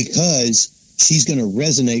 because she's going to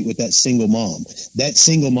resonate with that single mom. That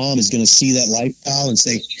single mom is going to see that lifestyle and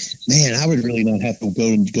say, man, I would really not have to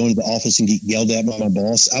go into the office and get yelled at by my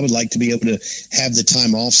boss. I would like to be able to have the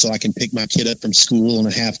time off so I can pick my kid up from school on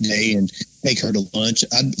a half day and take her to lunch.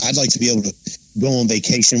 I'd like to be able to go on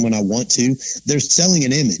vacation when I want to. They're selling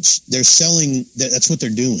an image. They're selling, that's what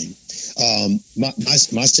they're doing.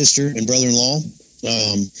 My sister and brother-in-law,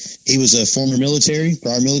 he was a former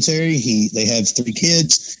prior military. They have 3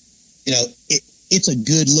 kids. It's a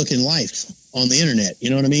good looking life on the internet. You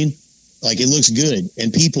know what I mean? Like, it looks good.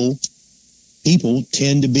 And people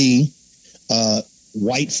tend to be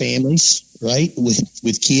white families, right?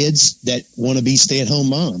 With kids that want to be stay-at-home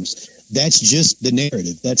moms. That's just the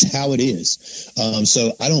narrative. That's how it is.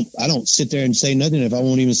 So I don't sit there and say nothing if I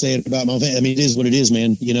won't even say it about my family. I mean, it is what it is,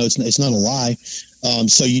 man. It's not a lie.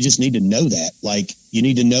 So you just need to know that. Like, you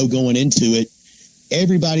need to know going into it.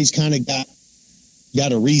 Everybody's kind of got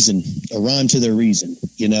a reason, a rhyme to their reason,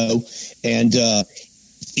 and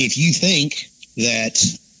if you think that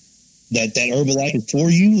Herbalife is for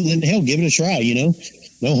you, then hell, give it a try.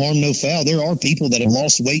 No harm, no foul. There are people that have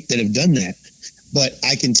lost weight that have done that, but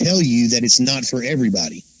I can tell you that it's not for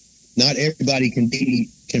everybody. Not everybody can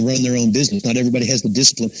run their own business. Not everybody has the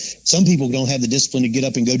discipline. Some people don't have the discipline to get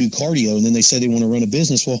up and go do cardio, and then they say they want to run a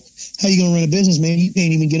business. Well, how are you going to run a business, man? You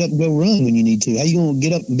can't even get up and go run when you need to. How are you going to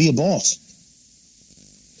get up and be a boss?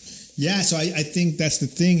 Yeah, so I think that's the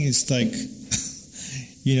thing is like,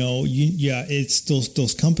 it's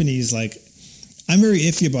those companies, like, I'm very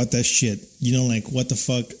iffy about that shit. Like, what the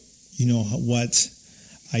fuck, what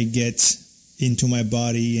I get into my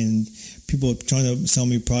body and people trying to sell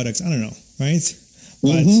me products. I don't know, right?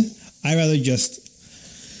 But I rather just,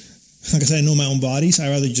 like I said, I know my own body, so I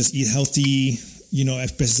rather just eat healthy,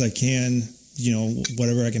 as best as I can,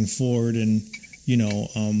 whatever I can afford, and,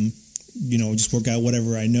 just work out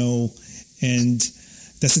whatever I know. And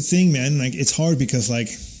that's the thing, man. Like, it's hard because, like,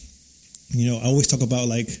 I always talk about,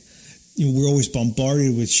 like, we're always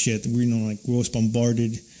bombarded with shit. We're always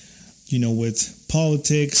bombarded, with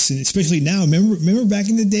politics, and especially now. Remember back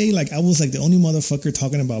in the day, like, I was like the only motherfucker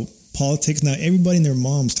talking about politics. Now everybody and their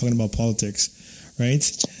mom's talking about politics, right?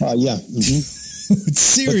 Yeah. Mm-hmm.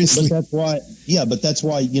 Seriously. But that's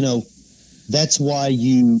why, that's why,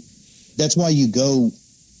 that's why you go,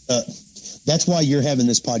 that's why you're having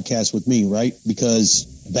this podcast with me, right? Because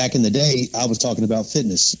back in the day, I was talking about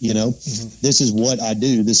fitness, This is what I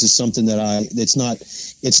do. This is something that it's not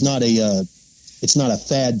a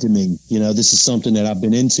fad to me. This is something that I've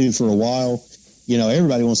been into for a while.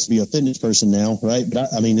 Everybody wants to be a fitness person now, right?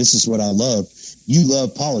 But this is what I love. You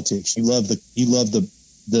love politics. You love the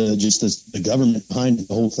government behind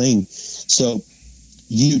the whole thing. So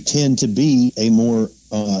you tend to be a more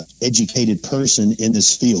educated person in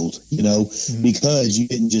this field, because you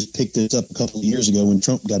didn't just pick this up a couple of years ago when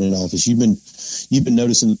Trump got in office. You've been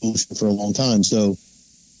noticing the bullshit for a long time. So,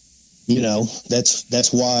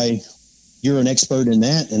 that's why you're an expert in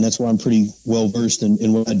that, and that's why I'm pretty well versed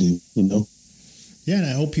in what I do, Yeah, and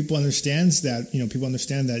I hope people understand that,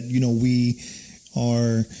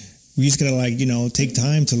 we just gotta take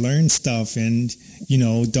time to learn stuff and,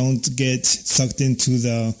 don't get sucked into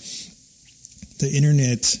the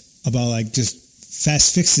internet about just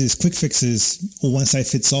fast fixes, quick fixes, or one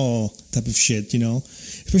size fits all type of shit,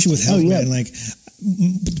 especially with health, man.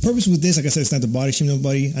 The purpose with this, like I said, it's not to body shame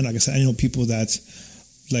nobody. And like I said, I know people that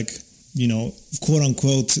quote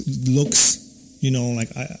unquote looks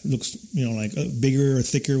bigger or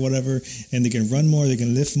thicker, whatever, and they can run more, they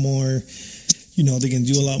can lift more, they can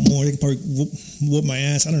do a lot more. They can probably whoop my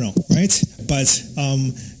ass. I don't know, right? But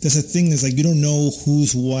there's a thing is you don't know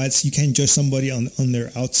who's what. You can't judge somebody on their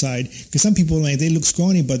outside, because some people they look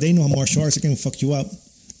scrawny, but they know martial arts. They can fuck you up,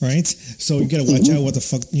 right? So you gotta watch out what the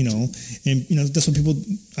fuck, and that's what people.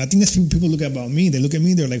 I think that's what people look at about me. They look at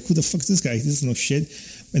me, they're like, "Who the fuck is this guy? This is no shit,"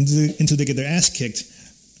 until they get their ass kicked.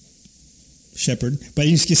 Shepherd, but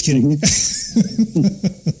he's just kidding. It's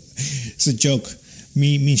a joke.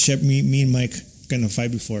 Me and Mike got in a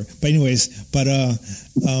fight before. But anyways,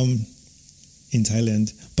 in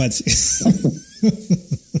Thailand. But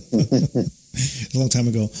a long time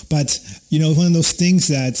ago. But one of those things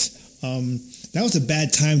that that was a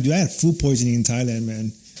bad time, dude. I had food poisoning in Thailand, man.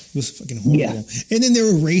 It was fucking horrible. Yeah. And then they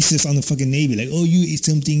were racist on the fucking Navy. Like, oh, you eat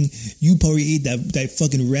something, you probably eat that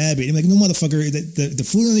fucking rabbit. I'm like, no, motherfucker, the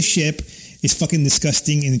food on the ship is fucking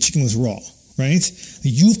disgusting and the chicken was raw, right?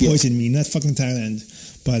 You poisoned me, not fucking Thailand.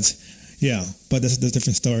 But, yeah, but that's a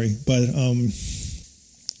different story. But,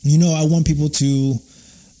 I want people to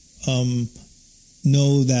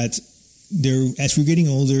know that as we're getting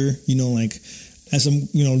older, as I'm,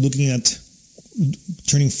 looking at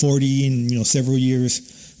turning 40 in, several years,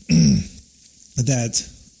 that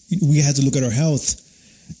we have to look at our health.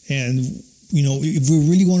 And, if we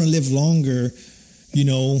really want to live longer,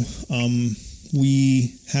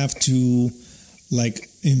 we have to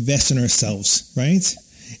invest in ourselves, right?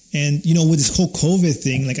 And with this whole COVID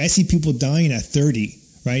thing, I see people dying at 30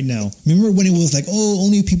 right now. Remember when it was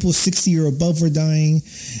only people 60 or above were dying,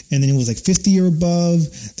 and then it was 50 or above,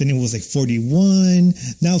 then it was 41,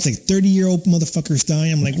 now it's 30-year-old motherfuckers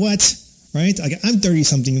dying. I'm like, what? Right? I'm 30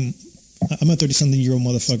 something. I'm a 30-something-year-old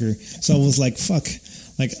motherfucker. So I was like, fuck.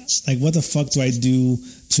 What the fuck do I do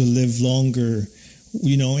to live longer?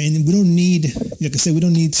 And we don't need, like I said, we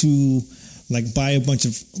don't need to buy a bunch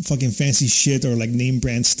of fucking fancy shit or name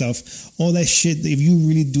brand stuff. All that shit, if you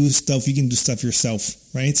really do stuff, you can do stuff yourself,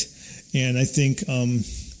 right? And I think,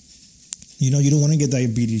 you don't want to get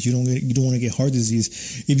diabetes. You don't want to get heart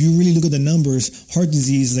disease. If you really look at the numbers, heart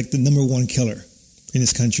disease is the number one killer in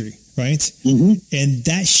this country, right? Mm-hmm. And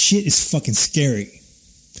that shit is fucking scary.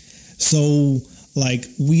 So,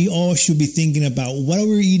 we all should be thinking about what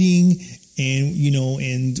we're eating and,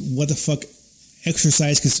 and what the fuck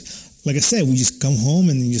exercise, because like I said, we just come home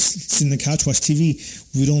and just sit on the couch, watch TV.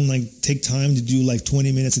 We don't take time to do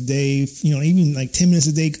 20 minutes a day, even 10 minutes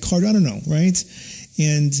a day cardio. I don't know, right?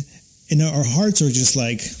 And our hearts are just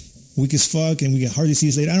weak as fuck, and we get heart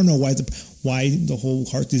disease later. I don't know why the whole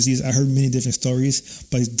heart disease. I heard many different stories,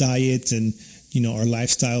 but it's diet and our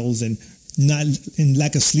lifestyles and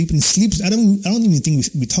lack of sleep. And sleep, I don't even think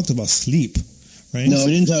we talked about sleep, right? No,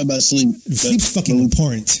 we didn't talk about sleep. Sleep's fucking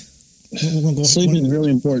important. Sleep is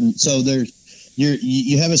really important. So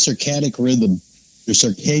you have a circadian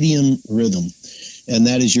rhythm, and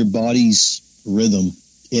that is your body's rhythm,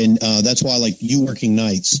 and that's why you working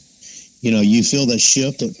nights, you feel that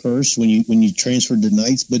shift at first when you transfer to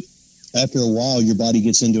nights, but after a while your body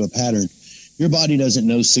gets into a pattern. Your body doesn't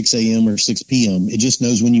know 6 a.m. or 6 p.m. It just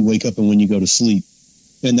knows when you wake up and when you go to sleep,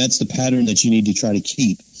 and that's the pattern that you need to try to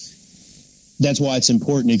keep. That's why it's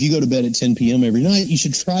important. If you go to bed at 10 p.m. every night, you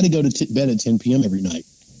should try to go to bed at 10 p.m. every night.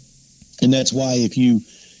 And that's why if you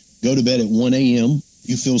go to bed at 1 a.m.,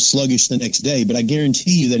 you feel sluggish the next day. But I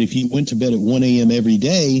guarantee you that if you went to bed at 1 a.m. every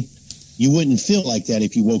day, you wouldn't feel like that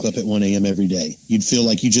if you woke up at 1 a.m. every day. You'd feel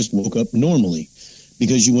like you just woke up normally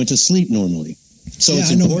because you went to sleep normally. So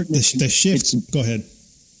it's important. The shift. Go ahead.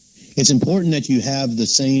 It's important that you have the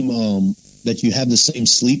same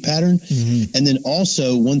sleep pattern. Mm-hmm. And then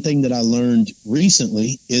also one thing that I learned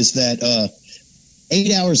recently is that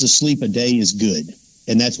 8 hours of sleep a day is good.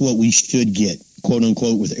 And that's what we should get, quote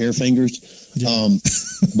unquote, with air fingers. Yeah.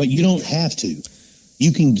 But you don't have to.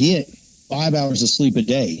 You can get 5 hours of sleep a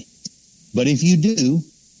day. But if you do,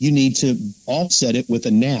 you need to offset it with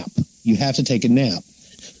a nap. You have to take a nap.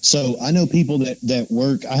 So I know people that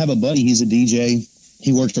work. I have a buddy, he's a DJ.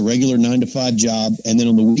 He works a regular 9-to-5 job. And then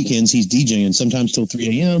on the weekends, he's DJing, sometimes till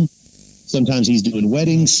 3 a.m. Sometimes he's doing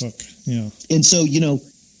weddings. Yeah. And so,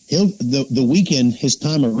 the weekend, his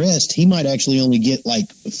time of rest, he might actually only get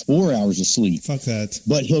like 4 hours of sleep. Fuck that.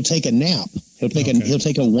 But he'll take a nap. He'll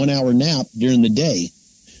take a 1 hour nap during the day.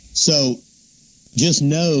 So just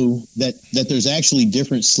know that there's actually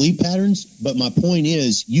different sleep patterns. But my point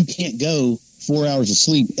is, you can't go 4 hours of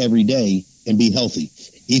sleep every day and be healthy.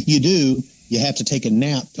 If you do, you have to take a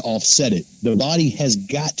nap to offset it. The body has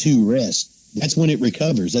got to rest. That's when it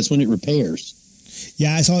recovers. That's when it repairs.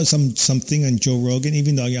 Yeah, I saw something on Joe Rogan,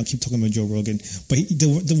 even though I keep talking about Joe Rogan. But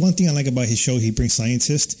the one thing I like about his show, he brings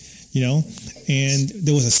scientists, and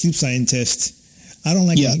there was a sleep scientist. I don't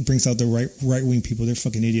like when he brings out the right-wing people. They're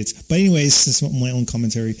fucking idiots. But anyways, this is my own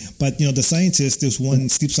commentary. But, the scientist, there's one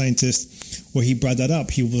sleep scientist where he brought that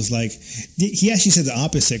up. He was like, he actually said the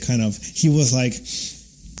opposite, kind of. He was like,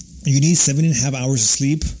 you need 7.5 hours of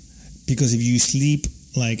sleep because if you sleep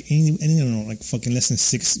like fucking less than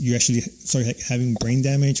 6, you actually start having brain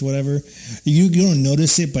damage, whatever. You don't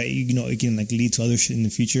notice it, but it can like lead to other shit in the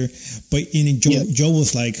future. But Joe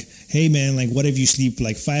was like, hey man, like what if you sleep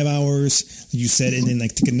like 5 hours, like you said, and then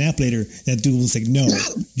like take a nap later? That dude was like, no,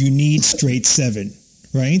 you need straight 7,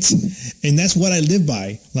 right? And that's what I live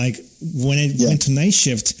by. Like when I went to night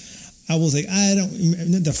shift, I was like,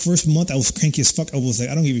 the first month I was cranky as fuck. I was like,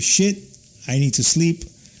 I don't give a shit. I need to sleep.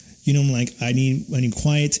 I'm like, I need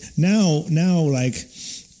quiet. Now, like,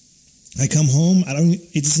 I come home,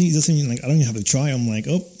 it doesn't mean like, I don't even have to try. I'm like,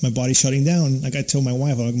 oh, my body's shutting down. Like I told my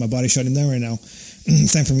wife, my body's shutting down right now.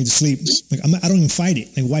 It's time for me to sleep. Like, I don't even fight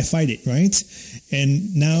it. Like, why fight it, right?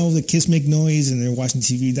 And now the kids make noise and they're watching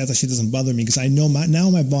TV. That shit doesn't bother me because I know my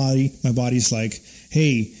body's like,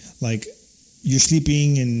 hey, like, you're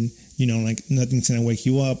sleeping and, like, nothing's going to wake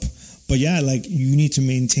you up. But yeah, like, you need to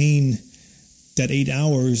maintain that 8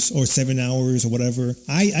 hours or 7 hours or whatever.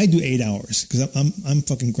 I do 8 hours because I'm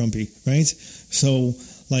fucking grumpy, right? So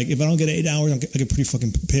like if I don't get 8 hours, I get pretty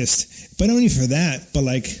fucking pissed. But not only for that, but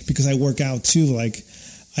like because I work out too, like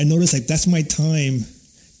I notice like that's my time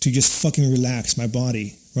to just fucking relax my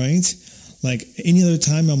body, right? Like any other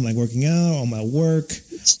time I'm like working out, I'm at work,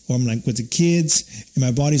 or I'm like with the kids, and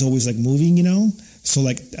my body's always like moving, So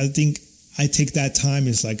like I think I take that time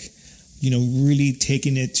as like, really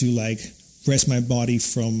taking it to like rest my body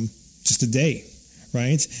from just a day,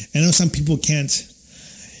 right? And I know some people can't,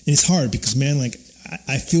 and it's hard because, man, like,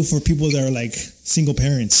 I feel for people that are, like, single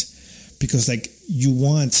parents because, like, you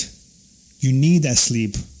need that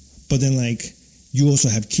sleep, but then, like, you also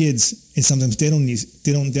have kids, and sometimes they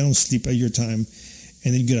don't sleep at your time,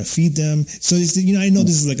 and then you gotta feed them. So, it's, I know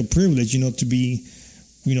this is, like, a privilege, to be,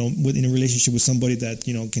 in a relationship with somebody that,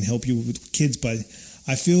 can help you with kids, but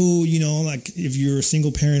I feel, like if you're a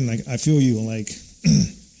single parent, like I feel you, like,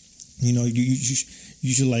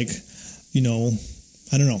 you should like,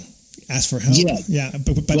 I don't know, ask for help. Yeah.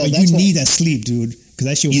 But you need that sleep, dude, because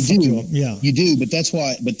that shit will fuck you up. Yeah, you do. But that's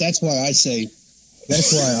why I say,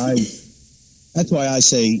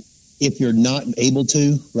 if you're not able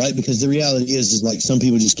to, right? Because the reality is like some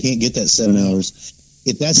people just can't get that 7 hours.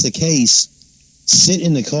 If that's the case, sit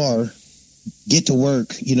in the car, get to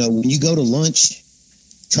work. When you go to lunch,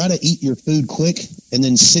 try to eat your food quick and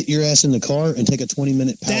then sit your ass in the car and take a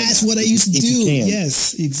 20-minute power That's nap what I used to do.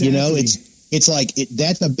 Yes, exactly. It's like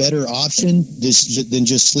that's a better option than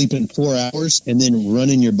just sleeping 4 hours and then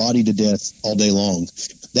running your body to death all day long.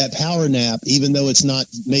 That power nap, even though it's not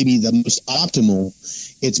maybe the most optimal,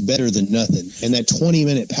 it's better than nothing. And that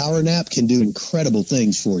 20-minute power nap can do incredible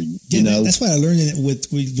things for you. That's why I learned it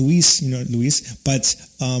with Luis. Luis. But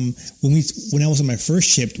when I was on my first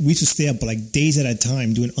shift, we used to stay up like days at a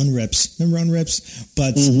time doing unreps. Remember unreps?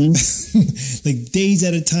 But like days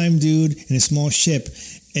at a time, dude, in a small ship.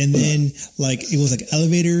 And then, like, it was like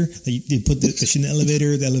elevator. They put the shit in the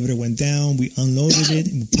elevator went down. We unloaded it,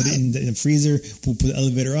 and we put it in the freezer. We put the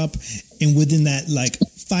elevator up. And within that, like,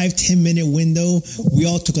 5-10 minute window, we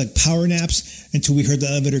all took, like, power naps until we heard the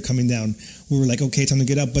elevator coming down. We were like, okay, time to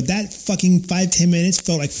get up. But that fucking 5-10 minutes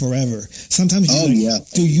felt like forever. Sometimes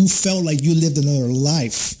you felt like you lived another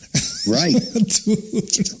life. Right.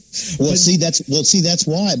 Well, that's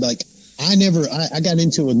why, like, I got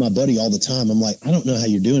into it with my buddy all the time. I'm like, I don't know how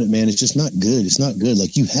you're doing it, man. It's just not good. It's not good.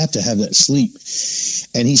 Like, you have to have that sleep.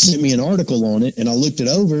 And he sent me an article on it, and I looked it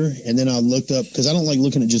over, and then I looked up, because I don't like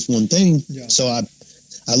looking at just one thing. Yeah. So I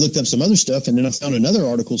looked up some other stuff, and then I found another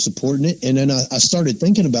article supporting it. And then I started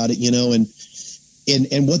thinking about it,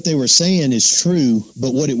 and what they were saying is true.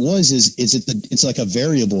 But what it was is it's like a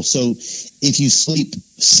variable. So if you sleep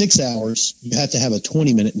 6 hours, you have to have a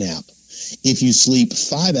 20-minute nap. If you sleep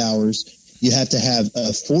 5 hours, you have to have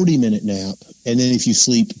a 40-minute nap. And then if you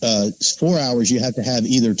sleep 4 hours, you have to have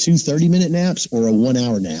either 2 30-minute naps or a 1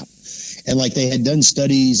 hour nap. And like, they had done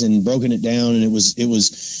studies and broken it down, and it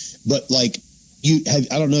was, but like, I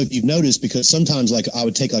don't know if you've noticed, because sometimes, like, I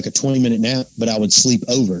would take like a 20-minute nap, but I would sleep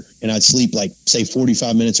over, and I'd sleep like, say,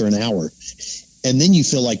 45 minutes or an hour. And then you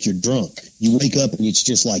feel like you're drunk. You wake up and it's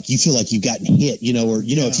just like, you feel like you've gotten hit,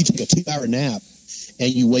 if you take a 2-hour nap and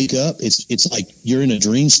you wake up, it's like you're in a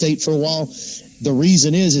dream state for a while. The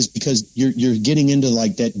reason is because you're getting into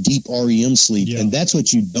like that deep REM sleep, and that's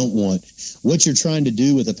what you don't want. What you're trying to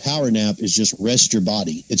do with a power nap is just rest your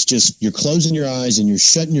body. It's just, you're closing your eyes and you're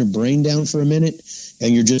shutting your brain down for a minute, and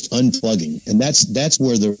you're just unplugging. And that's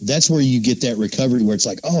where you get that recovery, where it's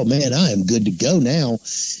like, oh man, I am good to go now.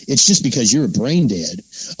 It's just because you're brain dead.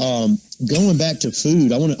 Going back to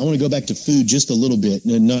food, I want to go back to food just a little bit,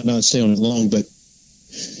 and not stay on it long, but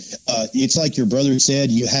it's like your brother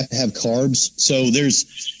said, you have to have carbs. So there's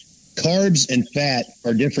carbs and fat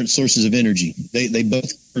are different sources of energy. They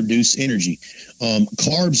both produce energy.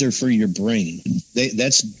 Carbs are for your brain.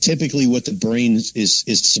 That's typically what the brain is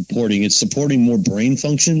supporting. It's supporting more brain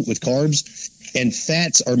function with carbs, and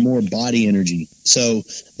fats are more body energy. So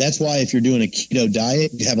that's why if you're doing a keto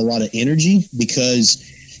diet, you have a lot of energy, because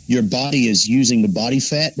your body is using the body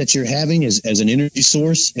fat that you're having as an energy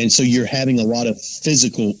source. And so you're having a lot of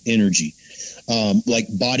physical energy, like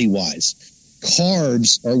body-wise.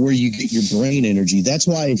 Carbs are where you get your brain energy. That's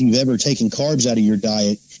why if you've ever taken carbs out of your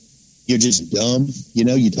diet, you're just dumb.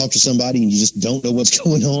 You talk to somebody and you just don't know what's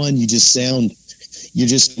going on. You're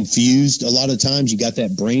just confused. A lot of times you got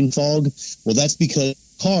that brain fog. Well, that's because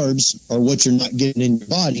carbs are what you're not getting in your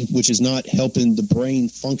body, which is not helping the brain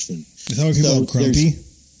function. Is that why people are grumpy?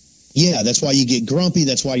 Yeah, that's why you get grumpy.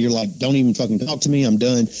 That's why you're like, don't even fucking talk to me. I'm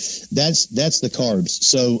done. That's the carbs.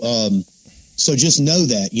 So just know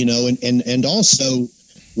that, and also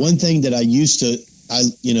one thing that I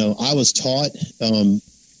was taught,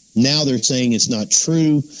 now they're saying it's not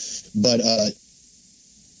true, but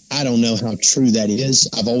I don't know how true that is.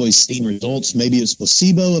 I've always seen results. Maybe it's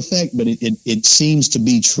placebo effect, but it seems to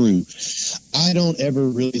be true. I don't ever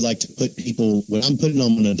really like to put people, when I'm putting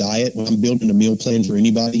them on a diet, when I'm building a meal plan for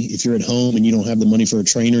anybody, if you're at home and you don't have the money for a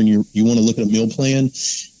trainer and you want to look at a meal plan,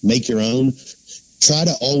 make your own. Try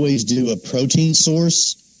to always do a protein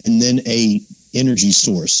source and then a energy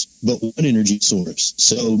source, but one energy source.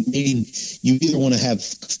 So meaning you either want to have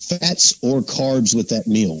fats or carbs with that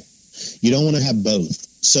meal. You don't want to have both.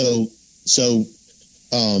 So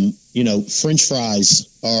French fries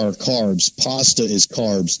are carbs. Pasta is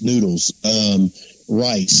carbs. Noodles,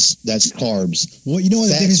 rice, that's carbs. Well, you know what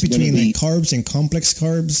the difference between like carbs and complex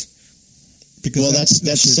carbs? Because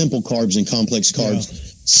that's simple carbs and complex carbs.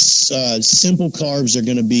 Yeah. Simple carbs are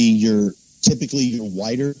going to be typically your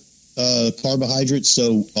whiter carbohydrates.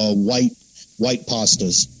 So white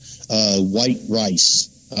pastas, white rice,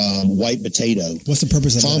 white potato. What's the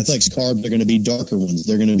purpose of complex carbs? Are going to be darker ones.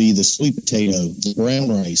 They're going to be the sweet potato, the brown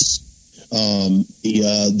rice,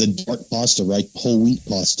 the dark pasta, right? Whole wheat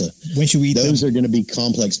pasta. When should we eat those? Are going to be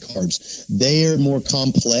complex carbs. They're more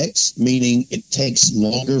complex, meaning it takes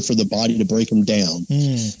longer for the body to break them down.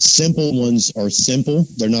 Simple ones are simple.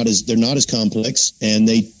 They're not as complex, and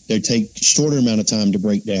they take shorter amount of time to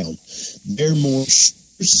break down. They're more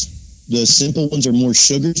sugars. The simple ones are more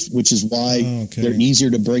sugars, which is why they're easier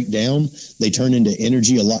to break down. They turn into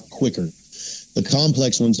energy a lot quicker. The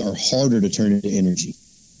complex ones are harder to turn into energy.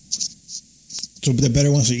 So the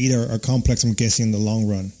better ones to eat are complex, I'm guessing, in the long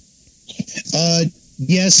run.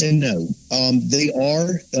 Yes and no. They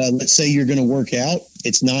are. Let's say you're going to work out.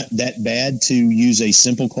 It's not that bad to use a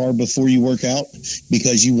simple carb before you work out,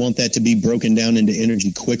 because you want that to be broken down into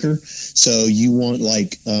energy quicker. So you want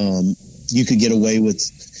you could get away with,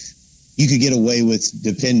 you could get away with,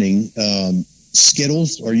 depending,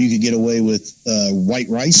 Skittles, or you could get away with white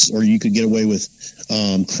rice, or you could get away with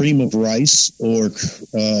cream of rice, or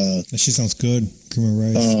that shit sounds good. Cream of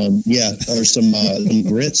rice, or some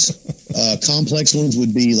grits. Complex ones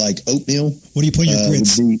would be like oatmeal. What do you put in your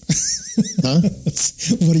grits? Huh?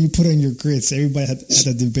 What do you put in your grits? Everybody had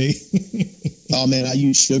that debate. Oh man, I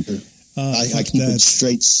use sugar. I keep it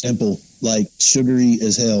straight simple, like sugary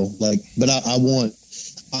as hell. Like, but I want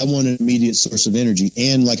an immediate source of energy.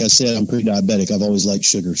 And like I said, I'm pre-diabetic. I've always liked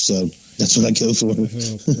sugar, so that's what I go for.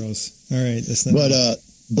 Oh, gross. All right. That's not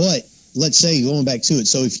but let's say, going back to it,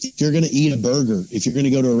 so if you're going to eat a burger, if you're going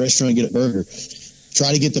to go to a restaurant and get a burger,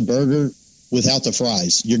 try to get the burger without the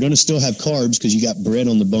fries. You're going to still have carbs because you got bread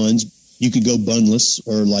on the buns. You could go bunless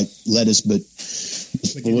or like lettuce, but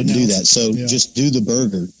I wouldn't do that. So just do the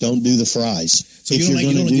burger. Don't do the fries. So you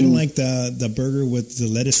don't like the burger with the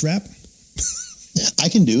lettuce wrap? I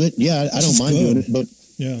can do it. Yeah, I don't mind doing it, but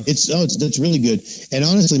that's really good. And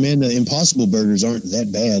honestly, man, the Impossible burgers aren't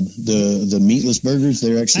that bad. The meatless burgers,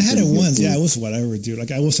 they're actually. I had it once. Yeah, it was whatever, dude.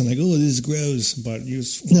 Like I wasn't like, oh, this is gross, but it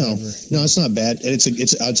was whatever. No, it's not bad. It's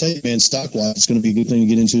I'll tell you, man, stock wise, it's going to be a good thing to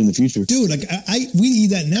get into in the future, dude. Like we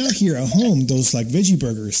eat that now here at home. Those like veggie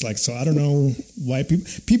burgers. Like, so I don't know why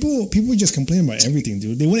people just complain about everything,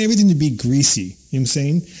 dude. They want everything to be greasy. You know what I'm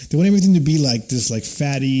saying? They want everything to be like this, like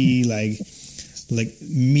fatty, like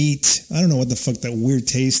meat. I don't know what the fuck, that weird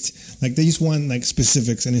taste. Like they just want like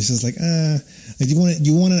specifics, and it's just like like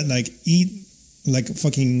you want to like eat like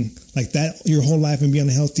fucking like that your whole life and be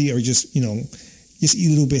unhealthy, or just just eat a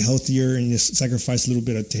little bit healthier and just sacrifice a little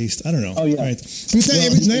bit of taste. I don't know. Oh yeah. Right?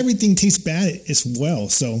 Because not everything tastes bad as well.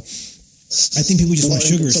 So I think people just want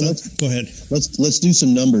sugar. So go ahead. Let's do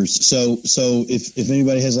some numbers. So if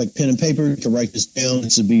anybody has like pen and paper, you can write this down.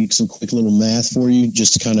 This would be some quick little math for you,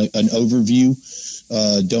 just kind of an overview.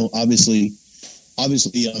 Don't obviously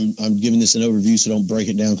I'm giving this an overview, so don't break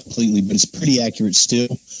it down completely, but it's pretty accurate still.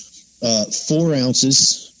 4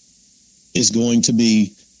 ounces is going to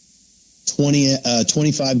be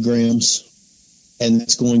 25 grams, and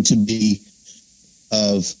that's going to be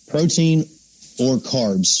of protein or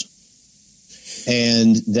carbs.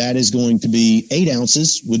 And that is going to be 8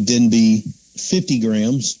 ounces would then be 50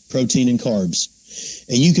 grams protein and carbs.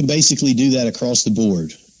 And you can basically do that across the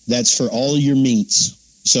board. That's for all of your meats.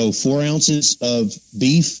 So 4 ounces of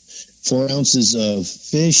beef, 4 ounces of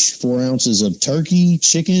fish, 4 ounces of turkey,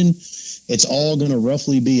 chicken. It's all going to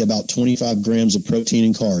roughly be about 25 grams of protein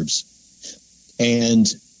and carbs. And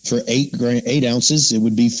for 8 ounces, it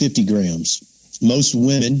would be 50 grams. Most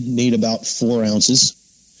women need about 4 ounces.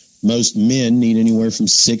 Most men need anywhere from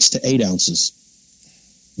 6 to 8 ounces.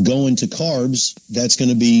 Going to carbs, that's going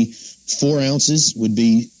to be 4 ounces would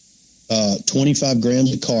be 25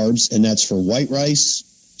 grams of carbs, and that's for white rice,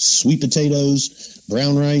 sweet potatoes,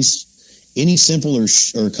 brown rice. Any simple or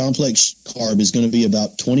complex carb is going to be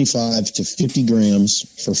about 25 to 50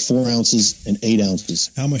 grams for 4 ounces and 8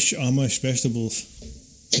 ounces. How much vegetables?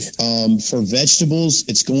 For vegetables,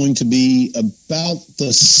 it's going to be about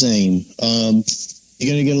the same. You're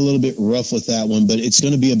going to get a little bit rough with that one, but it's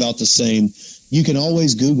going to be about the same. You can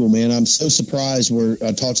always Google, man. I'm so surprised where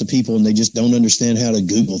I talk to people and they just don't understand how to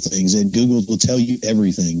Google things. And Google will tell you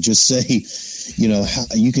everything. Just say, how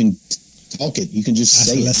you can talk it. You can just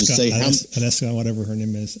say it. Just say Alaska, whatever her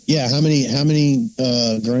name is. Yeah, how many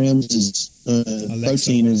grams is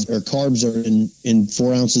protein or carbs are in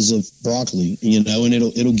 4 ounces of broccoli? And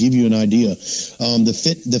it'll give you an idea. The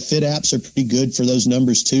fit apps are pretty good for those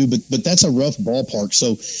numbers too, but that's a rough ballpark.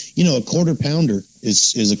 So a quarter pounder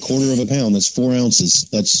is a quarter of a pound. That's 4 ounces.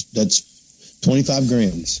 That's 25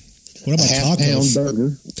 grams. What about tacos?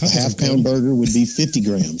 A half pound burger would be 50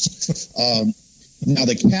 grams. Now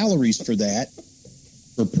the calories for that,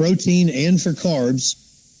 for protein and for carbs,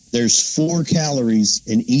 there's 4 calories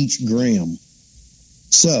in each gram.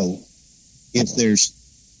 So if there's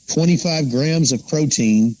 25 grams of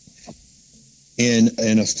protein in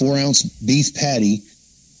a 4 ounce beef patty,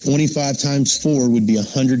 25 times 4 would be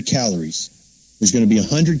 100 calories. There's going to be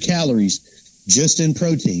 100 calories just in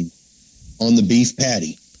protein on the beef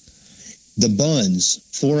patty. The buns,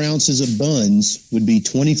 4 ounces of buns would be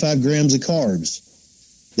 25 grams of carbs.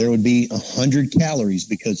 There would be 100 calories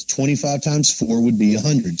because 25 times 4 would be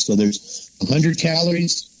 100. So there's 100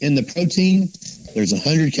 calories in the protein. There's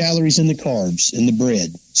 100 calories in the carbs, in the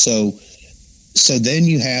bread. So then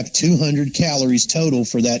you have 200 calories total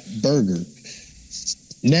for that burger.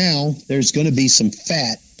 Now there's going to be some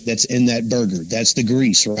fat that's in that burger. That's the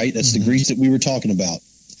grease, right? That's the grease that we were talking about.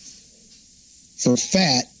 For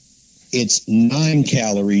fat, it's 9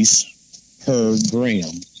 calories per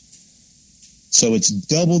gram. So it's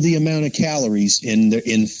double the amount of calories in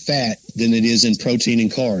fat than it is in protein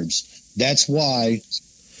and carbs. That's why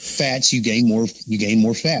fats, you gain more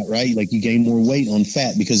fat, right? Like you gain more weight on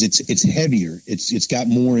fat because it's heavier. It's got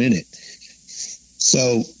more in it.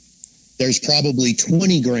 So there's probably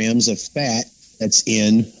 20 grams of fat that's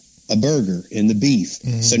in a burger, in the beef.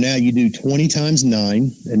 Mm-hmm. So now you do 20 times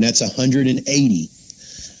 9, and that's 180.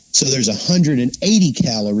 So there's 180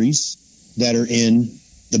 calories that are in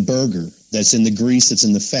the burger, that's in the grease, that's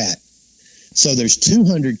in the fat. So there's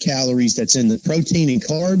 200 calories that's in the protein and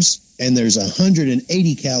carbs, and there's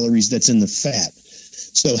 180 calories that's in the fat.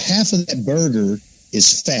 So half of that burger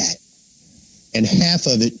is fat, and half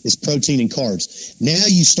of it is protein and carbs. Now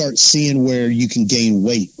you start seeing where you can gain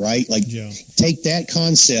weight, right? Like take that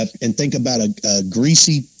concept and think about a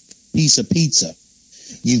greasy piece of pizza.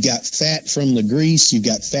 You've got fat from the grease, you've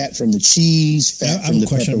got fat from the cheese, fat from the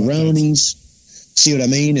pepperonis. See what I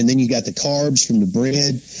mean? And then you got the carbs from the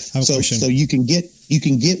bread. So you can get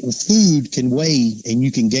food can weigh, and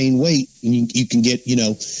you can gain weight, and you can get,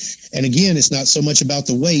 and again, it's not so much about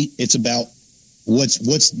the weight, it's about what's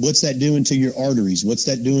that doing to your arteries? What's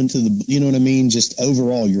that doing to the, you know what I mean? Just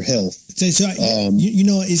overall your health. So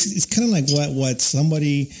it's kind of like what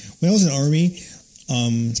somebody, when I was in the Army,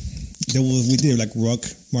 we did like ruck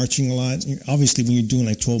marching a lot. Obviously, when you're doing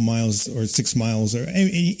like 12 miles or 6 miles or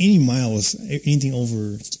any miles, anything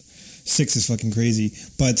over 6 is fucking crazy.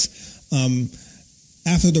 But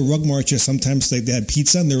after the ruck marches, sometimes like they had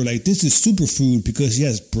pizza, and they were like, "This is superfood because it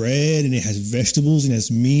has bread and it has vegetables and it has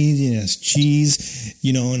meat and it has cheese,"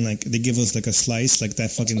 and like they give us like a slice, like that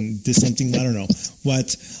fucking did something. I don't know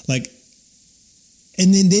what, like,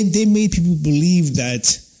 and then they made people believe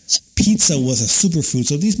that pizza was a superfood.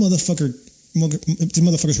 So these motherfuckers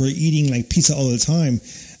were eating like pizza all the time.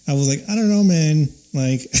 I was like, I don't know, man.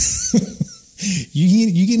 Like,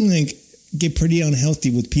 you can like get pretty unhealthy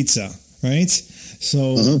with pizza, right?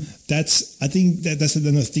 So I think that's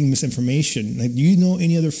another thing, misinformation. Like, do you know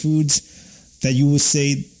any other foods that you would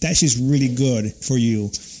say that's just really good for you?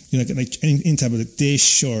 Like any type of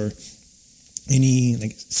dish, or any,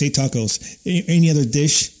 like, say tacos, any other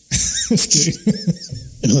dish?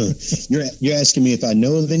 You're asking me if I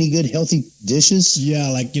know of any good healthy dishes?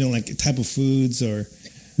 Yeah, like like type of foods, or.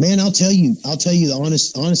 Man, I'll tell you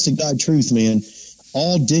the honest to God truth, man.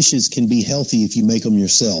 All dishes can be healthy if you make them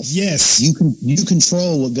yourself. Yes. You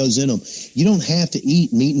control what goes in them. You don't have to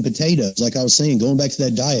eat meat and potatoes. Like I was saying, going back to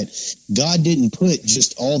that diet, God didn't put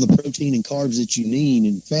just all the protein and carbs that you need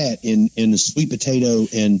and fat in the sweet potato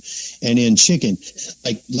and in chicken.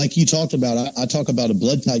 Like you talked about, I talk about a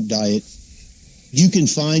blood type diet. You can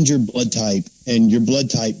find your blood type, and your blood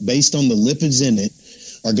type, based on the lipids in it,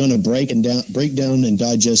 are going to break down and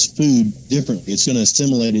digest food differently. It's going to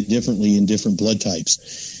assimilate it differently in different blood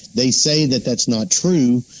types. They say that that's not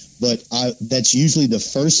true, but that's usually the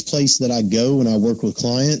first place that I go when I work with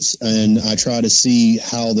clients, and I try to see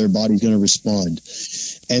how their body's going to respond.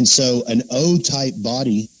 And so an O-type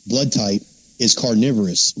blood type is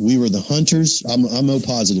carnivorous. We were the hunters. I'm O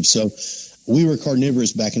positive. So we were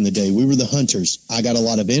carnivorous back in the day. We were the hunters. I got a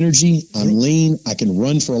lot of energy. I'm lean. I can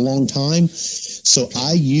run for a long time. So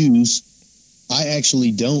I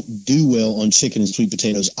actually don't do well on chicken and sweet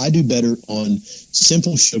potatoes. I do better on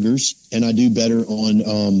simple sugars, and I do better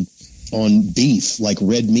on beef, like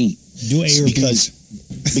red meat. Do A or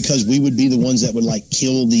because we would be the ones that would like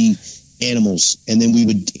kill the animals, and then we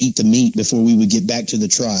would eat the meat before we would get back to the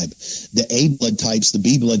tribe. The A blood types, the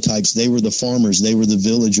B blood types, they were the farmers, they were the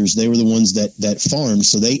villagers, they were the ones that farmed,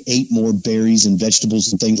 so they ate more berries and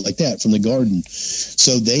vegetables and things like that from the garden.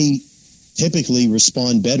 So they typically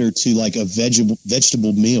respond better to like a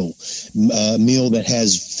vegetable meal, a meal that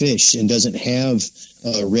has fish and doesn't have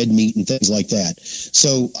red meat and things like that.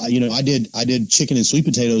 So, I did chicken and sweet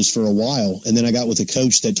potatoes for a while, and then I got with a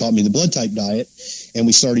coach that taught me the blood type diet, and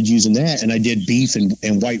we started using that, and I did beef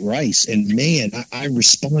and white rice, and man, I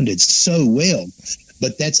responded so well.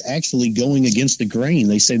 But that's actually going against the grain.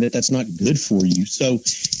 They say that that's not good for you. So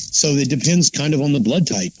it depends kind of on the blood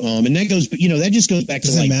type. And that goes, that just goes back to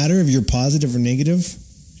Does it matter if you're positive or negative?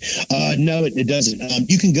 No, it doesn't.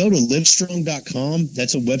 You can go to livestrong.com.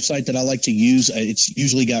 That's a website that I like to use. It's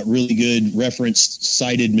usually got really good referenced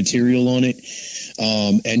cited material on it.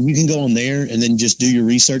 And you can go on there and then just do your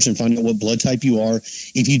research and find out what blood type you are.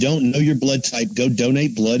 If you don't know your blood type, go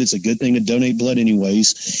donate blood. It's a good thing to donate blood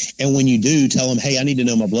anyways. And when you do, tell them, hey, I need to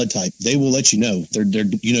know my blood type. They will let you know. They're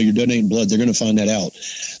you're donating blood. They're going to find that out.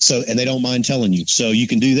 So, and they don't mind telling you. So you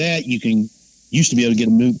can do that. You can used to be able to get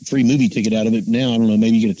a free movie ticket out of it. Now, I don't know,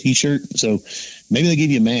 maybe you get a T-shirt. So maybe they give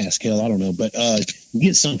you a mask. Hell, I don't know. But you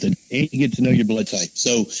get something, and you get to know your blood type.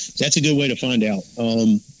 So that's a good way to find out.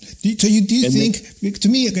 Do you think, to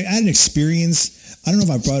me, I had an experience, I don't know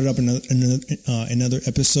if I brought it up in another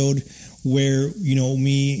episode, where,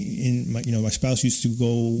 me and my spouse used to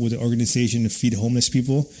go with an organization to feed homeless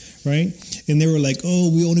people, right? And they were like,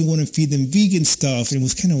 oh, we only want to feed them vegan stuff. And it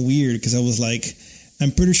was kind of weird because I was like,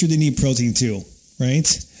 I'm pretty sure they need protein too, right?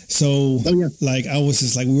 So, I was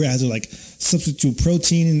just like, we had to substitute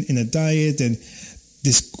protein in a diet, and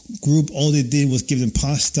this group, all they did was give them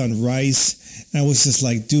pasta and rice. And I was just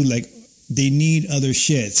like, dude, they need other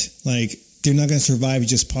shit. They're not going to survive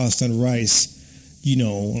just pasta and rice. I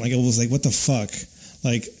was like, what the fuck?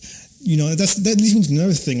 That leads me to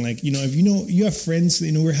another thing. If you have friends,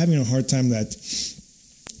 we're having a hard time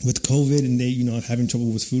with COVID, and they, having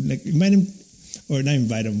trouble with food, invite them, or not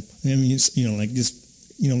invite them. I mean, just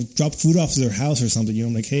drop food off to their house or something.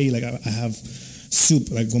 Hey, I have soup,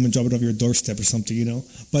 go and drop it off your doorstep or something.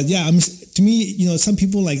 But yeah, to me, some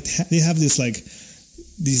people they have this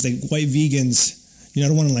these white vegans. I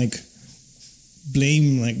don't want to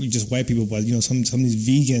blame just white people, but some of these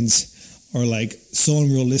vegans are so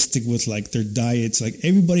unrealistic with their diets.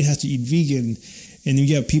 Everybody has to eat vegan, and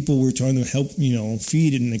you have people we're trying to help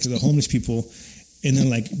feed and the homeless people, and then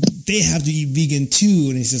they have to eat vegan too,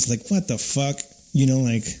 and it's just what the fuck,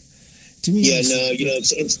 to me. Yeah, no,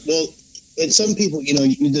 it's well, and some people,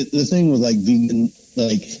 the thing with vegan,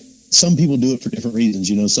 some people do it for different reasons.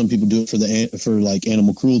 Some people do it for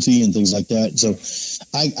animal cruelty and things like that. So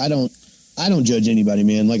I don't judge anybody,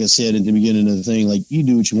 man. Like I said at the beginning of the thing, you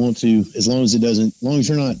do what you want to, as long as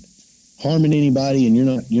you're not harming anybody and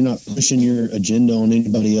you're not pushing your agenda on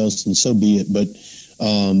anybody else, and so be it. But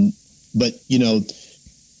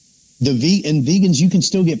vegans, you can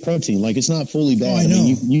still get protein. It's not fully bad. Oh, I know. I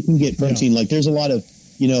mean, you can get protein. Yeah. There's a lot of,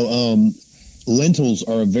 lentils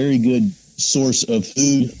are a very good source of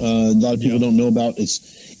food. A lot of people don't know about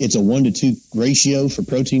it's a 1-to-2 ratio for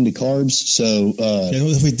protein to carbs. So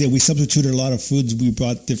we substituted a lot of foods. We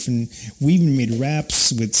brought we even made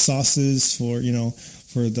wraps with sauces for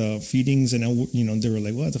the feedings, and they were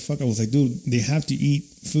like, what the fuck? I was like, dude, they have to eat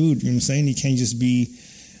food. You know what I'm saying? You can't just be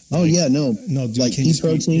no, dude, pea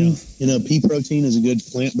protein. Pea protein is a good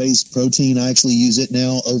plant-based protein. I actually use it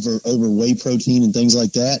now over whey protein and things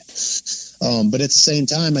like that. But at the same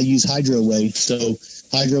time, I use Hydro Whey. So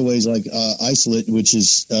Hydro Whey is isolate, which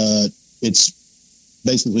is it's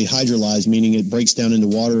basically hydrolyzed, meaning it breaks down into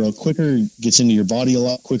water a lot quicker, gets into your body a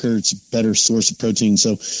lot quicker. It's a better source of protein.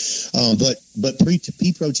 So, but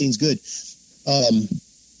pea protein's good.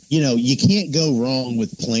 You can't go wrong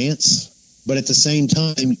with plants, but at the same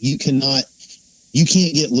time, you can't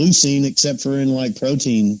get leucine except for in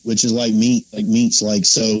protein, which is meat, meats.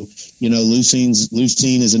 So,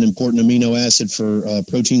 leucine is an important amino acid for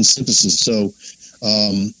protein synthesis. So,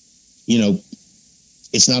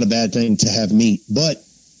 it's not a bad thing to have meat, but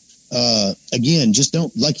again, just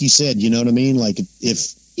don't, like you said, you know what I mean?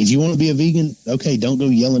 If you want to be a vegan, okay, don't go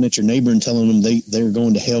yelling at your neighbor and telling them they're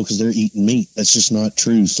going to hell because they're eating meat. That's just not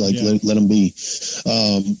true. So let them be.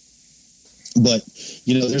 But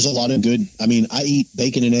there's a lot of good. I mean, I eat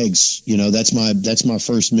bacon and eggs. That's my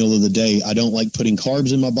first meal of the day. I don't like putting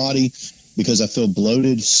carbs in my body because I feel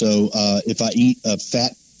bloated. So if I eat a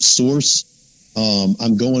fat source,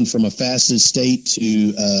 I'm going from a fasted state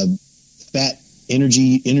to fat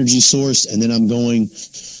energy source, and then I'm going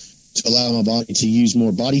to allow my body to use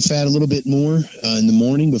more body fat a little bit more in the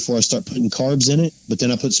morning before I start putting carbs in it. But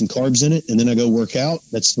then I put some carbs in it, and then I go work out.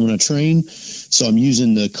 That's when I train. So I'm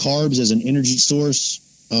using the carbs as an energy source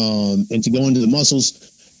and to go into the muscles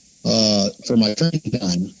for my training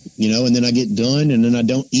time, and then I get done, and then I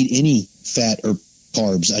don't eat any fat or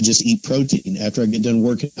carbs. I just eat protein after I get done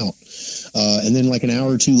working out. And then an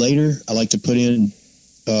hour or two later, I like to put in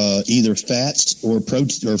either fats or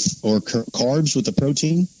protein or carbs with the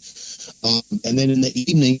protein. And then in the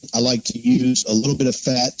evening, I like to use a little bit of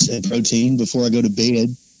fat and protein before I go to bed,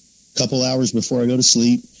 a couple hours before I go to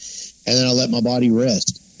sleep, and then I let my body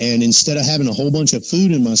rest. And instead of having a whole bunch of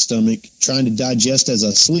food in my stomach, trying to digest as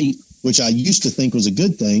I sleep, which I used to think was a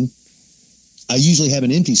good thing, I usually have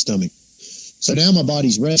an empty stomach. So now my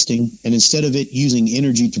body's resting, and instead of it using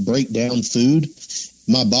energy to break down food,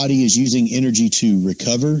 my body is using energy to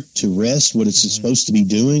recover, to rest, what it's supposed to be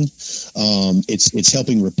doing. It's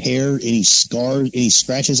helping repair any scars, any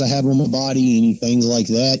scratches I have on my body, any things like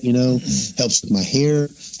that, helps with my hair,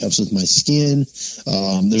 helps with my skin.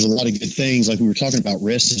 There's a lot of good things. Like we were talking about,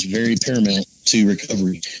 rest is very paramount to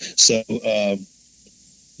recovery. So,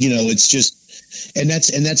 it's just, And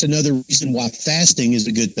that's another reason why fasting is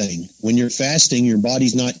a good thing. When you're fasting, your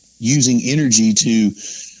body's not using energy to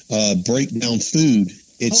break down food.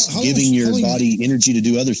 It's giving your body energy to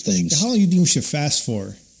do other things. How long do you think we should fast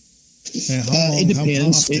for? It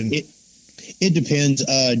depends. It depends.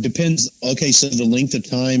 Depends. Okay, so the length of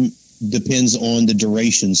time depends on the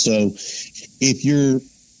duration. So if you're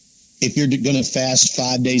going to fast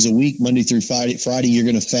 5 days a week, Monday through Friday, you're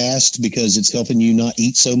going to fast because it's helping you not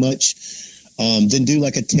eat so much. Then do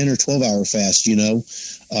like a 10 or 12 hour fast,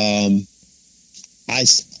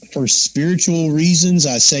 for spiritual reasons,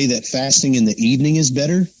 I say that fasting in the evening is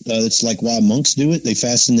better. It's like why monks do it. They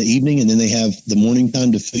fast in the evening and then they have the morning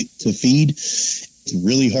time to feed. It's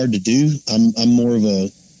really hard to do. I'm more of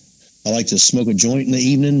I like to smoke a joint in the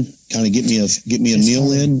evening, kind of get me a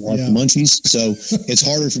meal in, like the munchies. So it's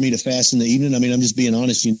harder for me to fast in the evening. I mean, I'm just being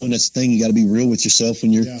honest. That's the thing. You got to be real with yourself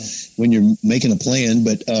when you're making a plan.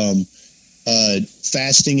 But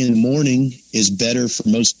fasting in the morning is better for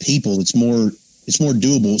most people. It's more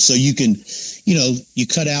doable. So you can, you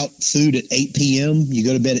cut out food at 8 p.m. You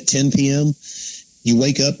go to bed at 10 p.m. You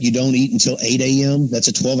wake up, you don't eat until 8 a.m. That's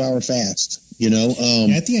a 12-hour fast. I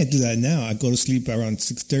think I do that now. I go to sleep around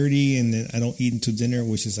 6:30 and then I don't eat until dinner,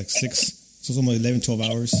 which is like 6. So it's almost 11, 12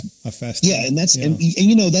 hours of fasting. Yeah, and that's and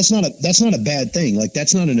that's not a bad thing. Like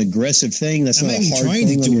that's not an aggressive thing. That's not a hard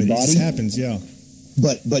thing on your body. It happens, yeah.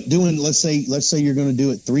 But doing let's say you're going to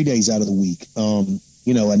do it 3 days out of the week. An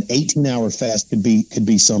 18-hour fast could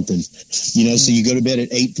be something. So you go to bed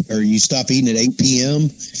at 8 or you stop eating at 8 p.m.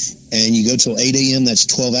 and you go till 8 a.m. That's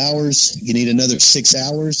 12 hours. You need another 6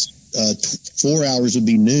 hours. 4 hours would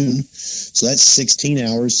be noon. So that's 16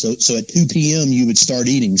 hours. So at 2 p.m. you would start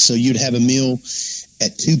eating. So you'd have a meal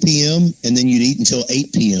at 2 p.m. and then you'd eat until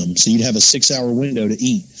 8 p.m. So you'd have a 6-hour window to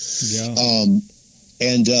eat. Yeah.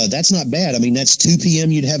 And that's not bad. I mean, that's 2 p.m.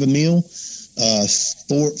 you'd have a meal.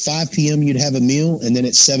 5 p.m. you'd have a meal, and then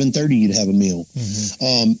at 7:30 you'd have a meal.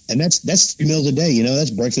 Mm-hmm. And that's 3 meals a day.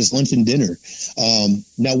 That's breakfast, lunch, and dinner.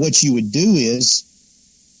 Now, what you would do is,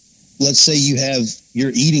 let's say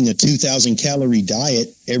you're eating a 2,000 calorie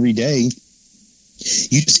diet every day.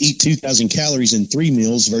 You just eat 2,000 calories in 3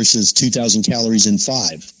 meals versus 2,000 calories in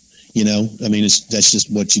 5. I mean, that's just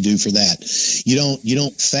what you do for that. You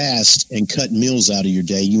don't fast and cut meals out of your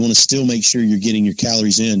day. You want to still make sure you're getting your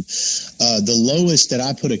calories in. The lowest that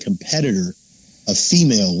I put a competitor, a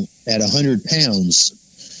female at 100 pounds,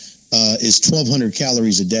 is 1,200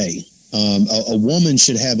 calories a day. A woman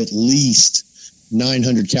should have at least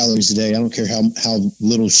 900 calories a day. I don't care how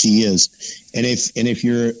little she is. And if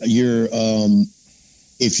you're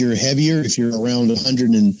heavier, if you're around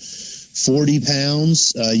 140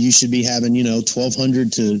 pounds, you should be having,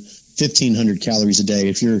 1,200 to 1,500 calories a day.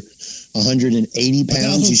 If you're 180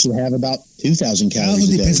 pounds, you should have about 2,000 calories a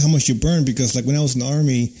day. It depends how much you burn, because like when I was in the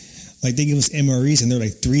Army, like they give us MREs and they're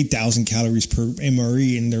like 3,000 calories per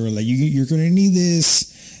MRE, and they were like, you're going to need this.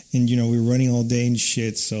 And, we're running all day and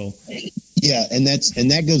shit. So, yeah. And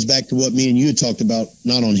that goes back to what me and you had talked about,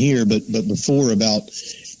 not on here, but before, about,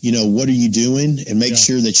 what are you doing, and make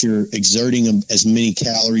sure that you're exerting as many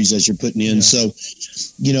calories as you're putting in. Yeah. So,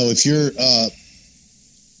 if you're,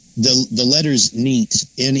 the letters NEAT,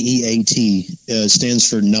 NEAT, stands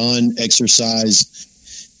for non-exercise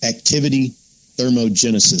activity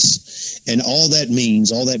thermogenesis. And all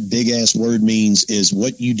that big ass word means is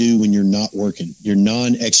what you do when you're not working, your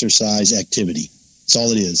non-exercise activity. That's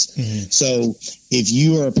all it is. Mm-hmm. So if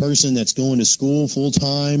you are a person that's going to school full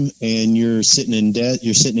time and you're sitting in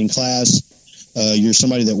class, you're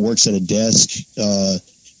somebody that works at a desk,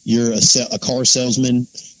 you're a car salesman,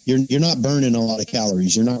 you're not burning a lot of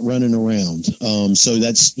calories. You're not running around. So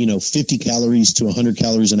that's, 50 calories to 100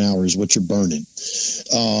 calories an hour is what you're burning.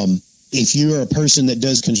 If you're a person that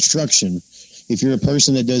does construction, if you're a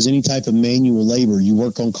person that does any type of manual labor, you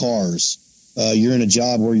work on cars, you're in a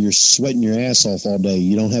job where you're sweating your ass off all day,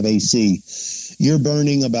 you don't have AC, you're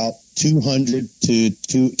burning about 200 to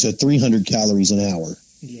 300 calories an hour.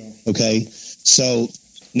 Yeah. Okay. So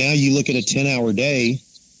now you look at a 10-hour day,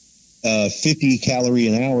 50 calorie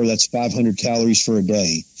an hour, that's 500 calories for a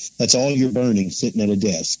day. That's all you're burning sitting at a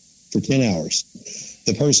desk for 10 hours.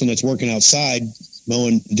 The person that's working outside,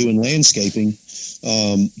 doing landscaping,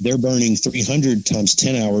 they're burning 300 times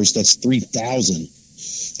 10 hours. That's 3,000.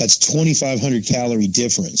 That's 2,500 calorie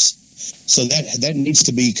difference. So that needs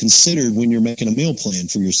to be considered when you're making a meal plan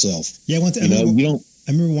for yourself. Yeah, I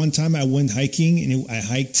remember one time I went hiking and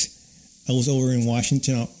I was over in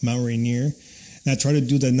Washington, Mount Rainier, and I tried to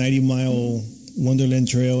do the 90-mile Wonderland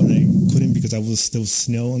Trail, and I couldn't because there was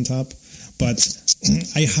snow on top. But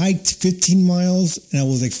I hiked 15 miles, and I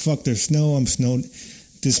was like, fuck, there's snow, I'm snowed.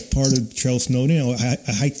 this part of Trail Snowden. I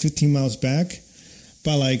hiked 15 miles back,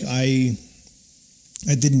 but like I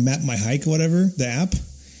didn't map my hike or whatever, the app,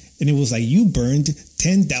 and it was like, you burned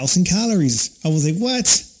 10,000 calories. I was like, what?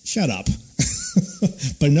 Shut up.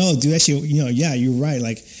 But no, dude, actually, yeah, you're right.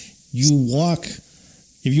 Like, if you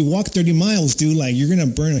walk 30 miles, dude, like, you're going to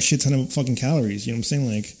burn a shit ton of fucking calories. You know what I'm saying?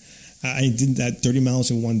 Like, I did that 30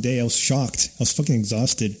 miles in one day. I was shocked. I was fucking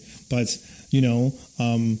exhausted. But,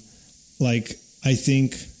 like, I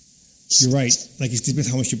think you're right. Like, it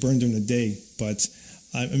depends how much you burn during the day. But,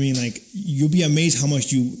 I mean, like, you'll be amazed how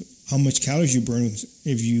much calories you burn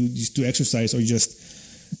if you just do exercise or just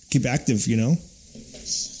keep active,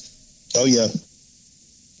 Oh, yeah.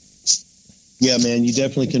 Yeah, man, you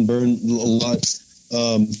definitely can burn a lot.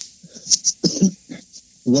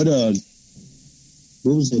 What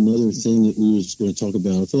was another thing that we was going to talk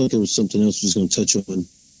about? I feel like there was something else we was going to touch on.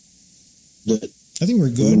 I think we're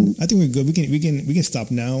good. We can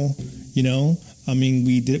stop now. I mean,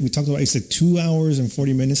 we talked about, it's like 2 hours and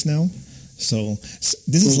 40 minutes now. So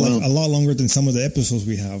this is like a lot longer than some of the episodes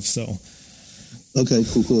we have. So okay,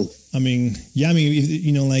 cool. I mean, yeah. I mean,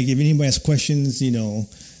 if anybody has questions, do you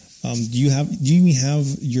even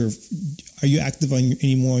have are you active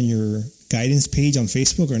anymore on your guidance page on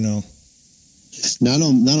Facebook or no? Not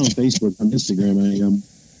on Facebook. On Instagram, I am.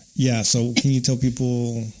 Yeah. So can you tell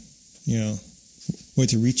people, where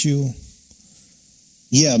to reach you?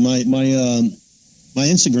 Yeah, my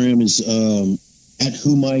Instagram is at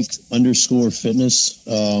whomike_fitness.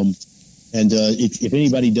 And if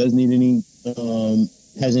anybody does need any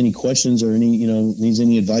has any questions or any needs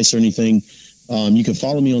any advice or anything, you can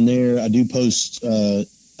follow me on there. I do post. I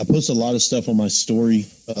post a lot of stuff on my story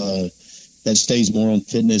that stays more on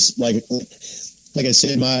fitness. Like I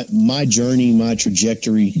said, my journey, my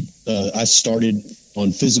trajectory. I started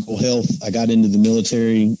on physical health. I got into the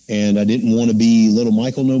military, and I didn't want to be little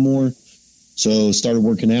Michael no more. So started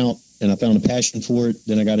working out, and I found a passion for it.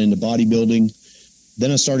 Then I got into bodybuilding.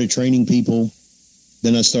 Then I started training people.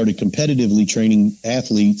 Then I started competitively training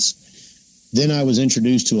athletes. Then I was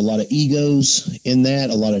introduced to a lot of egos in that,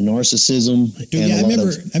 a lot of narcissism. Dude, yeah, I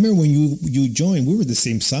remember when you joined, we were the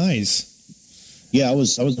same size. Yeah, I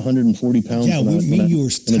was 140 pounds. Yeah, you were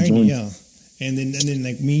tiny. Yeah, and then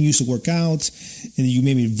like me and you used to work out, and then you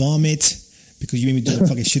made me vomit because you made me do a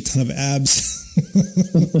fucking shit ton of abs.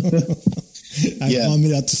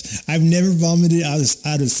 Vomited out. I've never vomited out of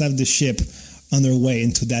the side of the ship on their way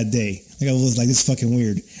until that day. Like, I was like, this is fucking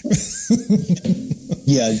weird.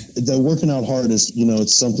 Yeah, the working out hard is,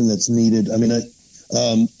 it's something that's needed. I mean,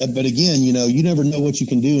 but again, you never know what you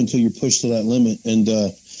can do until you're pushed to that limit, and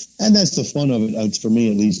that's the fun of it, for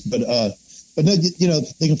me at least. But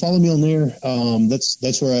they can follow me on there.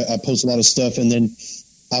 That's where I post a lot of stuff, and then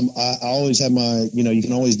I always have my, you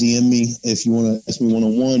can always DM me if you want to ask me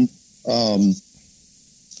one-on-one.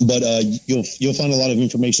 But you'll find a lot of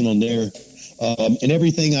information on there. And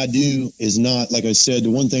everything I do is not, like I said,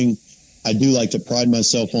 the one thing I do like to pride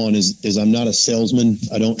myself on is I'm not a salesman.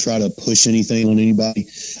 I don't try to push anything on anybody.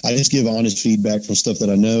 I just give honest feedback from stuff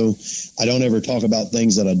that I know. I don't ever talk about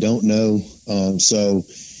things that I don't know. So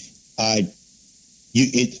I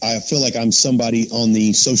feel like I'm somebody on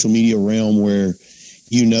the social media realm where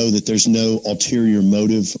that there's no ulterior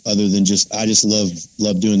motive other than I just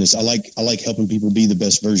love doing this. I like helping people be the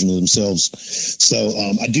best version of themselves. So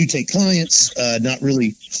I do take clients. I'm not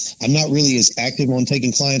really as active on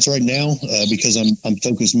taking clients right now because I'm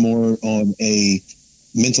focused more on a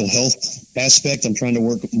mental health aspect. I'm trying to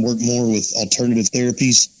work more with alternative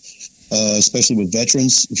therapies, especially with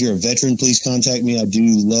veterans. If you're a veteran, please contact me. I do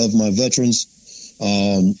love my veterans,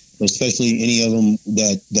 especially any of them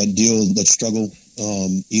that struggle.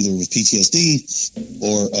 Either with PTSD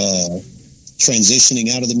or transitioning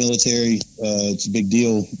out of the military. It's a big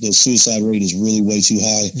deal. The suicide rate is really way too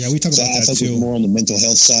high. Yeah, we talk about that too. I focus more on the mental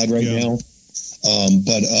health side right now.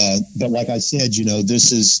 But like I said,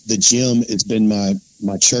 this is the gym. It's been my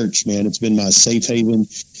church, man. It's been my safe haven.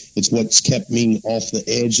 It's what's kept me off the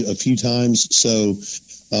edge a few times. So,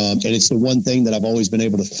 and it's the one thing that I've always been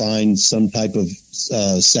able to find some type of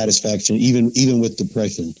satisfaction, even with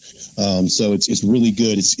depression. So it's really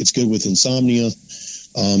good. It's good with insomnia.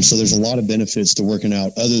 So there's a lot of benefits to working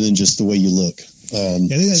out other than just the way you look. I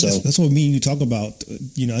think that's what me and you talk about.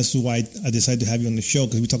 This is why I decided to have you on the show,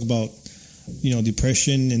 because we talk about,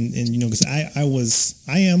 depression and because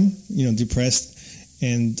I am depressed.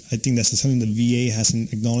 And I think that's something the VA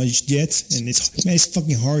hasn't acknowledged yet. And it's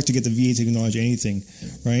fucking hard to get the VA to acknowledge anything,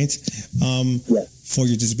 right? For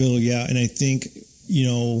your disability, yeah. And I think,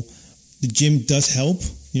 the gym does help,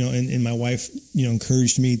 and my wife,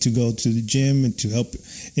 encouraged me to go to the gym and to help.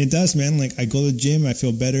 And it does, man. Like I go to the gym, I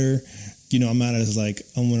feel better. I'm not as like,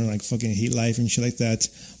 I'm gonna like fucking hate life and shit like that.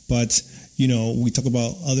 But, we talk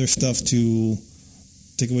about other stuff to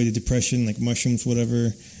take away the depression, like mushrooms,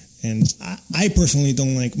 whatever. And I personally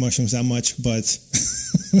don't like mushrooms that much, but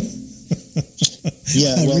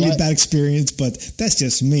yeah, a really bad experience, but that's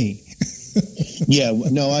just me. Yeah,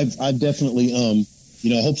 no, I've definitely,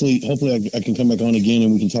 hopefully I can come back on again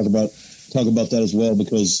and we can talk about that as well,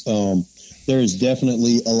 because there is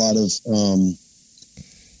definitely a lot of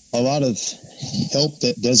help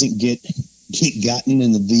that doesn't get gotten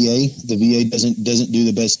in the VA. The VA doesn't do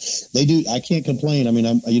the best they do. I can't complain. I mean,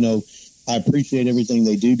 I appreciate everything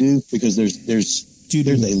they do, because there's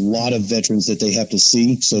a lot of veterans that they have to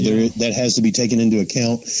see. So that has to be taken into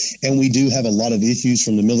account. And we do have a lot of issues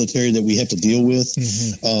from the military that we have to deal with.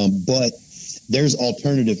 Mm-hmm. But there's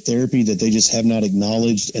alternative therapy that they just have not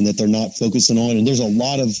acknowledged and that they're not focusing on. And there's a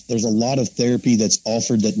lot of therapy that's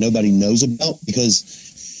offered that nobody knows about because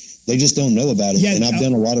they just don't know about it. Yeah, and I've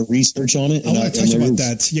done a lot of research on it. I want to touch about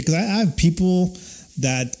that. Yeah, because I have people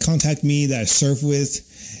that contact me that I serve with,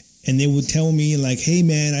 and they would tell me like, hey,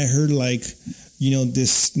 man, I heard like,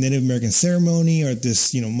 this Native American ceremony or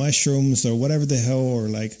this, mushrooms or whatever the hell, or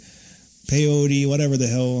like peyote, whatever the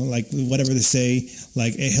hell, like whatever they say,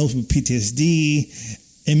 like it helps with PTSD.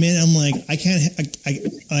 And man, I'm like,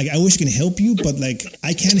 I wish I can help you, but like,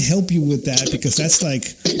 I can't help you with that because that's like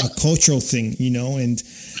a cultural thing, and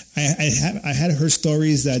I had heard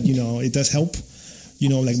stories that, it does help,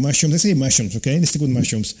 like mushrooms. Let's say mushrooms, okay? Let's stick with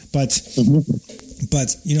mushrooms. But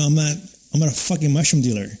I'm not a fucking mushroom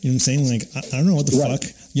dealer. You know what I'm saying? Like, I don't know what the fuck,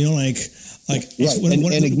 right.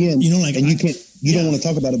 And again, and you don't want to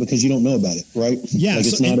talk about it because you don't know about it, right? Yeah.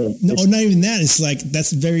 Like not even that. It's like,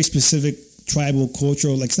 that's very specific tribal,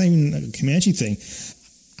 cultural, like it's not even a Comanche thing.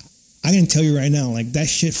 I can tell you right now, like that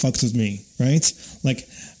shit fucks with me, right? Like,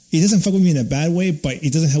 it doesn't fuck with me in a bad way, but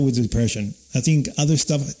it doesn't help with depression. I think other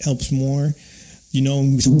stuff helps more.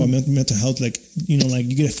 When we talk about mental health, like, like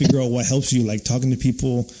you got to figure out what helps you, like talking to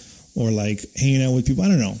people or like hanging out with people. I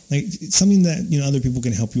don't know, like something that, other people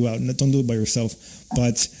can help you out. Don't do it by yourself,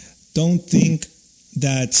 but don't think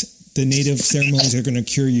that the native ceremonies are going to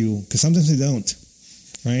cure you, because sometimes they don't,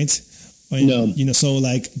 right? No. So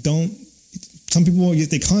like, some people, I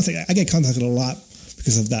get contacted a lot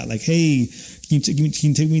because of that. Like, hey, can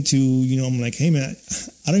you take me to, I'm like, hey man,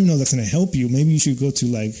 I don't even know if that's going to help you. Maybe you should go to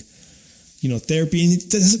like, therapy. And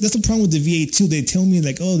that's the problem with the VA too. They tell me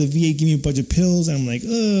like, oh, the VA give me a bunch of pills. And I'm like,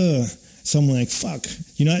 ugh. So I'm like, fuck.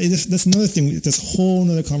 That's another thing. That's a whole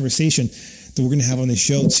nother conversation that we're going to have on the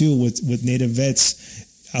show too with Native vets.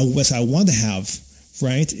 What I want to have,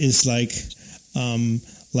 right, is like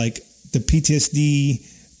the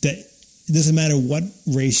PTSD that it doesn't matter what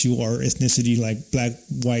race you are, ethnicity, like black,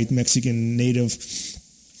 white, Mexican, Native.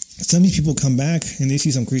 Some of these people come back and they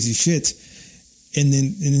see some crazy shit, and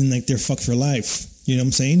then like they're fucked for life. You know what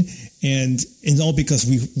I'm saying? And it's all because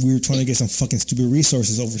we were trying to get some fucking stupid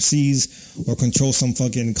resources overseas or control some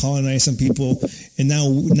fucking, colonize some people, and now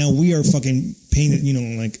we are fucking painted,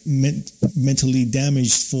 like mentally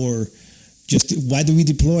damaged for just, why do we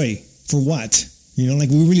deploy? For what? Like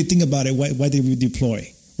we really think about it. Why did we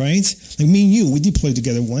deploy? Right? Like me and you, we deployed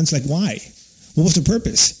together once. Like why? What was the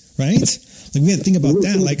purpose? Right? Like we had to think about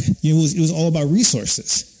that. Like it was all about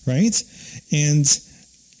resources, right? And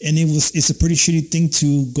it's a pretty shitty thing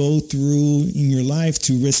to go through in your life,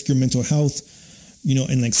 to risk your mental health,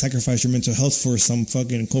 and like sacrifice your mental health for some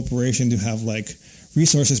fucking corporation to have like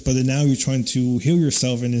resources. But then now you're trying to heal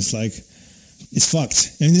yourself, and it's like, it's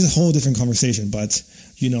fucked. I mean, this is a whole different conversation, but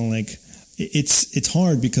like, it's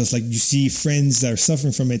hard because like you see friends that are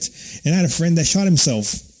suffering from it. And I had a friend that shot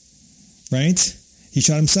himself, right? He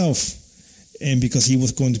shot himself, and because he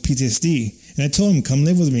was going to PTSD. And I told him, come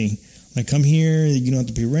live with me. Like, come here, you don't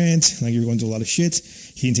have to pay rent. Like, you're going to do a lot of shit.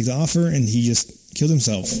 He didn't take the offer, and he just killed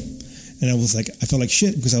himself. And I was like, I felt like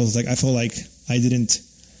shit, because I felt like I didn't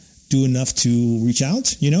do enough to reach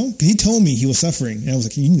out, Because he told me he was suffering. And I was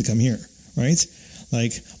like, you need to come here, right?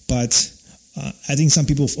 Like, but I think some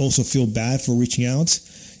people also feel bad for reaching out.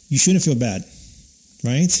 You shouldn't feel bad,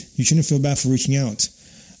 right? You shouldn't feel bad for reaching out.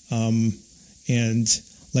 And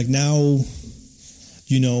like now,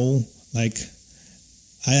 like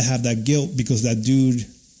I have that guilt because that dude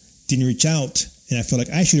didn't reach out, and I felt like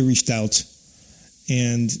I should have reached out.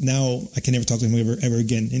 And now I can never talk to him ever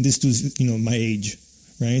again. And this dude's, my age,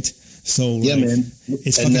 right? So yeah, like, man,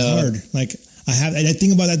 it's fucking hard. Like I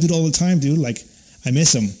think about that dude all the time, dude. Like I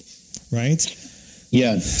miss him, right?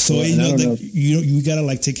 Yeah. So you gotta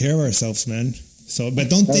like take care of ourselves, man. So, but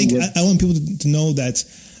don't think, I want people to know that,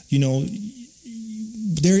 you know,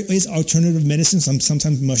 there is alternative medicine.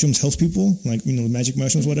 Sometimes mushrooms help people, like, you know, magic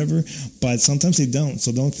mushrooms, whatever, but sometimes they don't.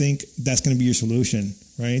 So don't think that's going to be your solution,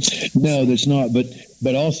 right? No, there's not.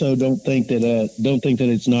 But also don't think that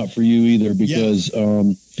it's not for you either, because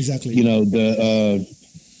exactly. You know,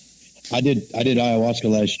 I did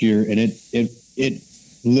ayahuasca last year, and it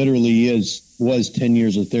literally was 10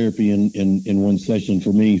 years of therapy in one session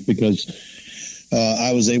for me, because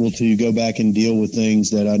I was able to go back and deal with things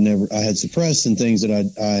that I had suppressed, and things that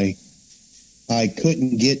I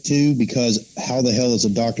couldn't get to, because how the hell is a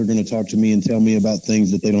doctor going to talk to me and tell me about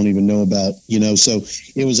things that they don't even know about, you know? So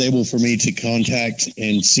it was able for me to contact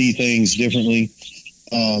and see things differently.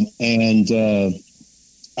 And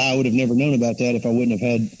I would have never known about that if I wouldn't have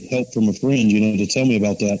had help from a friend, you know, to tell me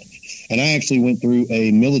about that. And I actually went through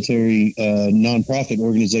a military nonprofit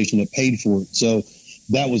organization that paid for it. So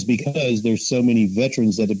that was because there's so many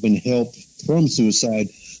veterans that have been helped from suicide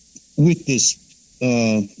with this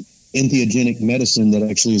entheogenic medicine that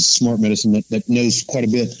actually is smart medicine that knows quite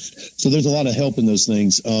a bit. So there's a lot of help in those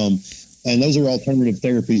things. And those are alternative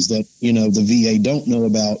therapies that, you know, the VA don't know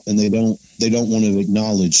about, and they don't want to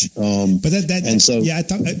acknowledge. But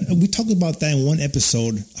we talked about that in one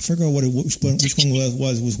episode. I forgot which one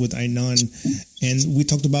was with Ainan, and we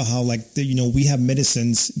talked about how, like, you know, we have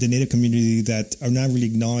medicines, the Native community, that are not really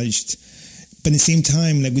acknowledged, but at the same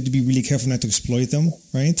time, like, we have to be really careful not to exploit them,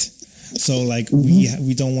 right? So, like,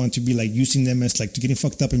 we don't want to be, like, using them as, like, to getting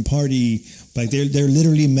fucked up and party. Like, they're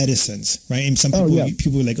literally medicines, right? And some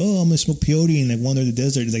people are like, oh, I'm gonna smoke peyote and, like, wander the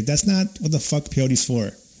desert. It's like, that's not what the fuck peyote's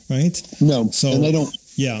for, right? No. So, and they don't.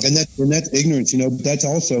 Yeah. And that's ignorance, you know. But that's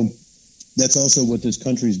also what this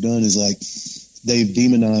country's done, is, like, they've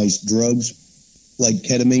demonized drugs like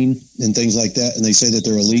ketamine and things like that, and they say that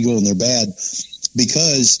they're illegal and they're bad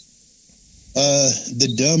because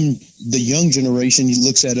the young generation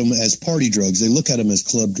looks at them as party drugs. They look at them as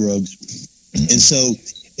club drugs. And so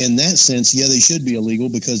in that sense, yeah, they should be illegal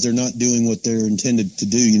because they're not doing what they're intended to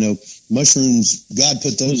do. You know, mushrooms, God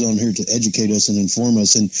put those on here to educate us and inform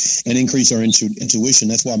us and increase our intuition.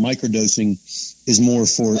 That's why microdosing is more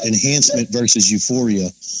for enhancement versus euphoria.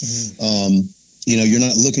 Mm-hmm. You know, you're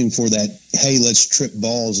not looking for that, hey, let's trip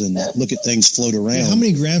balls and look at things float around. Yeah, how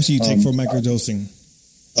many grams do you take for microdosing?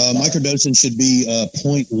 Microdosing should be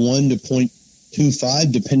 0.1 to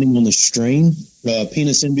 0.25, depending on the strain.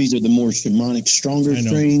 Penis envies are the more shamanic, stronger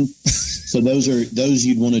strain. So those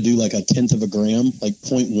you'd want to do like 1/10 of a gram, like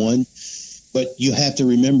 0.1. But you have to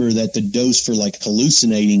remember that the dose for, like,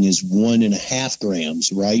 hallucinating is 1.5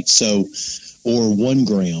 grams, right? So, or 1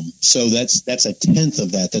 gram. So that's 1/10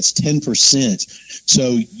 of that. That's 10%.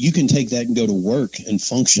 So you can take that and go to work and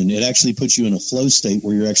function. It actually puts you in a flow state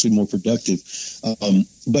where you're actually more productive.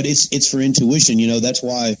 But it's for intuition. You know, that's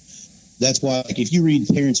why, like, if you read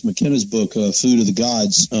Terence McKenna's book, Food of the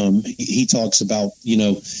Gods, he talks about, you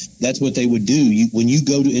know, that's what they would do. When you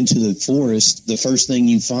go into the forest, the first thing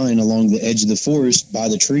you find along the edge of the forest by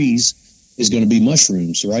the trees is going to be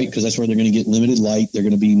mushrooms, right? Because that's where they're going to get limited light. They're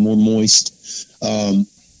going to be more moist.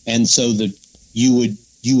 And so you would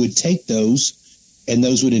take those, and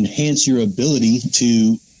those would enhance your ability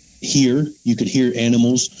to hear. You could hear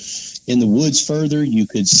animals in the woods further. You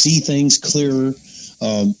could see things clearer.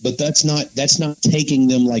 But that's not taking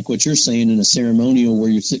them like what you're saying in a ceremonial where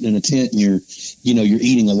you're sitting in a tent and you're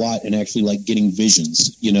eating a lot and actually, like, getting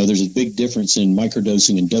visions. You know, there's a big difference in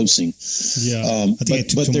microdosing and dosing. Yeah.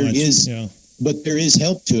 But there is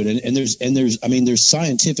help to it. And there's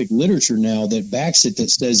scientific literature now that backs it, that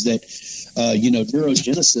says that,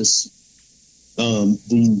 neurogenesis,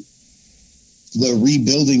 the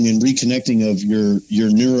rebuilding and reconnecting of your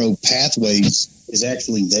neural pathways is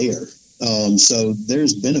actually there. So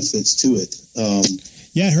there's benefits to it.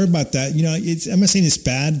 Yeah, I heard about that. You know, I'm not saying it's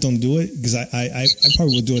bad. Don't do it, because I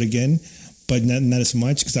probably would do it again, but not as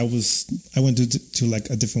much, because I went to like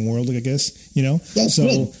a different world, I guess. You know, that's so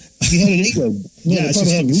good. You had an ego. Yeah, it's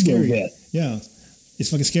just fucking scary. Yeah, it's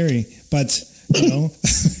fucking scary, but. You know,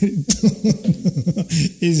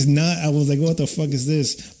 it's not. I was like, "What the fuck is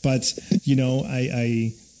this?" But you know,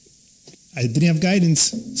 I didn't have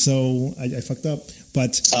guidance, so I fucked up.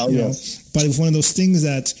 But but it's one of those things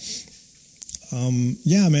that,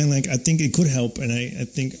 yeah, man. Like, I think it could help, and I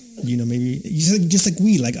think, you know, maybe just like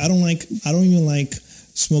weed. Like, I don't even like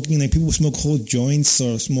smoking. Like, people smoke whole joints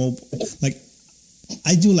or smoke. Like,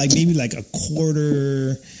 I do like maybe like a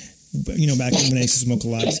quarter. You know, back when I used to smoke a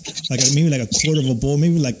lot, like maybe like a quarter of a bowl,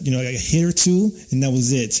 maybe like, you know, like a hit or two, and that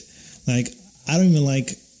was it. Like, I don't even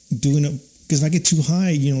like doing it, because if I get too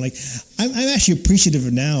high, you know, like I'm actually appreciative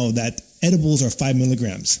now that edibles are 5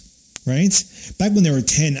 milligrams. right? Back when they were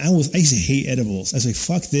 10, I used to hate edibles. I was like,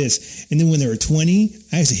 fuck this. And then when they were 20,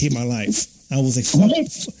 I used to hate my life. I was like, fuck.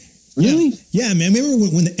 Really? Yeah, man. I remember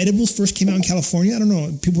when the edibles first came out in California. I don't know.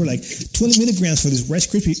 People were like 20 milligrams for this Rice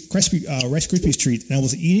Krispies treat, and I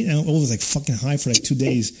was eating, and I was like fucking high for like 2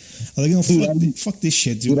 days. I was like, fuck this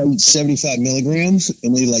shit, dude. I eat 75 milligrams,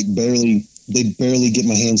 and they barely get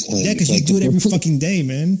my hands clean. Yeah, because you do it every fucking day,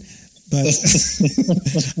 man. But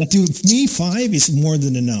dude, for me, 5 is more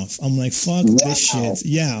than enough. I'm like, fuck this shit.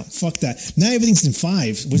 Yeah, fuck that. Now everything's in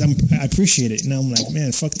 5s, which I appreciate it. Now I'm like,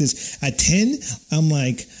 man, fuck this. At 10, I'm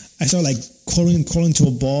like, I start like crawling to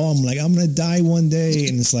a ball. I'm like, I'm gonna die one day,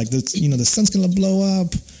 and it's like, the sun's gonna blow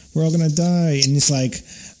up. We're all gonna die, and it's like,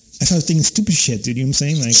 I started thinking stupid shit, dude. You know what I'm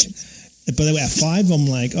saying? Like, but at 5, I'm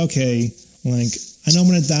like, okay, like I know I'm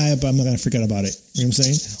gonna die, but I'm not gonna forget about it. You know what I'm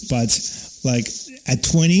saying? But like at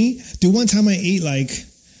 20, dude, one time I ate like, it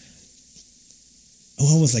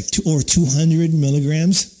was like over 200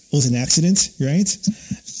 milligrams. It was an accident, right?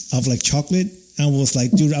 Of like chocolate. I was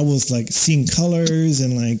like, dude, I was like seeing colors,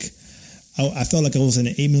 and like I felt like I was in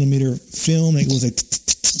an 8mm film. Like it was like,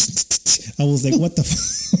 I was like, what the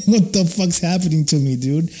fuck's happening to me,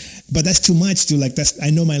 dude? But that's too much, dude. Like I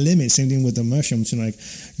know my limit. Same thing with the mushrooms. Like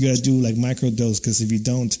you gotta do like microdose, because if you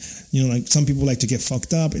don't, like some people like to get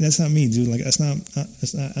fucked up, and that's not me, dude. Like that's not.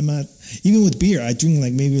 I'm not. Even with beer, I drink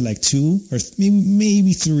like maybe like 2 or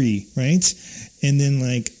maybe 3, right? And then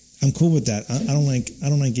like, I'm cool with that. I don't like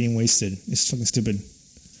getting wasted. It's fucking stupid.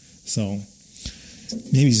 So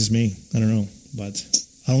maybe it's just me. I don't know, but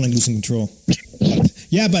I don't like losing control.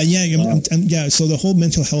 But yeah. So the whole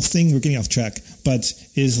mental health thing, we're getting off track, but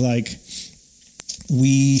is like,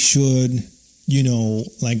 we should,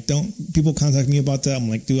 like, don't people contact me about that? I'm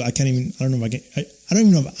like, dude, I don't know if I don't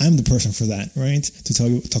even know if I'm the person for that, right? To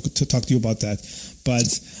talk to you about that. But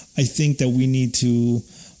I think that we need to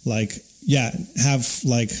like, have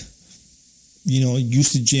like,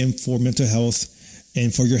 use the gym for mental health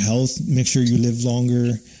and for your health. Make sure you live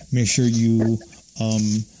longer. Make sure you,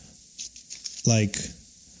 like,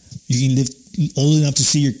 you can live old enough to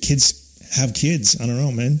see your kids have kids. I don't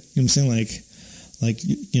know, man. You know what I'm saying? Like,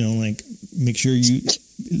 make sure you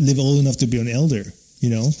live old enough to be an elder,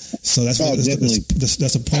 So that's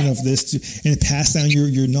that's the point of this, and pass down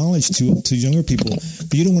your knowledge to younger people.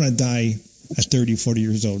 But you don't want to die at 30, 40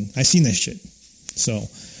 years old. I've seen that shit. So,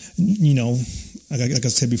 like I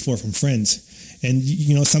said before, from friends. And,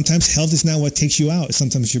 sometimes health is not what takes you out.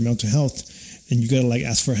 Sometimes it's your mental health. And you got to, like,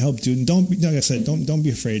 ask for help, dude. And don't, like I said, don't be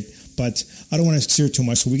afraid. But I don't want to steer too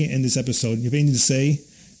much, so we can end this episode. You have anything to say,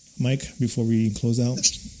 Mike, before we close out?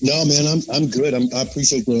 No, man, I'm good. I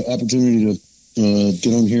appreciate the opportunity to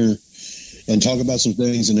get on here and talk about some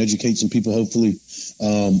things and educate some people, hopefully.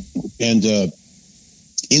 And in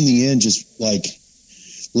the end, just, like,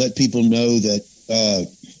 let people know that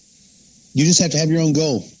you just have to have your own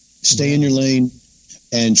goal. Stay in your lane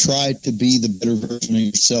and try to be the better version of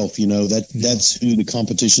yourself. That's who the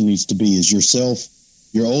competition needs to be, is yourself,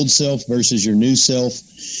 your old self versus your new self.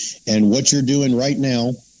 And what you're doing right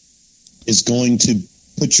now is going to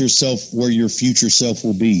put yourself where your future self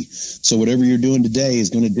will be. So whatever you're doing today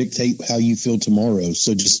is going to dictate how you feel tomorrow.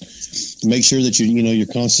 So just make sure that you're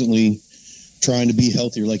constantly trying to be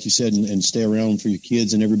healthier, like you said, and stay around for your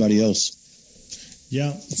kids and everybody else.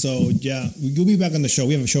 Yeah. So, you'll be back on the show.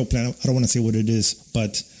 We have a show planned. I don't want to say what it is,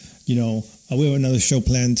 but, we have another show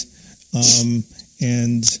planned. So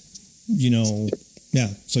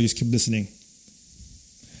just keep listening.